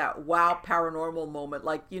for that wow paranormal moment.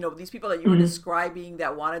 Like, these people that you were describing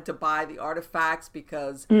that wanted to buy the artifacts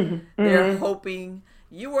because they're hoping.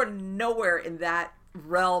 You were nowhere in that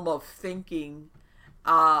realm of thinking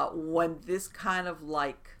when this kind of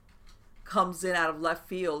like comes in out of left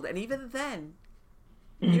field. And even then,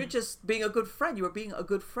 you're just being a good friend. You were being a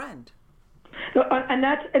good friend. So, and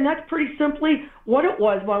that's pretty simply what it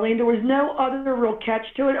was, Marlene. There was no other real catch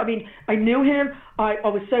to it. I mean, I knew him. I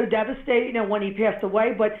was so devastated, when he passed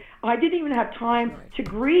away, but I didn't even have time to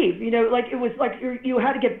grieve. Like it was like you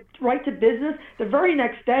had to get right to business. The very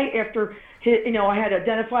next day after, I had to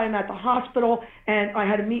identify him at the hospital, and I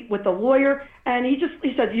had to meet with the lawyer. And he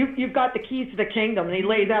said, you've got the keys to the kingdom. And he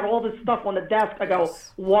laid out all this stuff on the desk. I go,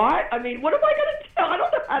 what? I mean, what am I going to do? I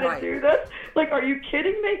don't know how to do this. Like, are you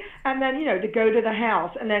kidding me? And then, to go to the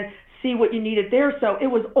house and then see what you needed there. So it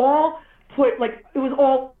was all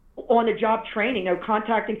on the job training,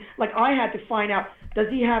 contacting. Like, I had to find out, does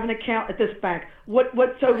he have an account at this bank?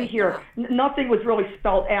 What's over here? Nothing was really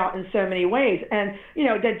spelled out in so many ways. And,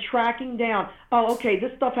 then tracking down, okay,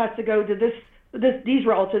 this stuff has to go to these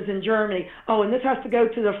relatives in Germany. Oh, and this has to go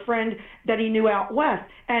to the friend that he knew out west.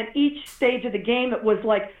 And each stage of the game, it was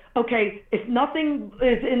like, okay, if nothing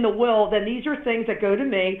is in the will, then these are things that go to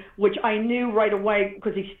me, which I knew right away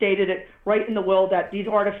because he stated it right in the will that these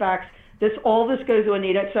artifacts, all this goes to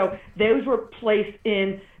Anita. So those were placed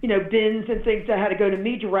in, bins and things that had to go to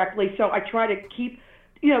me directly. So I try to keep,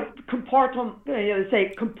 compartment.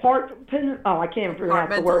 Oh, I can't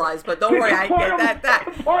pronounce the word. But don't worry, I get that.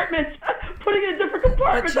 Compartments. Putting in different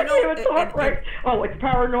compartments. I can't even talk right. Oh, it's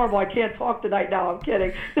paranormal. I can't talk tonight. No, I'm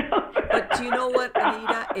kidding. But do you know what,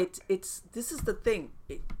 Anita? This is the thing.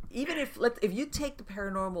 Even if you take the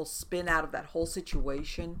paranormal spin out of that whole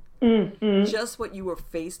situation, just what you were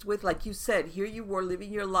faced with, like you said, here you were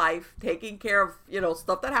living your life, taking care of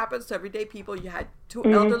stuff that happens to everyday people. You had two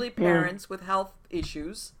elderly parents with health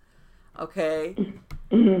issues, okay,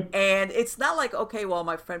 and it's not like, okay, well,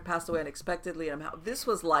 my friend passed away unexpectedly, and this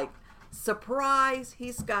was like, surprise,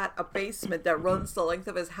 he's got a basement that runs the length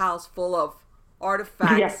of his house full of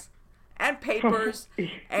artifacts. And papers,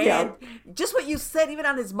 and just what you said, even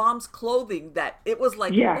on his mom's clothing, that it was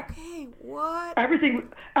like, okay, what?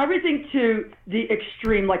 Everything to the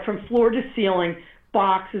extreme, like from floor to ceiling,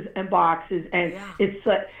 boxes and boxes, and it's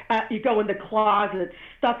you go in the closet,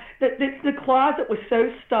 stuff. The closet was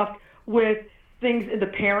so stuffed with things in the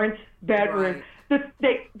parents' bedroom. Right.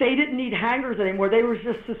 They didn't need hangers anymore. They were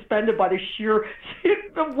just suspended by the sheer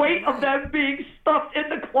the weight of them being stuffed in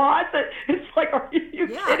the closet. It's like, are you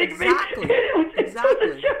kidding me? It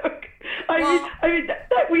was a joke. I mean,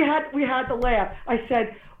 we had to laugh. I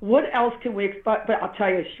said, what else can we expect? But I'll tell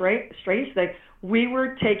you a strange thing. We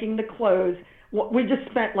were taking the clothes. We just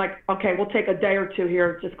spent like, okay, we'll take a day or two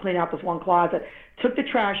here, just clean out this one closet. Took the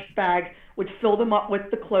trash bags, would fill them up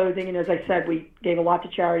with the clothing, and as I said, we gave a lot to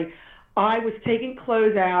charity. I was taking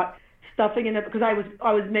clothes out, stuffing in it, because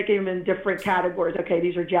I was making them in different categories. Okay,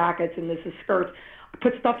 these are jackets and this is skirts. I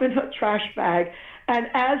put stuff in a trash bag, and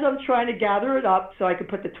as I'm trying to gather it up so I could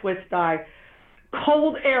put the twist dye,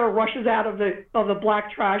 cold air rushes out of the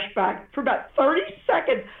black trash bag for about 30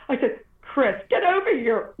 seconds. I said, Chris, get over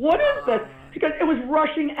here. What is this? Because it was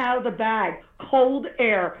rushing out of the bag, cold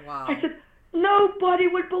air. Wow. I said, nobody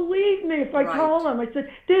would believe me if I told them. I said,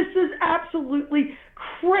 this is absolutely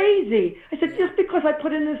crazy. I said, just because I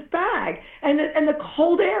put in this bag and the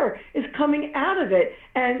cold air is coming out of it.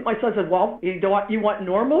 And my son said, well, you want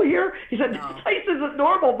normal here? He said, this place isn't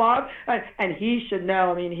normal, Mom. And he should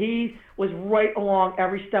know. I mean, he was right along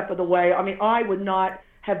every step of the way. I mean, I would not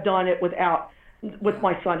have done it with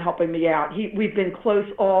my son helping me out. We've been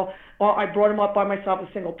close I brought him up by myself,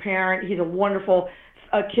 a single parent. He's a wonderful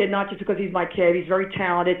kid, not just because he's my kid. He's very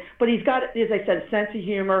talented, but he's got, as I said, a sense of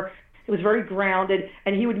humor. He was very grounded,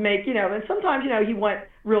 and he would make, and sometimes, he went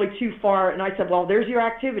really too far, and I said, well, there's your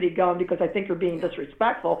activity going, because I think you're being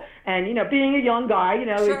disrespectful. And, being a young guy,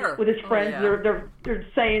 sure. with his friends, they're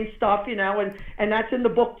saying stuff, and that's in the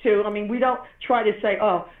book too. I mean, we don't try to say,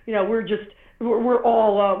 we're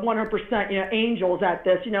all 100%, angels at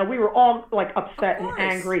this. We were all like upset and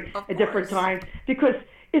angry at different times, because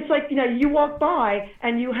it's like, you walk by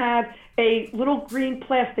and you have a little green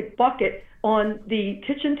plastic bucket on the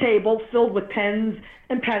kitchen table filled with pens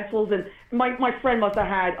and pencils, and my friend must have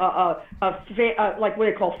had like what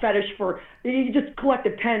they call fetish for, he just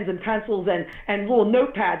collected pens and pencils and little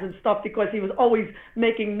notepads and stuff because he was always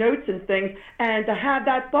making notes and things, and to have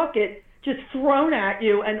that bucket just thrown at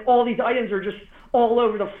you and all these items are just all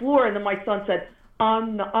over the floor, and then my son said,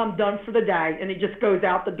 I'm done for the day, and he just goes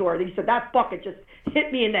out the door. And he said, that bucket just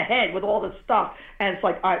hit me in the head with all this stuff, and it's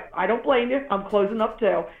like, I don't blame you. I'm closing up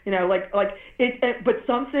too, but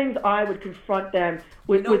some things I would confront them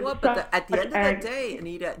with. You know what? But at the end of the day,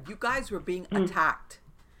 Anita, you guys were being attacked.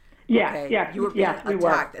 Yeah, okay? yeah, you were being attacked, we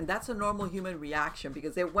were. and that's a normal human reaction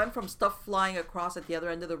because it went from stuff flying across at the other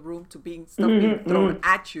end of the room to being stuff being thrown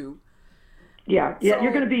at you. Yeah, so,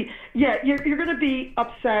 you're going to be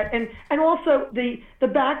upset, and also the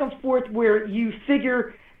back and forth where you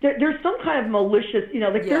figure there's some kind of malicious,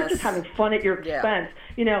 they're just having fun at your expense.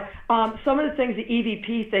 Some of the things, the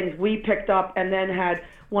EVP things we picked up, and then had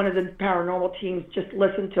one of the paranormal teams just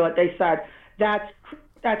listen to it. They said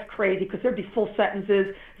that's crazy because there'd be full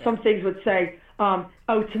sentences. Some things would say,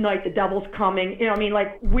 oh, tonight the devil's coming.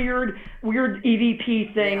 Like weird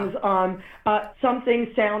EVP things. Some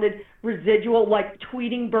things sounded residual, like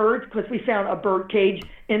tweeting birds, because we found a bird cage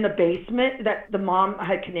in the basement that the mom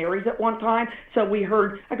had canaries at one time. So we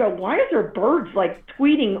heard, I go, why is there birds like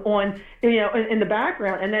tweeting on, in the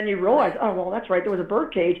background? And then you realize, oh, well, that's right, there was a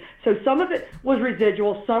bird cage. So some of it was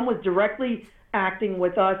residual, some was directly acting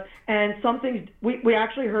with us, and some things we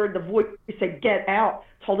actually heard the voice say get out,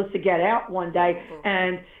 told us to get out one day.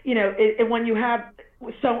 And when you have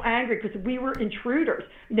so angry because we were intruders,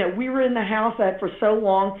 we were in the house for so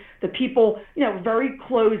long, the people very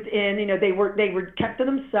closed in, they were kept to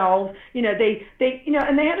themselves, they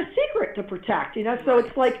and they had a secret to protect, so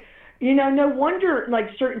it's like, no wonder like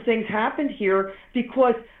certain things happened here,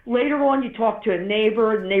 because later on you talk to a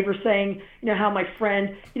neighbor, the neighbor saying, how my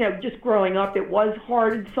friend, just growing up, it was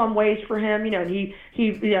hard in some ways for him, and he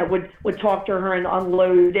would talk to her and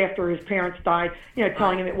unload after his parents died,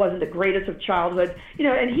 telling him it wasn't the greatest of childhood,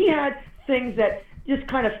 and he had things that just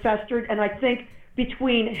kind of festered, and I think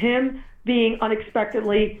between him being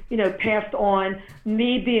unexpectedly, passed on,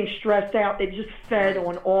 me being stressed out, they just fed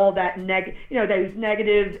on all that those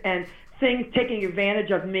negatives and things taking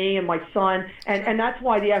advantage of me and my son, and that's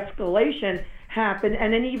why the escalation happened.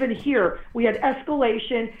 And then even here, we had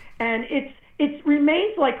escalation, and it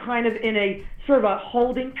remains like kind of in a sort of a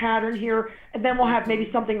holding pattern here, and then we'll have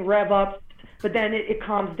maybe something rev up, but then it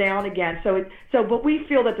calms down again. But we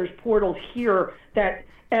feel that there's portals here that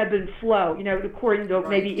ebb and flow, according to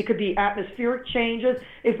maybe it could be atmospheric changes.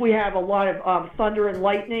 If we have a lot of thunder and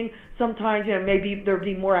lightning, sometimes, maybe there'll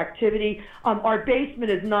be more activity. Our basement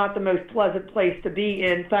is not the most pleasant place to be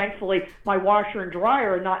in. Thankfully, my washer and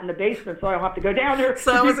dryer are not in the basement, so I don't have to go down there.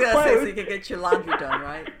 So I was going to say, so you can get your laundry done,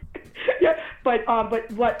 right? Yeah, but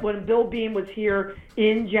when Bill Beam was here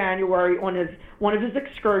in January on one of his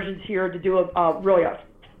excursions here to do a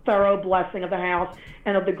thorough blessing of the house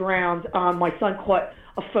and of the grounds, my son caught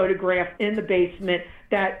a photograph in the basement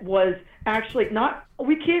that was actually not,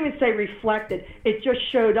 we can't even say reflected, it just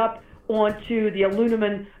showed up onto the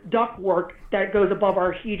aluminum ductwork that goes above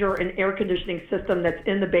our heater and air conditioning system that's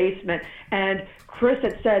in the basement. And Chris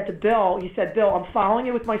had said to Bill, he said, Bill, I'm following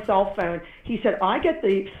you with my cell phone. He said, I get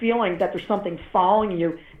the feeling that there's something following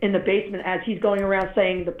you in the basement, as he's going around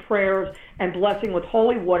saying the prayers and blessing with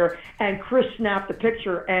holy water. And Chris snapped the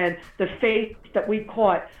picture, and the face that we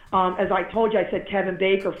caught, as I told you, I said Kevin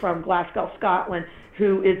Baker from Glasgow, Scotland,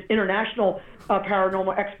 who is international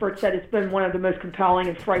paranormal expert, said it's been one of the most compelling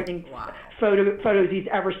and frightening photos he's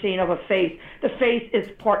ever seen of a face. The face is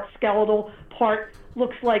part skeletal, part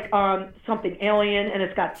looks like something alien, and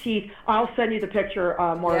it's got teeth. I'll send you the picture,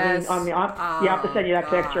 Marlene. Yes. You have to send you that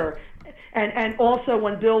picture. And also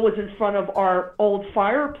when Bill was in front of our old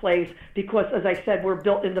fireplace, because as I said, we're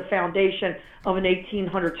built in the foundation of an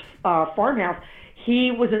 1800s farmhouse,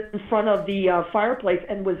 he was in front of the fireplace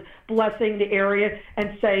and was blessing the area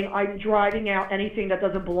and saying, I'm driving out anything that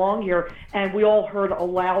doesn't belong here. And we all heard a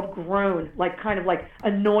loud groan, like kind of like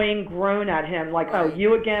annoying groan at him, like, oh,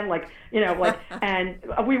 you again? Like, and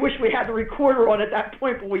we wish we had the recorder on at that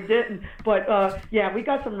point, but we didn't. But yeah, we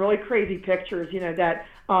got some really crazy pictures, that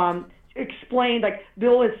explained, like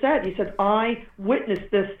Bill has said, he said, I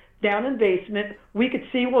witnessed this down in the basement. We could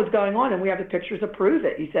see what was going on, and we have the pictures to prove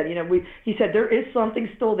it. He said, he said there is something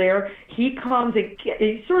still there. He comes and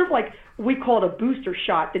he's sort of like, we call it a booster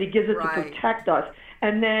shot that he gives it to protect us.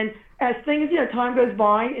 And then as things, time goes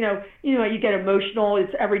by, you get emotional.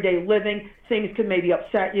 It's everyday living. Things can maybe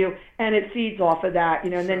upset you, and it feeds off of that,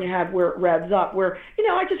 and then you have where it revs up. Where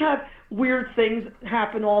I just have weird things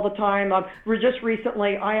happen all the time. Just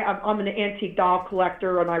recently, I'm an antique doll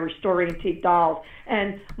collector, and I restore antique dolls.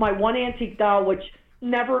 And my one antique doll, which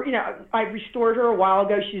never, I restored her a while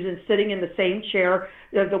ago. She's been sitting in the same chair.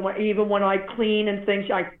 Even when I clean and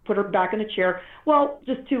things, I put her back in the chair. Well,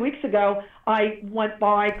 just 2 weeks ago, I went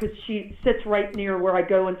by because she sits right near where I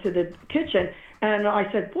go into the kitchen. And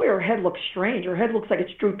I said, boy, her head looks strange. Her head looks like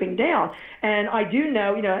it's drooping down. And I do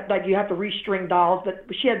know, like you have to restring dolls, but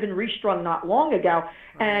she had been restrung not long ago.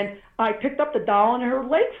 Right. And I picked up the doll and her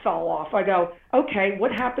leg fell off. I go, okay,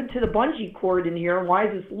 what happened to the bungee cord in here and why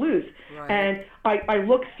is this loose? Right. And I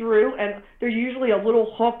look through, and there's usually a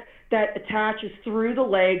little hook that attaches through the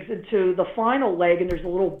legs into the final leg, and there's a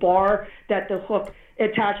little bar that the hook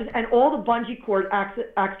attaches, and all the bungee cord acts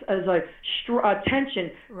as a tension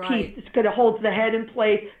piece. It's going to hold the head in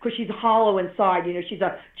place because she's hollow inside. She's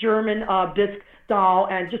a German bisque doll,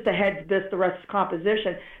 and just the head's bisque, the rest is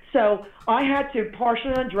composition. So I had to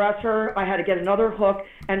partially undress her. I had to get another hook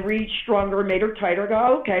and restrung her, made her tighter.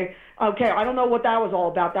 Go, okay, I don't know what that was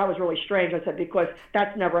all about. That was really strange. I said, because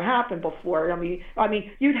that's never happened before. I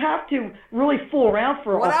mean, you'd have to really fool around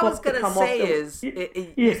for what a hook to come off. What I was going to say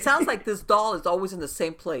is, it sounds like this doll is always in the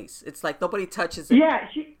same place. It's like nobody touches it. Yeah,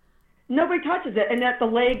 nobody touches it, and that the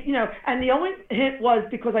leg, and the only hint was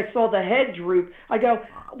because I saw the head droop. I go,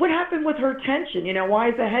 what happened with her tension? Why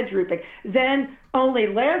is the head drooping? Then only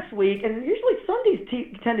last week, and usually Sundays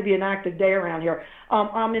tend to be an active day around here,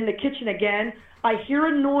 I'm in the kitchen again. I hear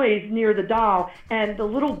a noise near the doll, and the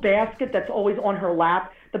little basket that's always on her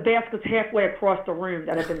lap, the basket's halfway across the room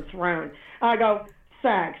that had been thrown. I go,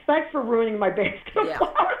 thanks for ruining my basket of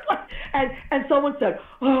flowers. And someone said,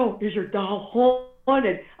 oh, is your doll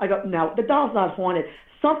haunted? I go, no, the doll's not haunted.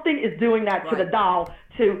 Something is doing that to the doll.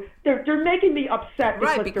 They're making me upset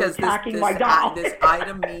because they're attacking my doll. This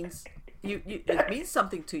item means it means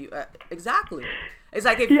something to you. Exactly. It's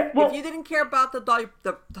like if you didn't care about the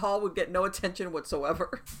doll would get no attention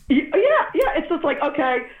whatsoever. Yeah. It's just like,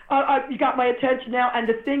 okay, you got my attention now. And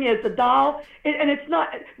the thing is, the doll, and it's not.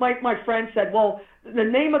 My friend said, well, the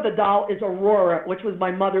name of the doll is Aurora, which was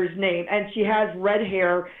my mother's name, and she has red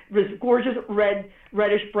hair, this gorgeous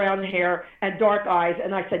reddish brown hair, and dark eyes.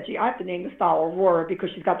 And I said, gee, I have to name this doll Aurora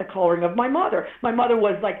because she's got the coloring of my mother. My mother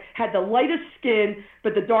had the lightest skin,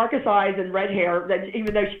 but the darkest eyes and red hair.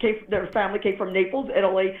 Even though their family came from Naples,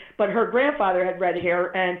 Italy, but her grandfather had red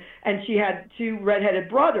hair, and she had two redheaded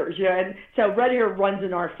brothers. And so red hair runs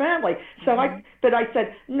in our family. So I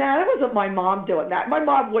said, nah, that wasn't my mom doing that. My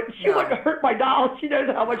mom wouldn't hurt my doll. She knows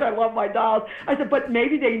how much I love my dolls. I said, but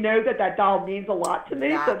maybe they know that doll means a lot to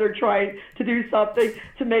me, so they're trying to do something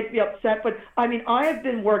to make me upset. But I mean, I have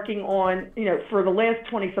been working on, for the last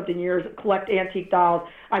 20-something years, collect antique dolls.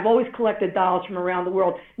 I've always collected dolls from around the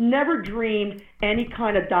world. Never dreamed any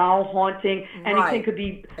kind of doll haunting, anything could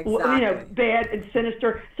be, bad and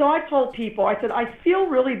sinister. So I told people, I said, I feel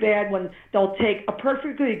really bad when they'll take a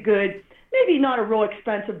perfectly good, maybe not a real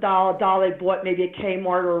expensive doll, a doll they bought maybe at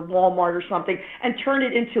Kmart or Walmart or something, and turn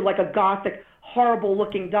it into like a gothic,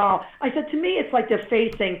 horrible-looking doll. I said, to me, it's like they're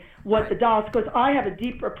facing what the dolls, because I have a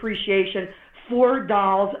deep appreciation for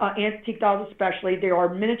dolls, antique dolls especially. They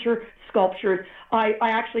are miniature sculptures. I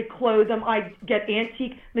actually clothe them. I get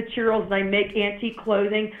antique materials and I make antique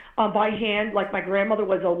clothing by hand. Like my grandmother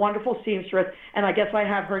was a wonderful seamstress, and I guess I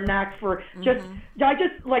have her knack for I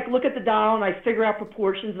just like look at the doll and I figure out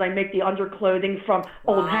proportions and I make the underclothing from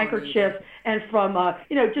old handkerchiefs and from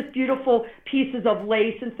just beautiful pieces of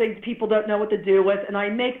lace and things people don't know what to do with. And I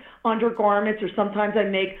make undergarments, or sometimes I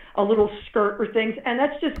make a little skirt or things, and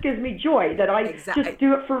that just gives me joy that I just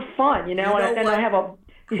do it for fun, and I have a.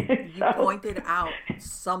 You pointed out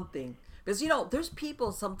something, because there's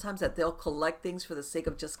people sometimes that they'll collect things for the sake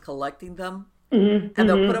of just collecting them, and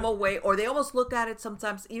they'll put them away, or they almost look at it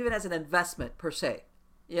sometimes even as an investment per se.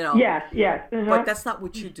 Yes. But that's not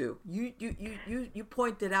what you do. You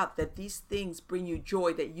pointed out that these things bring you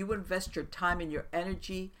joy, that you invest your time and your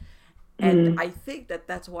energy, and I think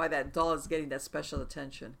that's why that doll is getting that special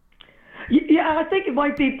attention. Yeah, I think it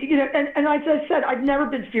might be, and as I said, I've never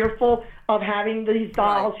been fearful of having these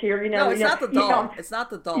dolls here. No, it's not the doll. It's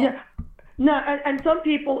not the doll. Yeah. No, and some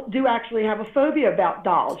people do actually have a phobia about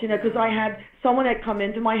dolls, because I had someone had come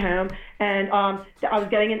into my home, and I was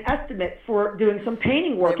getting an estimate for doing some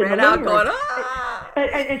painting work in the living room.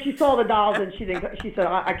 And she saw the dolls, and she said,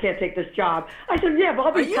 I can't take this job. I said, yeah, but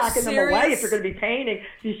I'll be packing them away if you're going to be painting.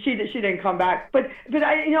 She didn't come back. But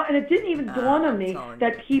I, and it didn't even dawn on me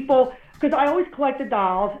that people, because I always collected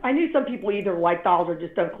dolls. I knew some people either like dolls or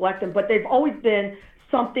just don't collect them, but they've always been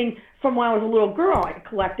something from when I was a little girl I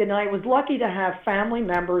collected, and I was lucky to have family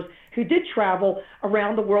members who did travel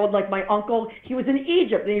around the world. Like my uncle, he was in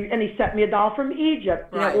Egypt, and he sent me a doll from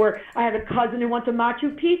Egypt. You know, or I have a cousin who went to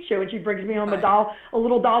Machu Picchu, and she brings me home a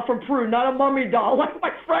little doll from Peru, not a mummy doll like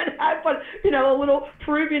my friend had, but a little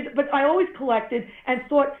Peruvian. But I always collected and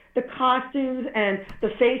thought the costumes and the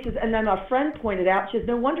faces. And then a friend pointed out, she says,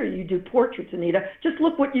 no wonder you do portraits, Anita. Just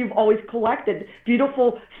look what you've always collected.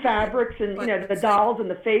 Beautiful fabrics and, the dolls and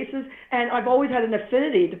the faces. And I've always had an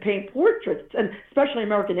affinity to paint portraits, and especially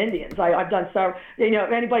American Indians. I've done so,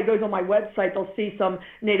 if anybody goes on my website, they'll see some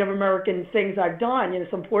Native American things I've done,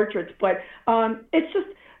 some portraits. But this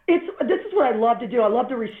is what I love to do. I love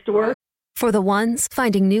to restore. For the ones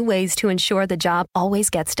finding new ways to ensure the job always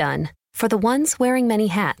gets done. For the ones wearing many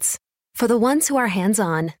hats. For the ones who are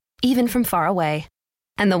hands-on, even from far away.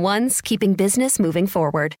 And the ones keeping business moving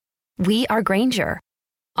forward. We are Grainger,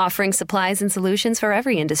 offering supplies and solutions for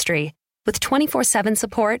every industry, with 24/7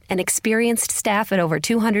 support and experienced staff at over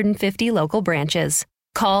 250 local branches.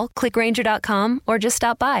 Call, clickgrainger.com, or just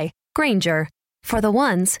stop by. Grainger, for the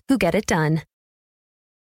ones who get it done.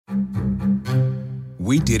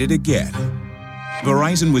 We did it again.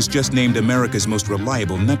 Verizon was just named America's most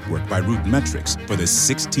reliable network by Root Metrics for the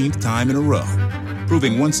 16th time in a row,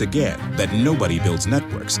 proving once again that nobody builds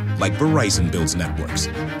networks like Verizon builds networks.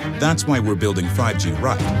 That's why we're building 5G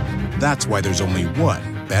right. That's why there's only one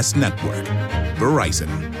best network, Verizon.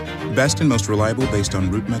 Best and most reliable based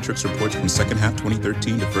on Root Metrics reports from second half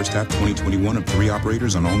 2013 to first half 2021 of 3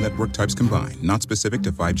 operators on all network types combined, not specific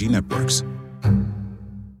to 5G networks.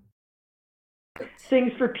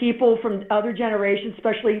 Things for people from other generations,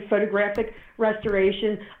 especially photographic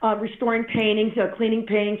restoration, restoring paintings, cleaning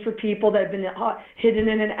paintings for people that have been hidden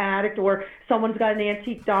in an attic, or someone's got an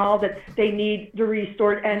antique doll that they need to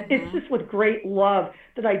restore. And it's just with great love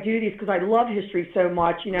that I do these, because I love history so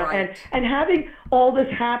much, and having all this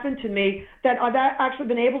happen to me, that I've actually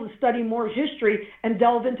been able to study more history and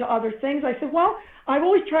delve into other things. I said, well, I've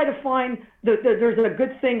always tried to find there's a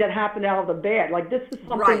good thing that happened out of the bad. Like, this is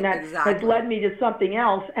something that has led me to something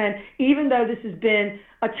else. And even though this has been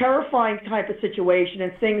a terrifying type of situation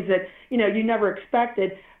and things that, you never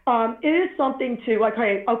expected, it is something to, like,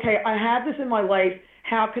 okay, I have this in my life.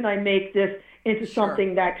 How can I make this into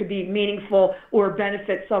something that could be meaningful or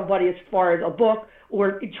benefit somebody, as far as a book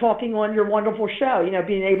or talking on your wonderful show,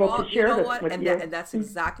 being able to share this with you. And that's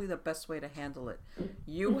exactly the best way to handle it.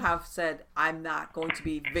 You have said, I'm not going to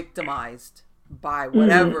be victimized by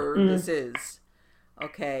whatever this is.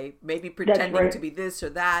 Okay, maybe pretending to be this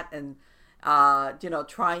or that, and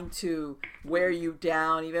trying to wear you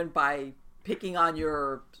down, even by picking on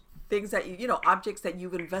your things that objects that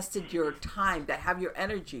you've invested your time, that have your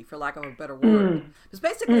energy, for lack of a better word. Because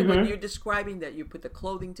basically when you're describing that you put the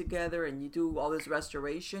clothing together and you do all this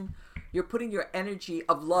restoration, you're putting your energy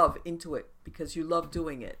of love into it because you love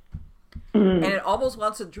doing it. And it almost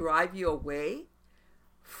wants to drive you away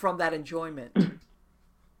from that enjoyment.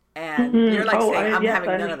 And you're like saying, I'm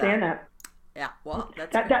having none of that. Yeah, well,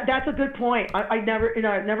 that's a good point. I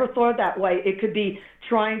never thought that way. It could be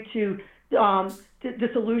trying to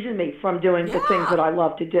disillusion me from doing the things that I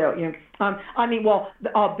love to do.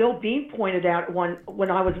 Bill Bean pointed out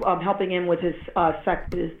when I was helping him with his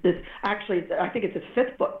actually, I think it's his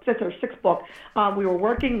fifth or sixth book. We were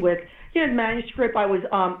working with manuscript. I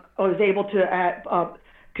was able to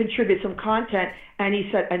contribute some content, and he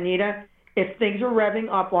said, Anita, if things are revving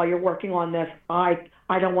up while you're working on this,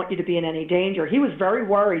 I don't want you to be in any danger. He was very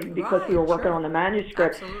worried because we were working on the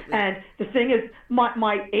manuscript. Absolutely. And the thing is,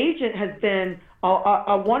 my agent has been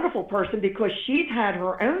a wonderful person, because she's had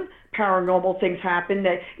her own paranormal things happen,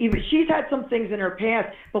 that even she's had some things in her past,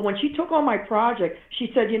 but when she took on my project, she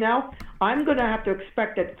said, I'm going to have to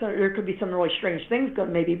expect that there could be some really strange things that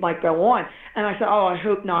maybe might go on. And I said, oh, I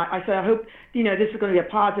hope not. I said, I hope, this is going to be a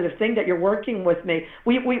positive thing that you're working with me.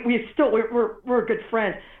 We're good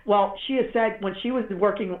friends. Well, she has said when she was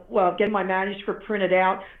working, getting my manuscript printed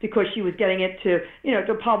out, because she was getting it to,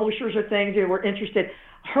 to publishers or things who were interested,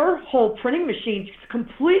 her whole printing machine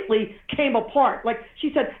completely came apart. Like,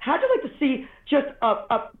 she said, how'd you like to see just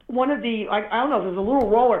one of the, I don't know, there's a little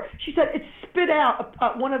roller. She said it spit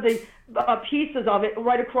out one of the pieces of it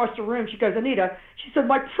right across the room. She goes, Anita, she said,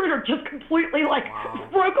 my printer just completely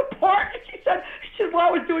broke apart. And she said, while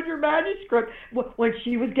I was doing your manuscript, when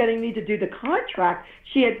she was getting me to do the contract,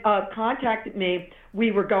 she had contacted me.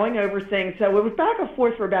 We were going over things. So it was back and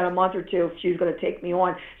forth for about a month or two if she was going to take me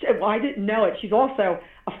on. So I didn't know it. She's also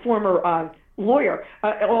a former lawyer,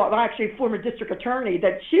 actually a former district attorney,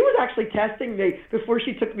 that she was actually testing me before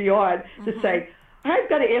she took me on to say, I've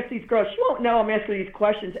got to ask these girls. She won't know I'm asking these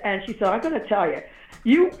questions. And she said, I'm going to tell you,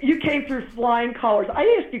 you came through flying colors.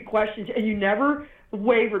 I asked you questions and you never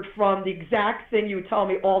wavered from the exact thing you would tell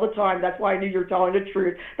me all the time. That's why I knew you were telling the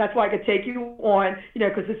truth. That's why I could take you on,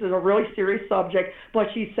 because this is a really serious subject. But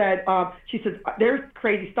she said, there's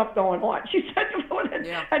crazy stuff going on. She said,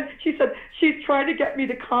 and she said she's trying to get me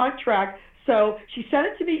the contract. So she sent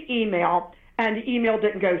it to me email, and the email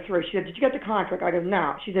didn't go through. She said, did you get the contract? I go,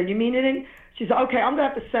 no. She said, you mean it? She said, okay, I'm going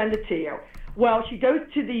to have to send it to you. Well, she goes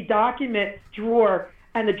to the document drawer,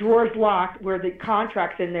 and the drawer's locked where the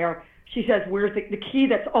contract's in there. She says, where's the key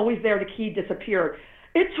that's always there? The key disappeared.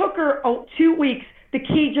 It took her 2 weeks. The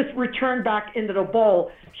key just returned back into the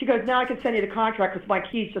bowl. She goes, now I can send you the contract because my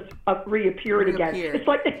keys just reappeared again. It's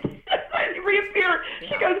like it reappeared. Yeah.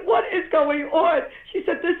 She goes, what is going on? She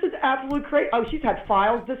said, this is absolutely crazy. Oh, she's had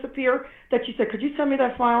files disappear that she said, could you send me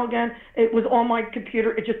that file again? It was on my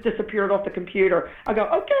computer. It just disappeared off the computer. I go,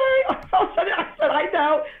 okay. I'll send it. I said, I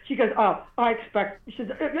know. She goes, oh, I expect. She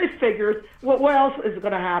said, it figures. What else is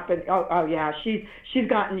going to happen? Oh, yeah. She's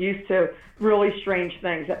gotten used to really strange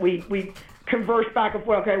things that we converse back and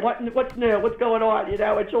forth. Okay, what's new? What's going on?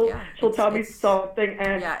 And she'll tell me something,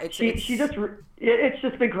 and it's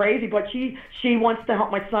just been crazy. But she wants to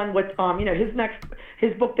help my son with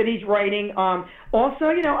his book that he's writing. Also,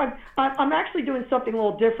 I'm actually doing something a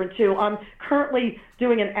little different too. I'm currently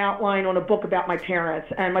doing an outline on a book about my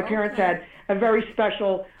parents, and my parents had a very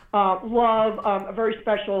special love, a very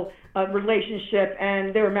special relationship,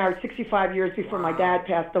 and they were married 65 years before my dad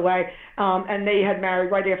passed away, and they had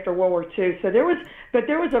married right after World War II. So there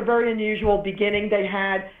was a very unusual beginning they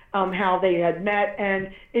had, how they had met, and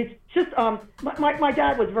it's just my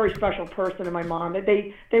dad was a very special person, and my mom.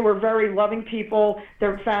 They were very loving people.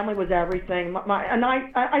 Their family was everything.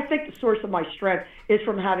 I think the source of my strength is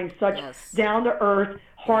from having such down to earth,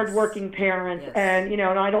 hardworking parents, and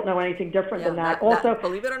and I don't know anything different than that. Also,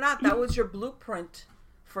 believe it or not, that was your blueprint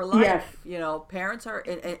for life. Yes. Parents are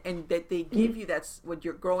and that they give you when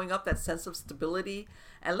you're growing up, that sense of stability.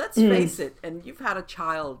 And let's face it, and you've had a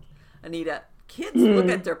child, Anita. Kids look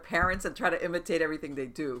at their parents and try to imitate everything they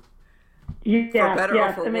do, for better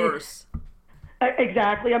or for worse.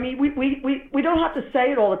 Exactly. I mean, we don't have to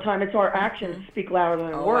say it all the time. It's our actions speak louder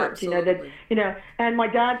than words. Absolutely. And my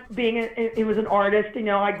dad, he was an artist.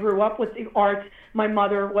 I grew up with the arts. My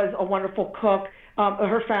mother was a wonderful cook.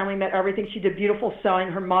 Her family met everything. She did beautiful sewing.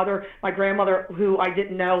 Her mother, my grandmother, who I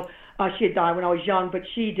didn't know, she had died when I was young, but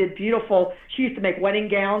she did beautiful. She used to make wedding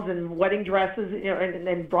gowns and wedding dresses,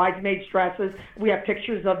 and bridesmaids dresses. We have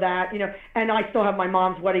pictures of that, and I still have my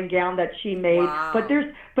mom's wedding gown that she made. Wow.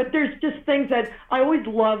 But there's just things that I always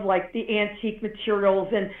love, like the antique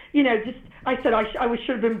materials, and I said I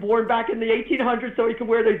should have been born back in the 1800s so he could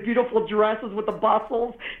wear those beautiful dresses with the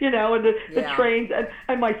bustles, and the trains.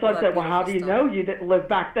 And my son said, well, how do you know you didn't live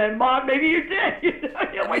back then, Mom? Maybe you did.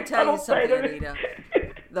 Let me tell you something, Anita.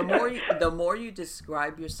 The more you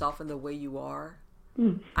describe yourself and the way you are,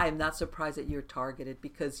 I am not surprised that you're targeted,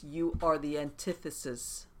 because you are the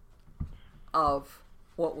antithesis of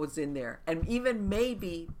what was in there, and even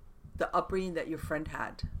maybe the upbringing that your friend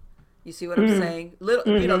had. You see what I'm saying? The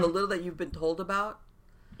little that you've been told about.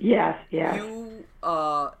 Yes. You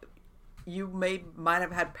might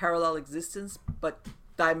have had parallel existence, but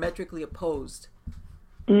diametrically opposed.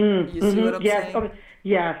 You see what I'm saying?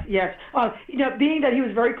 Yes. Being that he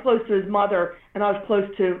was very close to his mother, and I was close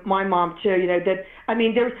to my mom too.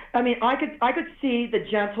 I could see the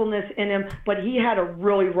gentleness in him, but he had a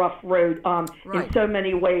really rough road in so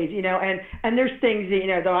many ways. And there's things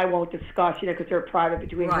that I won't discuss, because they're private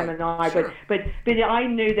between him and I. Sure. But I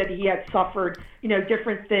knew that he had suffered,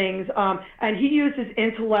 different things, and he used his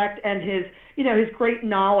intellect and his great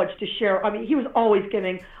knowledge to share. I mean, he was always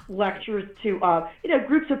giving lectures to,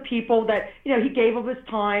 groups of people that, he gave of his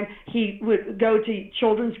time. He would go to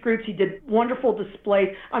children's groups. He did wonderful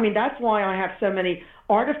displays. I mean, that's why I have so many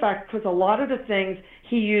artifacts, because a lot of the things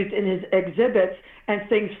he used in his exhibits and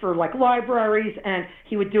things for like libraries, and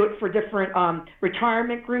he would do it for different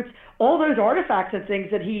retirement groups. All those artifacts and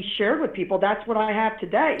things that he shared with people, that's what I have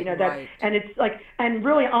today. And it's like, and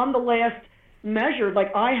really I'm the last measured,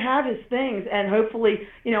 like I have his things, and hopefully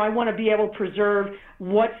I want to be able to preserve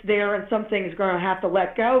what's there, and some things are going to have to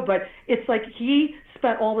let go. But it's like he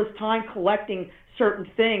spent all this time collecting certain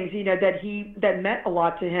things that meant a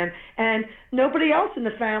lot to him, and nobody else in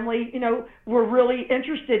the family were really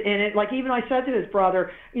interested in it. Like, even I said to his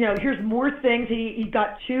brother, here's more things. He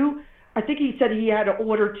got I think he said he had to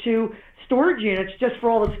order 2 storage units just for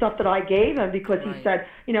all the stuff that I gave him, because he said,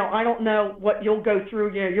 I don't know what you'll go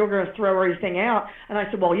through. You're going to throw everything out. And I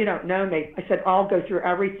said, well, you don't know me. I said, I'll go through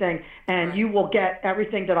everything, and you will get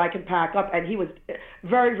everything that I can pack up. And he was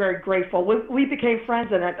very, very grateful. We became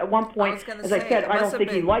friends, and at one point, as I said, I don't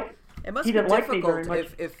think he liked. It must he be didn't like me very difficult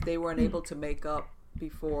much. if they weren't able to make up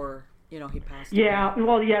before, he passed Yeah, away.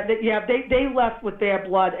 well, they left with bad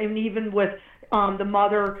blood, and even with the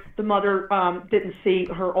mother didn't see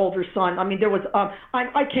her older son. I mean, there was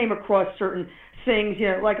I came across certain things,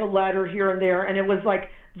 like a letter here and there, and it was like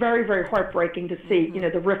very, very heartbreaking to see,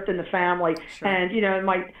 the rift in the family. Sure. And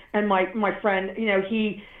my friend,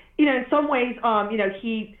 he, in some ways,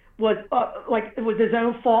 he was like it was his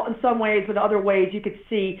own fault in some ways, but other ways you could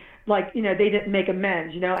see like they didn't make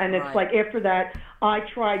amends, and it's Right. like after that I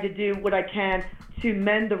tried to do what I can to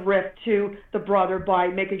mend the rift to the brother by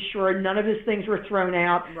making sure none of his things were thrown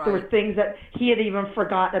out. Right. There were things that he had even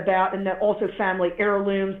forgotten about, and that also family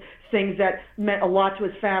heirlooms, things that meant a lot to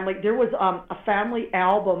his family. There was a family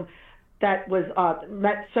album that was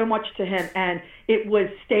meant so much to him, and it was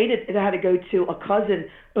stated it had to go to a cousin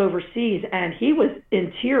overseas, and he was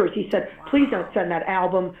in tears. He said, "Please don't send that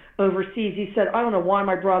album overseas." He said, "I don't know why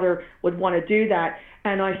my brother would want to do that."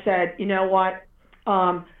 And I said, "You know what?"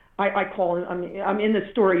 I call him. I'm in the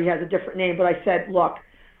story. He has a different name, but I said, "Look,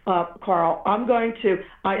 Carl, I'm going to."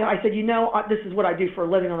 I said, "This is what I do for a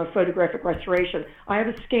living on a photographic restoration. I have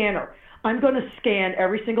a scanner. I'm going to scan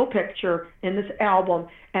every single picture in this album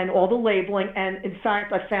and all the labeling. And in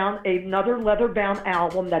fact, I found another leather-bound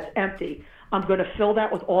album that's empty. I'm going to fill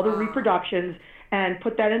that with all the reproductions and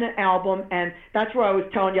put that in an album." And that's where I was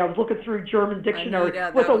telling you, I was looking through German dictionary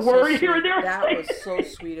Anita, with a word so here and there. That was so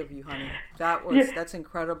sweet of you, honey. That's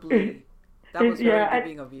incredibly, that was very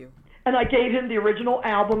giving of you. And I gave him the original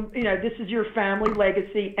album, this is your family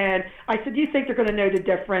legacy. And I said, "Do you think they're going to know the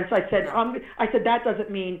difference?" I said, "That doesn't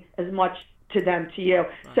mean as much to them to you."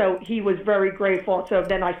 Right. So he was very grateful. So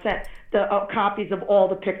then I sent the copies of all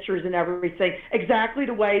the pictures and everything, exactly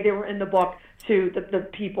the way they were in the book, to the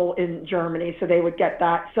people in Germany, so they would get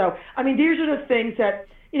that. So, I mean, these are the things that,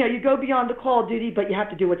 you go beyond the call of duty, but you have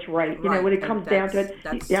to do what's right. Right. When it comes down to it,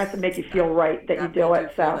 you have to make you feel right that you do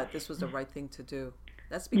it. So that this was the right thing to do.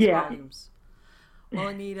 That speaks volumes. Well,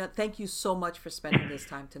 Anita, thank you so much for spending this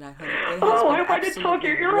time tonight, honey. I hope to talk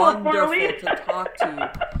your ear off, Marlene. Wonderful to talk to you.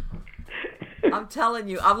 I'm telling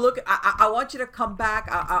you, I want you to come back.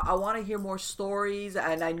 I want to hear more stories,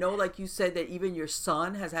 and I know, like you said, that even your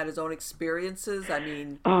son has had his own experiences. I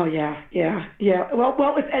mean. Oh yeah.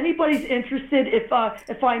 Well, if anybody's interested, if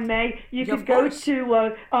I may, you could go to you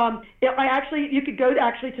could go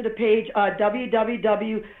to the page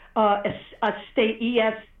www.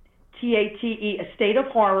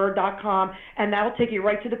 estateofhorror.com, and that'll take you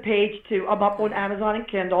right to the page I'm up on Amazon and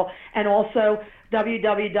Kindle, and also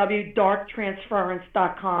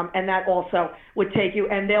www.darktransference.com, and that also would take you,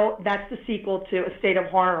 and that's the sequel to A State of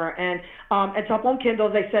Horror, and it's up on Kindle.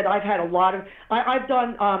 As I said, I've had a lot of, I've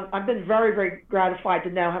been very, very gratified to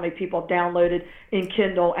know how many people have downloaded in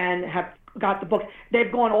Kindle and have got the books. They've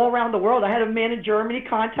gone all around the world. I had a man in Germany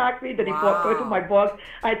contact me that he bought both of my books.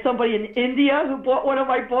 I had somebody in India who bought one of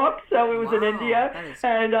my books, so it was in India.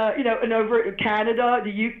 And and over in Canada,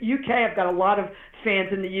 the UK, I've got a lot of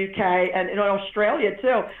fans in the UK, and in Australia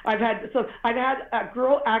too. I've had a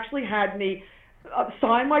girl actually had me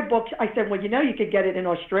sign my book. I said, "Well, you could get it in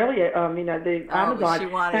Australia, the Amazon." She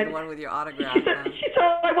wanted the one with your autograph. She said,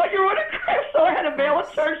 "I want your autograph," so I had to mail it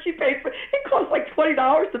to her. She paid for it. It cost like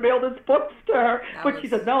 $20 to mail this book to her, she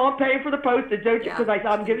said, "No, I'm paying for the postage, don't you?" Because I said,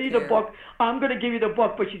 "I'm giving you the book. I'm going to give you the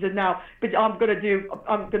book," but she said, "No, but I'm going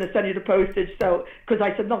to send you the postage." So, because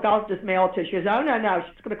I said, "Look, I'll just mail it to you." She goes, "Oh, no,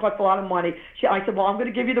 it's going to cost a lot of money." I said, "Well, I'm going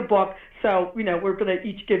to give you the book. So, we're going to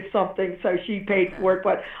each give something." So she paid for it.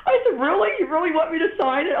 But I said, "Really? You really want me to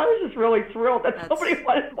sign it?" I was just really thrilled that somebody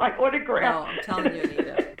wanted my autograph. No, I'm telling you,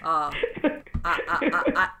 Anita.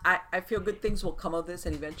 I feel good things will come of this,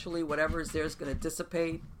 and eventually whatever is there is going to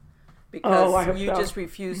dissipate. Because just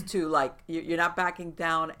refuse to, you're not backing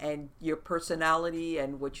down, and your personality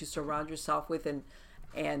and what you surround yourself with, and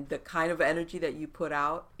the kind of energy that you put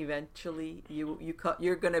out, eventually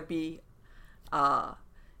you're going to be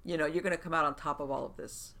you're going to come out on top of all of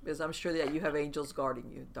this, because I'm sure that you have angels guarding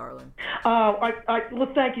you, darling. Well,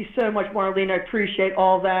 thank you so much, Marlene. I appreciate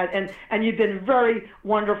all that, and you've been very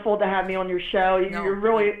wonderful to have me on your show. You're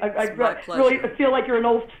really, I really feel like you're an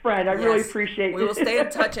old friend. I really appreciate it. We will stay in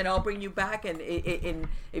touch, and I'll bring you back. And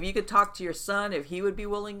if you could talk to your son, if he would be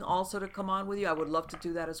willing also to come on with you, I would love to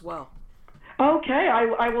do that as well. Okay,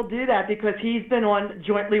 I will do that, because he's been on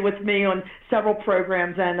jointly with me on several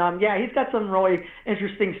programs, and he's got some really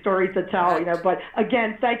interesting stories to tell. Right. But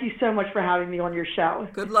again, thank you so much for having me on your show.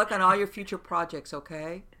 Good luck on all your future projects.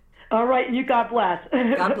 Okay. All right, you God bless.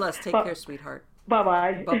 God bless. Take care, sweetheart.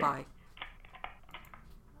 Bye-bye. Bye-bye.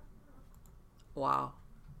 Wow.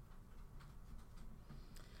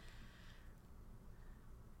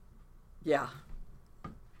 Yeah.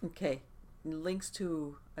 Okay. Links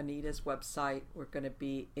to Anita's website were going to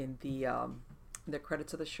be in the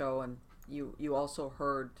credits of the show, and you also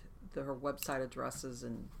heard her website addresses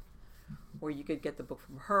and where you could get the book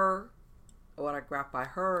from her, autographed by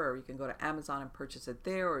her, or you can go to Amazon and purchase it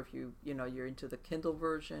there, or if you're into the Kindle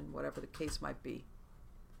version, whatever the case might be.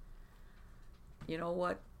 You know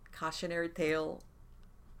what? Cautionary tale.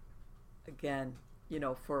 Again,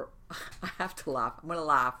 for I have to laugh. I'm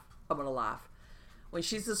gonna laugh. When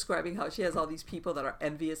she's describing how she has all these people that are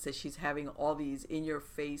envious that she's having all these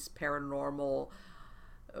in-your-face paranormal,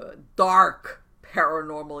 dark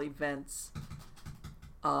paranormal events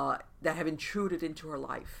that have intruded into her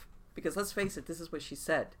life. Because let's face it, this is what she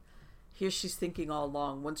said. Here she's thinking all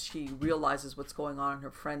along, once she realizes what's going on in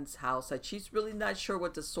her friend's house, that she's really not sure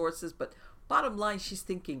what the source is, but bottom line, she's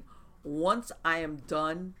thinking, once I am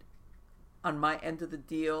done on my end of the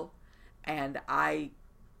deal and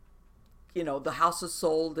the house is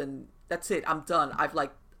sold and that's it, I'm done. I've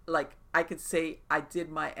like I could say I did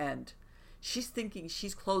my end. She's thinking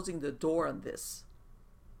she's closing the door on this.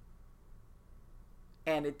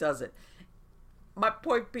 And it doesn't. My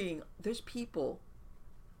point being, there's people,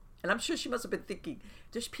 and I'm sure she must have been thinking,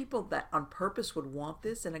 there's people that on purpose would want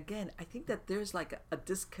this. And again, I think that there's like a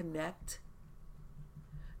disconnect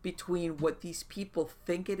between what these people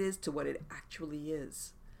think it is to what it actually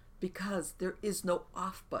is. Because there is no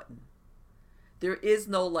off button. There is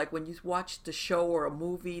no, like when you watch the show or a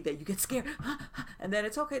movie that you get scared, and then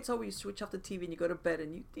it's okay, it's over, you switch off the TV and you go to bed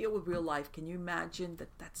and you deal with real life. Can you imagine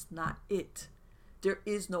that that's not it? There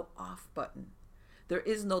is no off button. There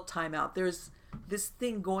is no timeout. There's this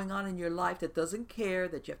thing going on in your life that doesn't care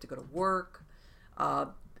that you have to go to work.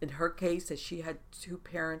 In her case, that she had two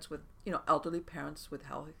parents with, elderly parents with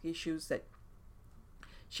health issues, that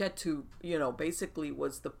she had to, basically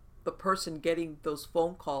was the person getting those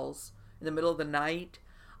phone calls in the middle of the night.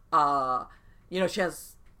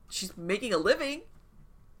 She's making a living.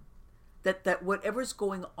 That whatever's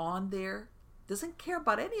going on there doesn't care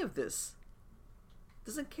about any of this.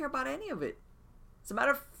 Doesn't care about any of it. As a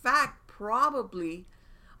matter of fact, probably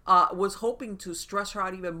was hoping to stress her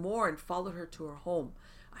out even more and followed her to her home.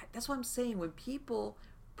 That's what I'm saying. When people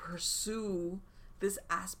pursue this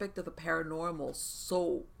aspect of the paranormal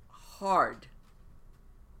so hard,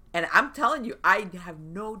 and I'm telling you, I have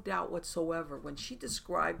no doubt whatsoever when she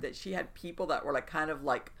described that she had people that were kind of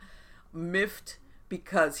miffed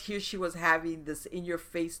because here she was having this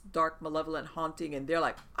in-your-face, dark, malevolent haunting, and they're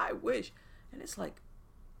like, I wish. And it's like,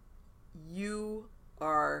 you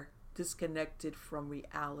are disconnected from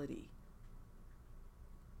reality.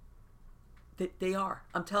 They are.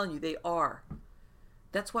 I'm telling you, they are.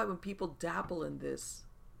 That's why when people dabble in this,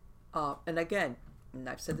 and again, and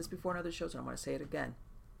I've said this before in other shows, and I'm going to say it again,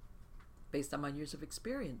 based on my years of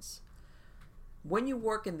experience. When you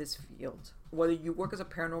work in this field, whether you work as a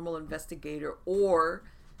paranormal investigator or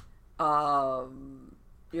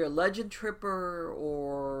you're a legend tripper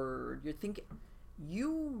or you're thinking,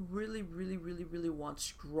 you really, really, really, really want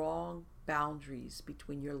strong boundaries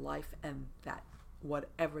between your life and that,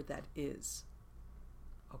 whatever that is.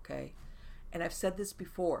 Okay? And I've said this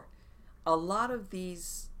before. A lot of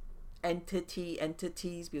these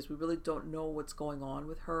entities, because we really don't know what's going on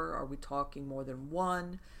with her. Are we talking more than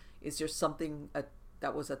one? Is there something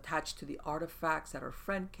that was attached to the artifacts that her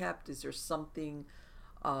friend kept? Is there something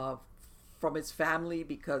from his family?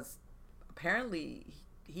 Because apparently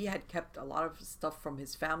he had kept a lot of stuff from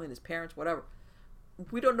his family and his parents, whatever.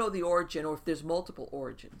 We don't know the origin or if there's multiple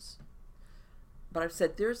origins. But I've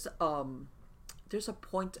said there's a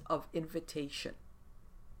point of invitation.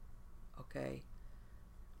 Okay?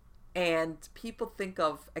 And people think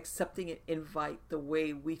of accepting an invite the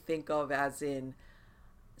way we think of as in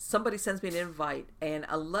somebody sends me an invite and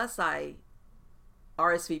unless I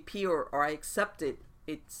RSVP or I accept it,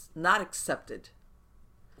 it's not accepted.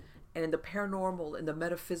 And in the paranormal, in the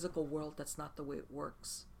metaphysical world, that's not the way it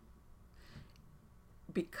works.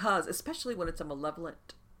 Because, especially when it's a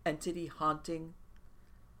malevolent entity haunting,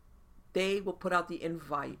 they will put out the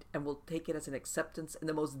invite and will take it as an acceptance in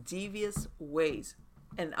the most devious ways.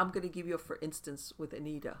 And I'm going to give you a for instance with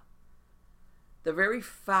Anita. The very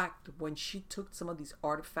fact when she took some of these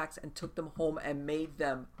artifacts and took them home and made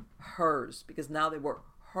them hers, because now they were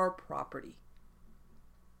her property.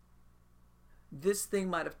 This thing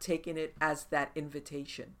might have taken it as that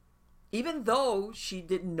invitation. Even though she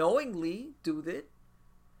didn't knowingly do it,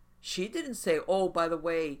 she didn't say, oh, by the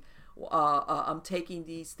way, I'm taking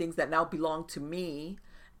these things that now belong to me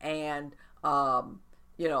and, I'm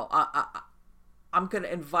going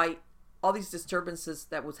to invite all these disturbances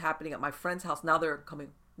that was happening at my friend's house. Now they're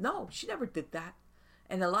coming. No, she never did that.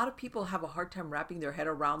 And a lot of people have a hard time wrapping their head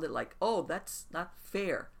around it, like, oh, that's not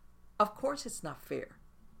fair. Of course it's not fair.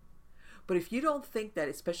 But if you don't think that,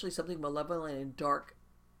 especially something malevolent and dark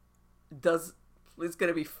is going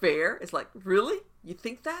to be fair, it's like, really? You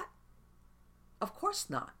think that? Of course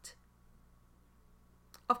not.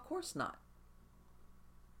 Of course not.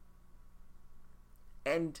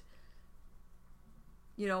 And,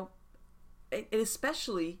 you know, and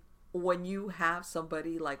especially when you have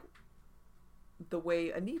somebody like the way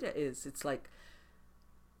Anita is, it's like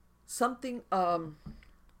something,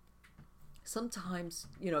 sometimes,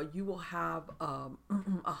 you know, you will have a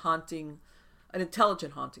haunting, an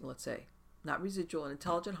intelligent haunting, let's say, not residual, an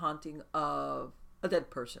intelligent haunting of a dead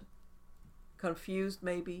person. Confused,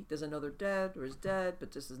 maybe, doesn't know they're dead or is dead,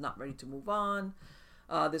 but just is not ready to move on.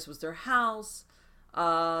 This was their house.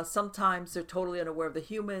 Sometimes they're totally unaware of the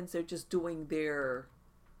humans. They're just doing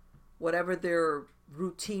whatever their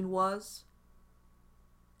routine was.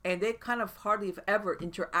 And they kind of hardly if ever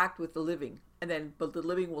interact with the living. But the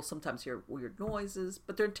living will sometimes hear weird noises,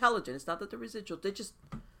 but they're intelligent. It's not that they're residual. They just,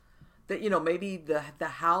 you know, maybe the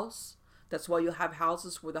house, that's why you have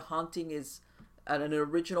houses where the haunting is at an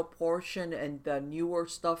original portion and the newer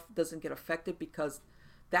stuff doesn't get affected, because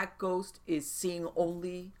that ghost is seeing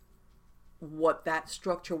only what that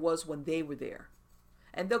structure was when they were there.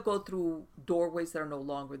 And they'll go through doorways that are no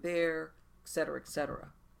longer there, etc., etc.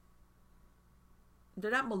 They're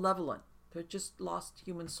not malevolent. They're just lost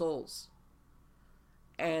human souls.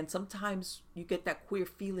 And sometimes you get that queer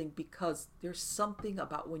feeling because there's something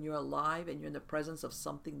about when you're alive and you're in the presence of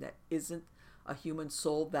something that isn't a human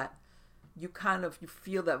soul, that you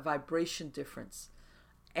feel that vibration difference.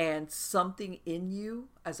 And something in you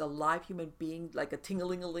as a live human being, like a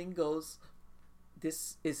ting-a-ling-a-ling, goes,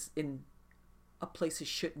 this is in a place it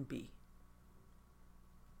shouldn't be.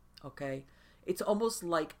 Okay? It's almost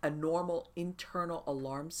like a normal internal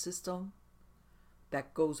alarm system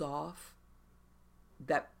that goes off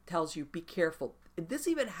that tells you, be careful. And this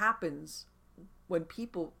even happens when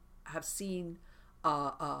people have seen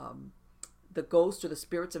the ghosts or the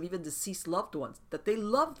spirits of even deceased loved ones, that they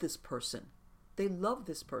love this person. They love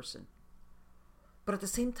this person. But at the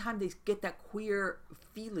same time, they get that queer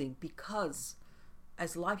feeling because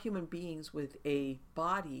as live human beings with a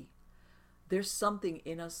body, there's something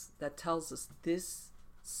in us that tells us this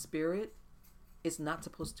spirit is not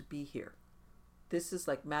supposed to be here. This is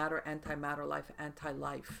like matter, antimatter, life,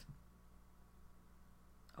 anti-life.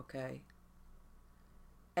 Okay?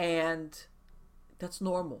 And that's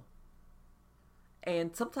normal.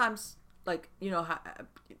 And sometimes, like, you know,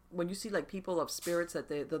 when you see like people of spirits that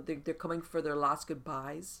they're coming for their last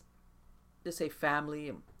goodbyes, they say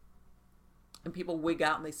family, and people wig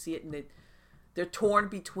out and they see it, and they're torn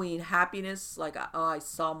between happiness, like, oh, I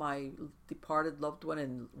saw my departed loved one,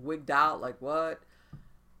 and wigged out, like, what?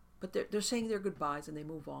 But they're saying their goodbyes and they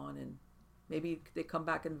move on, and maybe they come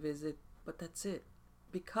back and visit, but that's it.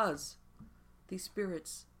 Because these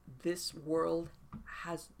spirits, this world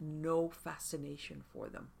has no fascination for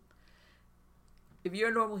them. If you're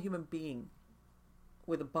a normal human being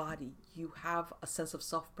with a body, you have a sense of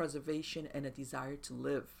self-preservation and a desire to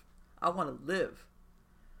live. I want to live.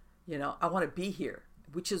 You know, I want to be here,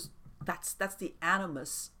 which is, that's the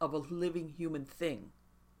animus of a living human thing.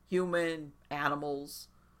 Human, animals,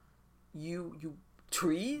 you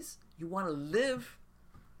trees, you want to live,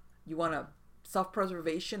 you want to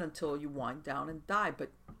self-preservation until you wind down and die.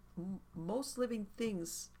 But most living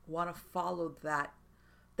things want to follow that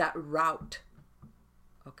route,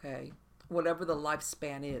 okay? Whatever the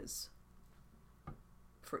lifespan is.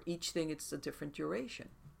 For each thing, it's a different duration.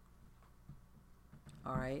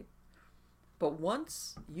 All right? But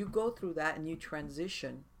once you go through that and you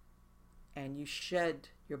transition and you shed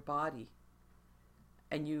your body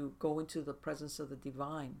and you go into the presence of the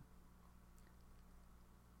divine,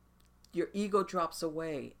 your ego drops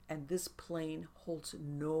away, and this plane holds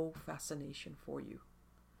no fascination for you.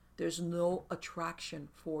 There's no attraction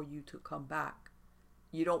for you to come back.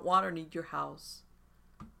 You don't want or need your house.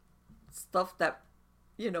 Stuff that,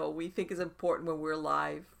 you know, we think is important when we're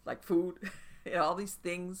alive, like food, you know, all these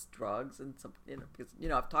things, drugs, and some, you know, because, you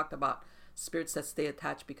know, I've talked about spirits that stay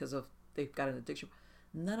attached because of they've got an addiction.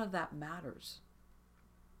 None of that matters.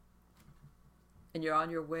 And you're on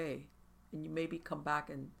your way, and you maybe come back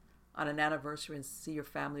and on an anniversary and see your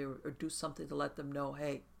family, or do something to let them know,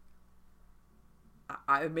 hey,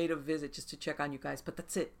 I made a visit just to check on you guys, but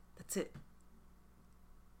that's it. That's it.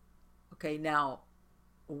 Okay, now,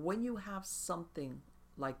 when you have something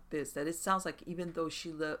like this, that it sounds like even though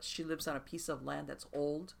she lives on a piece of land that's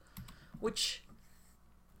old, which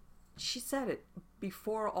she said it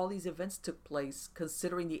before all these events took place,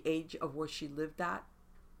 considering the age of where she lived at,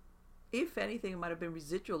 if anything, it might have been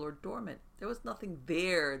residual or dormant. There was nothing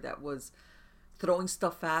there that was throwing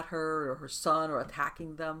stuff at her or her son or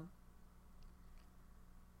attacking them.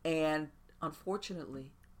 And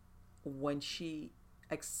unfortunately, when she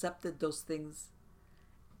accepted those things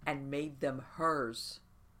and made them hers,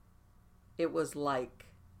 it was like,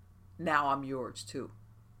 now I'm yours too.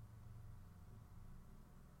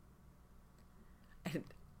 And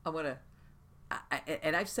I'm gonna,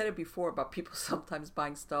 and I've said it before about people sometimes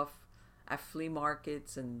buying stuff at flea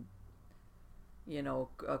markets and, you know,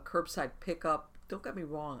 curbside pickup. Don't get me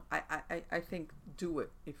wrong. I think do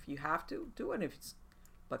it if you have to. Do it if it's,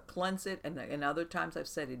 but cleanse it. And other times I've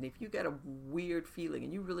said it. And if you get a weird feeling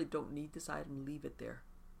and you really don't need this item, leave it there.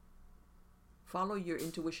 Follow your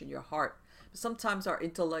intuition, your heart. Sometimes our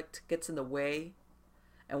intellect gets in the way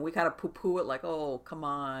and we kind of poo-poo it like, oh, come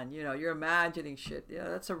on, you know, you're imagining shit. Yeah,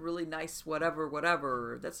 that's a really nice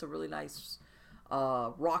whatever. That's a really nice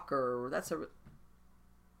rocker.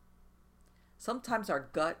 Sometimes our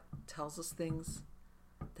gut tells us things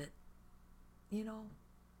that, you know,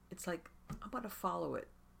 it's like, I'm going to follow it.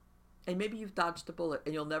 And maybe you've dodged a bullet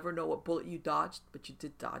and you'll never know what bullet you dodged, but you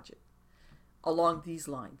did dodge it. Along these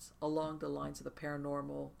lines, along the lines of the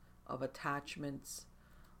paranormal, of attachments,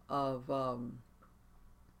 of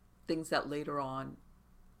things that later on,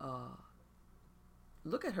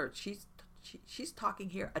 look at her. She's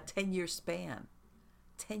talking here a 10-year span.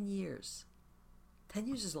 10 years. 10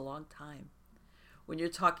 years is a long time. When you're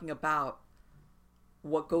talking about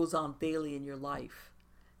what goes on daily in your life,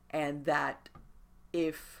 and that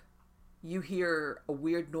if you hear a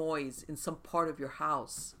weird noise in some part of your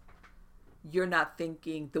house, you're not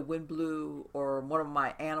thinking the wind blew or one of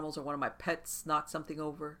my animals or one of my pets knocked something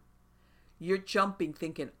over. You're jumping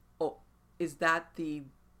thinking, oh, is that the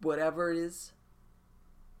whatever it is?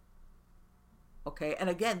 Okay, and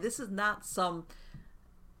again, this is not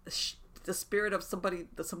the spirit of somebody,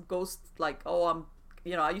 some ghost, like, oh,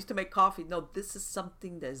 I used to make coffee. No, this is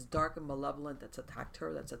something that is dark and malevolent that's attacked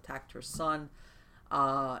her, that's attacked her son.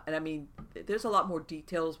 And I mean, there's a lot more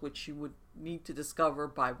details which you would need to discover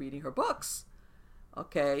by reading her books,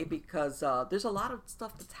 okay? Because there's a lot of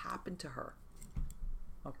stuff that's happened to her,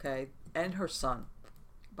 okay? And her son,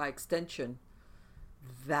 by extension,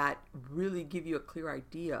 that really give you a clear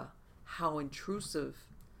idea how intrusive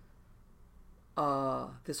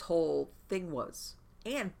this whole thing was.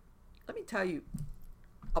 And let me tell you,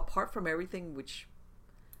 apart from everything which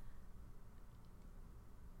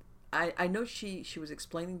I know she was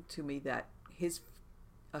explaining to me that his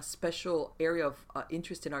special area of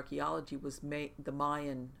interest in archaeology was the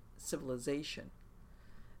Mayan civilization,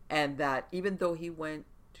 and that even though he went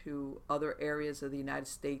to other areas of the United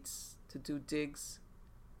States to do digs,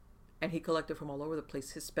 and he collected from all over the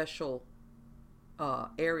place, his special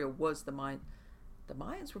area was the Mayan. The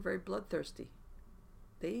Mayans were very bloodthirsty.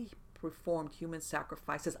 They performed human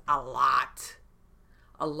sacrifices a lot.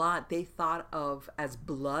 They thought of as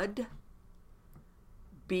blood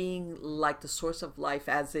being like the source of life,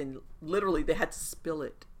 as in literally they had to spill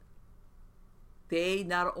it. They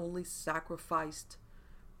not only sacrificed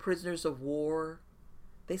prisoners of war,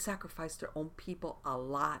 they sacrificed their own people a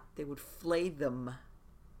lot. They would flay them.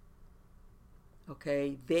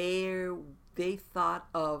 Okay, they thought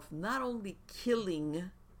of not only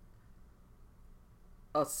killing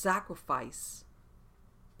a sacrifice,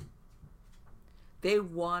 they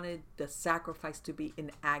wanted the sacrifice to be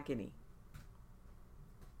in agony.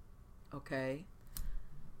 Okay?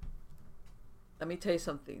 Let me tell you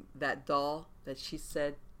something. That doll that she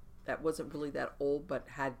said that wasn't really that old, but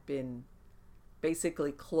had been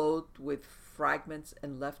basically clothed with fragments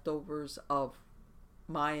and leftovers of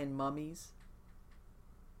Mayan mummies.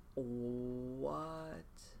 What?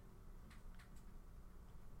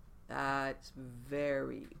 That's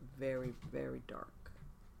very, very, very dark.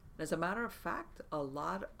 As a matter of fact, a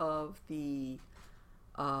lot of the,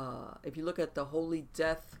 if you look at the Holy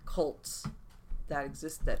Death cults that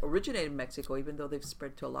exist, that originate in Mexico, even though they've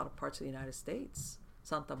spread to a lot of parts of the United States,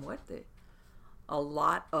 Santa Muerte, a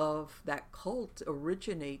lot of that cult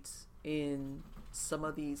originates in some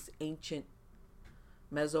of these ancient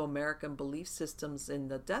Mesoamerican belief systems in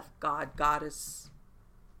the death god, goddess,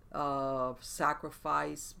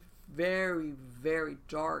 sacrifice, very, very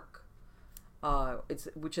dark.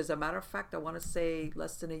 Which as a matter of fact, I want to say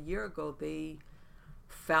less than a year ago, they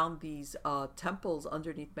found these temples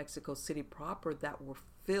underneath Mexico City proper that were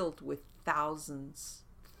filled with thousands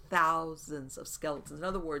of skeletons. In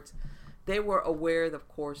other words, they were aware, of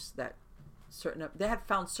course, that they had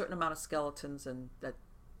found certain amount of skeletons, and that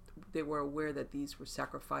they were aware that these were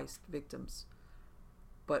sacrificed victims.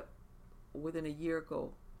 But within a year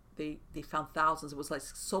ago, they found thousands. It was like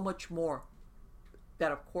so much more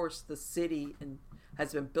that, of course, the city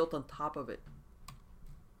has been built on top of it.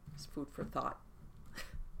 It's food for thought.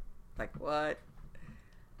 Like, what?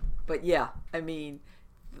 But yeah, I mean,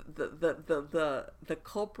 the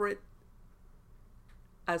culprit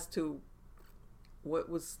as to what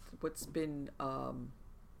was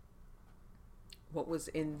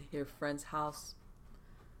in your friend's house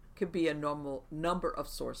could be a normal number of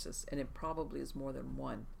sources, and it probably is more than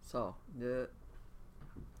one. So,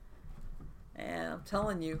 and I'm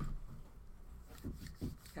telling you,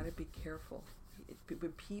 gotta be careful.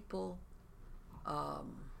 When people,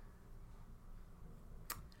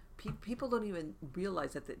 people don't even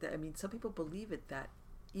realize that. I mean, some people believe it, that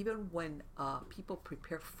even when people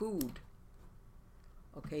prepare food,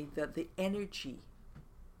 okay, that the energy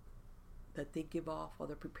that they give off while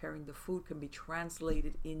they're preparing the food can be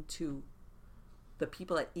translated into the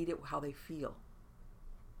people that eat it, how they feel.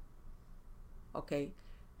 Okay,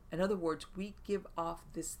 in other words, we give off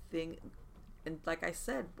this thing, and like I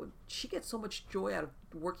said, she gets so much joy out of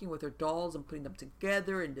working with her dolls and putting them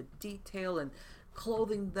together and the detail and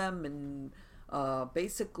clothing them and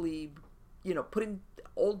basically, you know, putting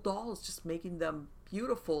old dolls, just making them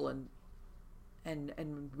beautiful and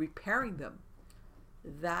repairing them.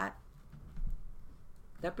 That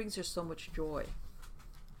brings her so much joy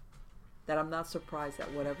that I'm not surprised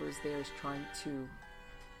that whatever is there is trying to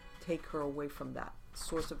take her away from that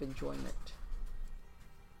source of enjoyment.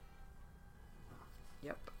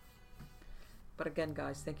 Yep. But again,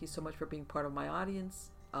 guys, thank you so much for being part of my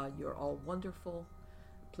audience. You're all wonderful.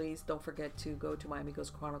 Please don't forget to go to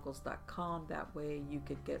MiamiGhostChronicles.com. That way you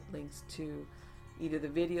could get links to either the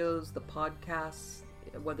videos, the podcasts,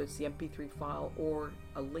 whether it's the MP3 file or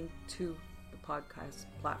a link to the podcast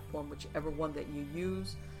platform, whichever one that you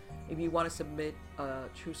use. If you want to submit a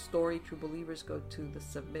true story, True Believers, go to the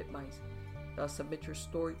Submit Your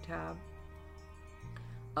Story tab.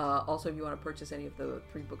 Also, if you want to purchase any of the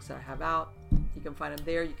 3 books that I have out, you can find them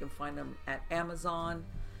there. You can find them at Amazon.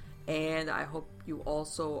 And I hope you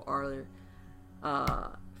also are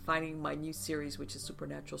finding my new series, which is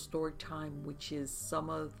Supernatural Storytime, which is some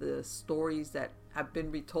of the stories that have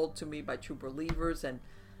been retold to me by true believers. And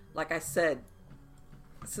like I said,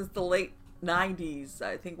 since the late 90s,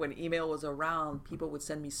 I think when email was around, people would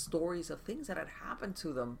send me stories of things that had happened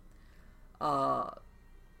to them.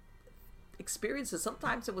 Experiences.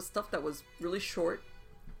 Sometimes it was stuff that was really short,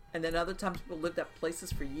 and then other times people lived at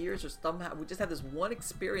places for years, or somehow we just had this one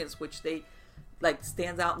experience which they like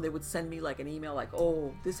stands out, and they would send me like an email like,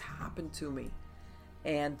 oh, this happened to me.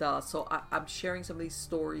 And so I'm sharing some of these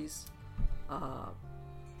stories,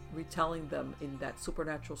 retelling them in that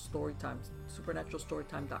Supernatural Storytime,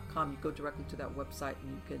 supernaturalstorytime.com. You go directly to that website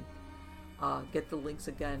and you can get the links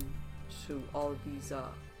again to all of these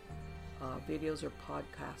videos or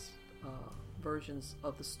podcast versions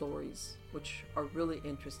of the stories, which are really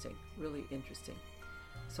interesting.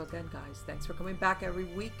 So again, guys, thanks for coming back every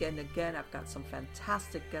week. And again, I've got some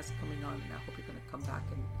fantastic guests coming on, and I hope you're going to come back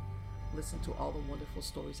and listen to all the wonderful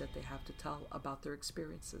stories that they have to tell about their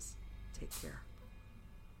experiences. Take care.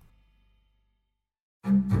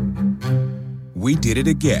 We did it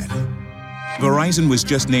again. Verizon was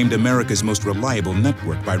just named America's most reliable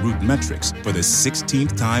network by Root Metrics for the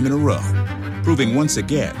 16th time in a row, proving once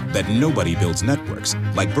again that nobody builds networks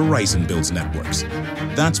like Verizon builds networks.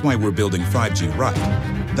 That's why we're building 5G right.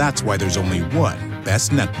 That's why there's only one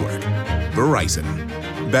best network, Verizon.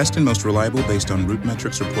 Best and most reliable based on Root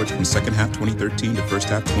Metrics reports from second half 2013 to first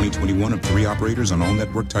half 2021 of 3 operators on all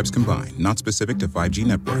network types combined, not specific to 5G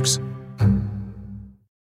networks.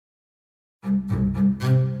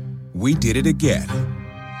 We did it again.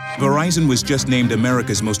 Verizon was just named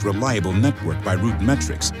America's most reliable network by Root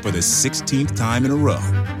Metrics for the 16th time in a row,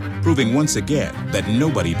 proving once again that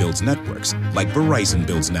nobody builds networks like Verizon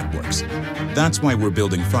builds networks. That's why we're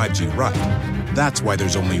building 5G right. That's why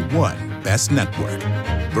there's only one best network,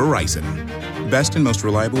 Verizon. Best and most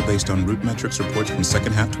reliable based on Root Metrics reports from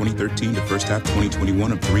second half 2013 to first half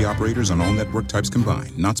 2021 of 3 operators on all network types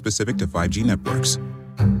combined, not specific to 5G networks.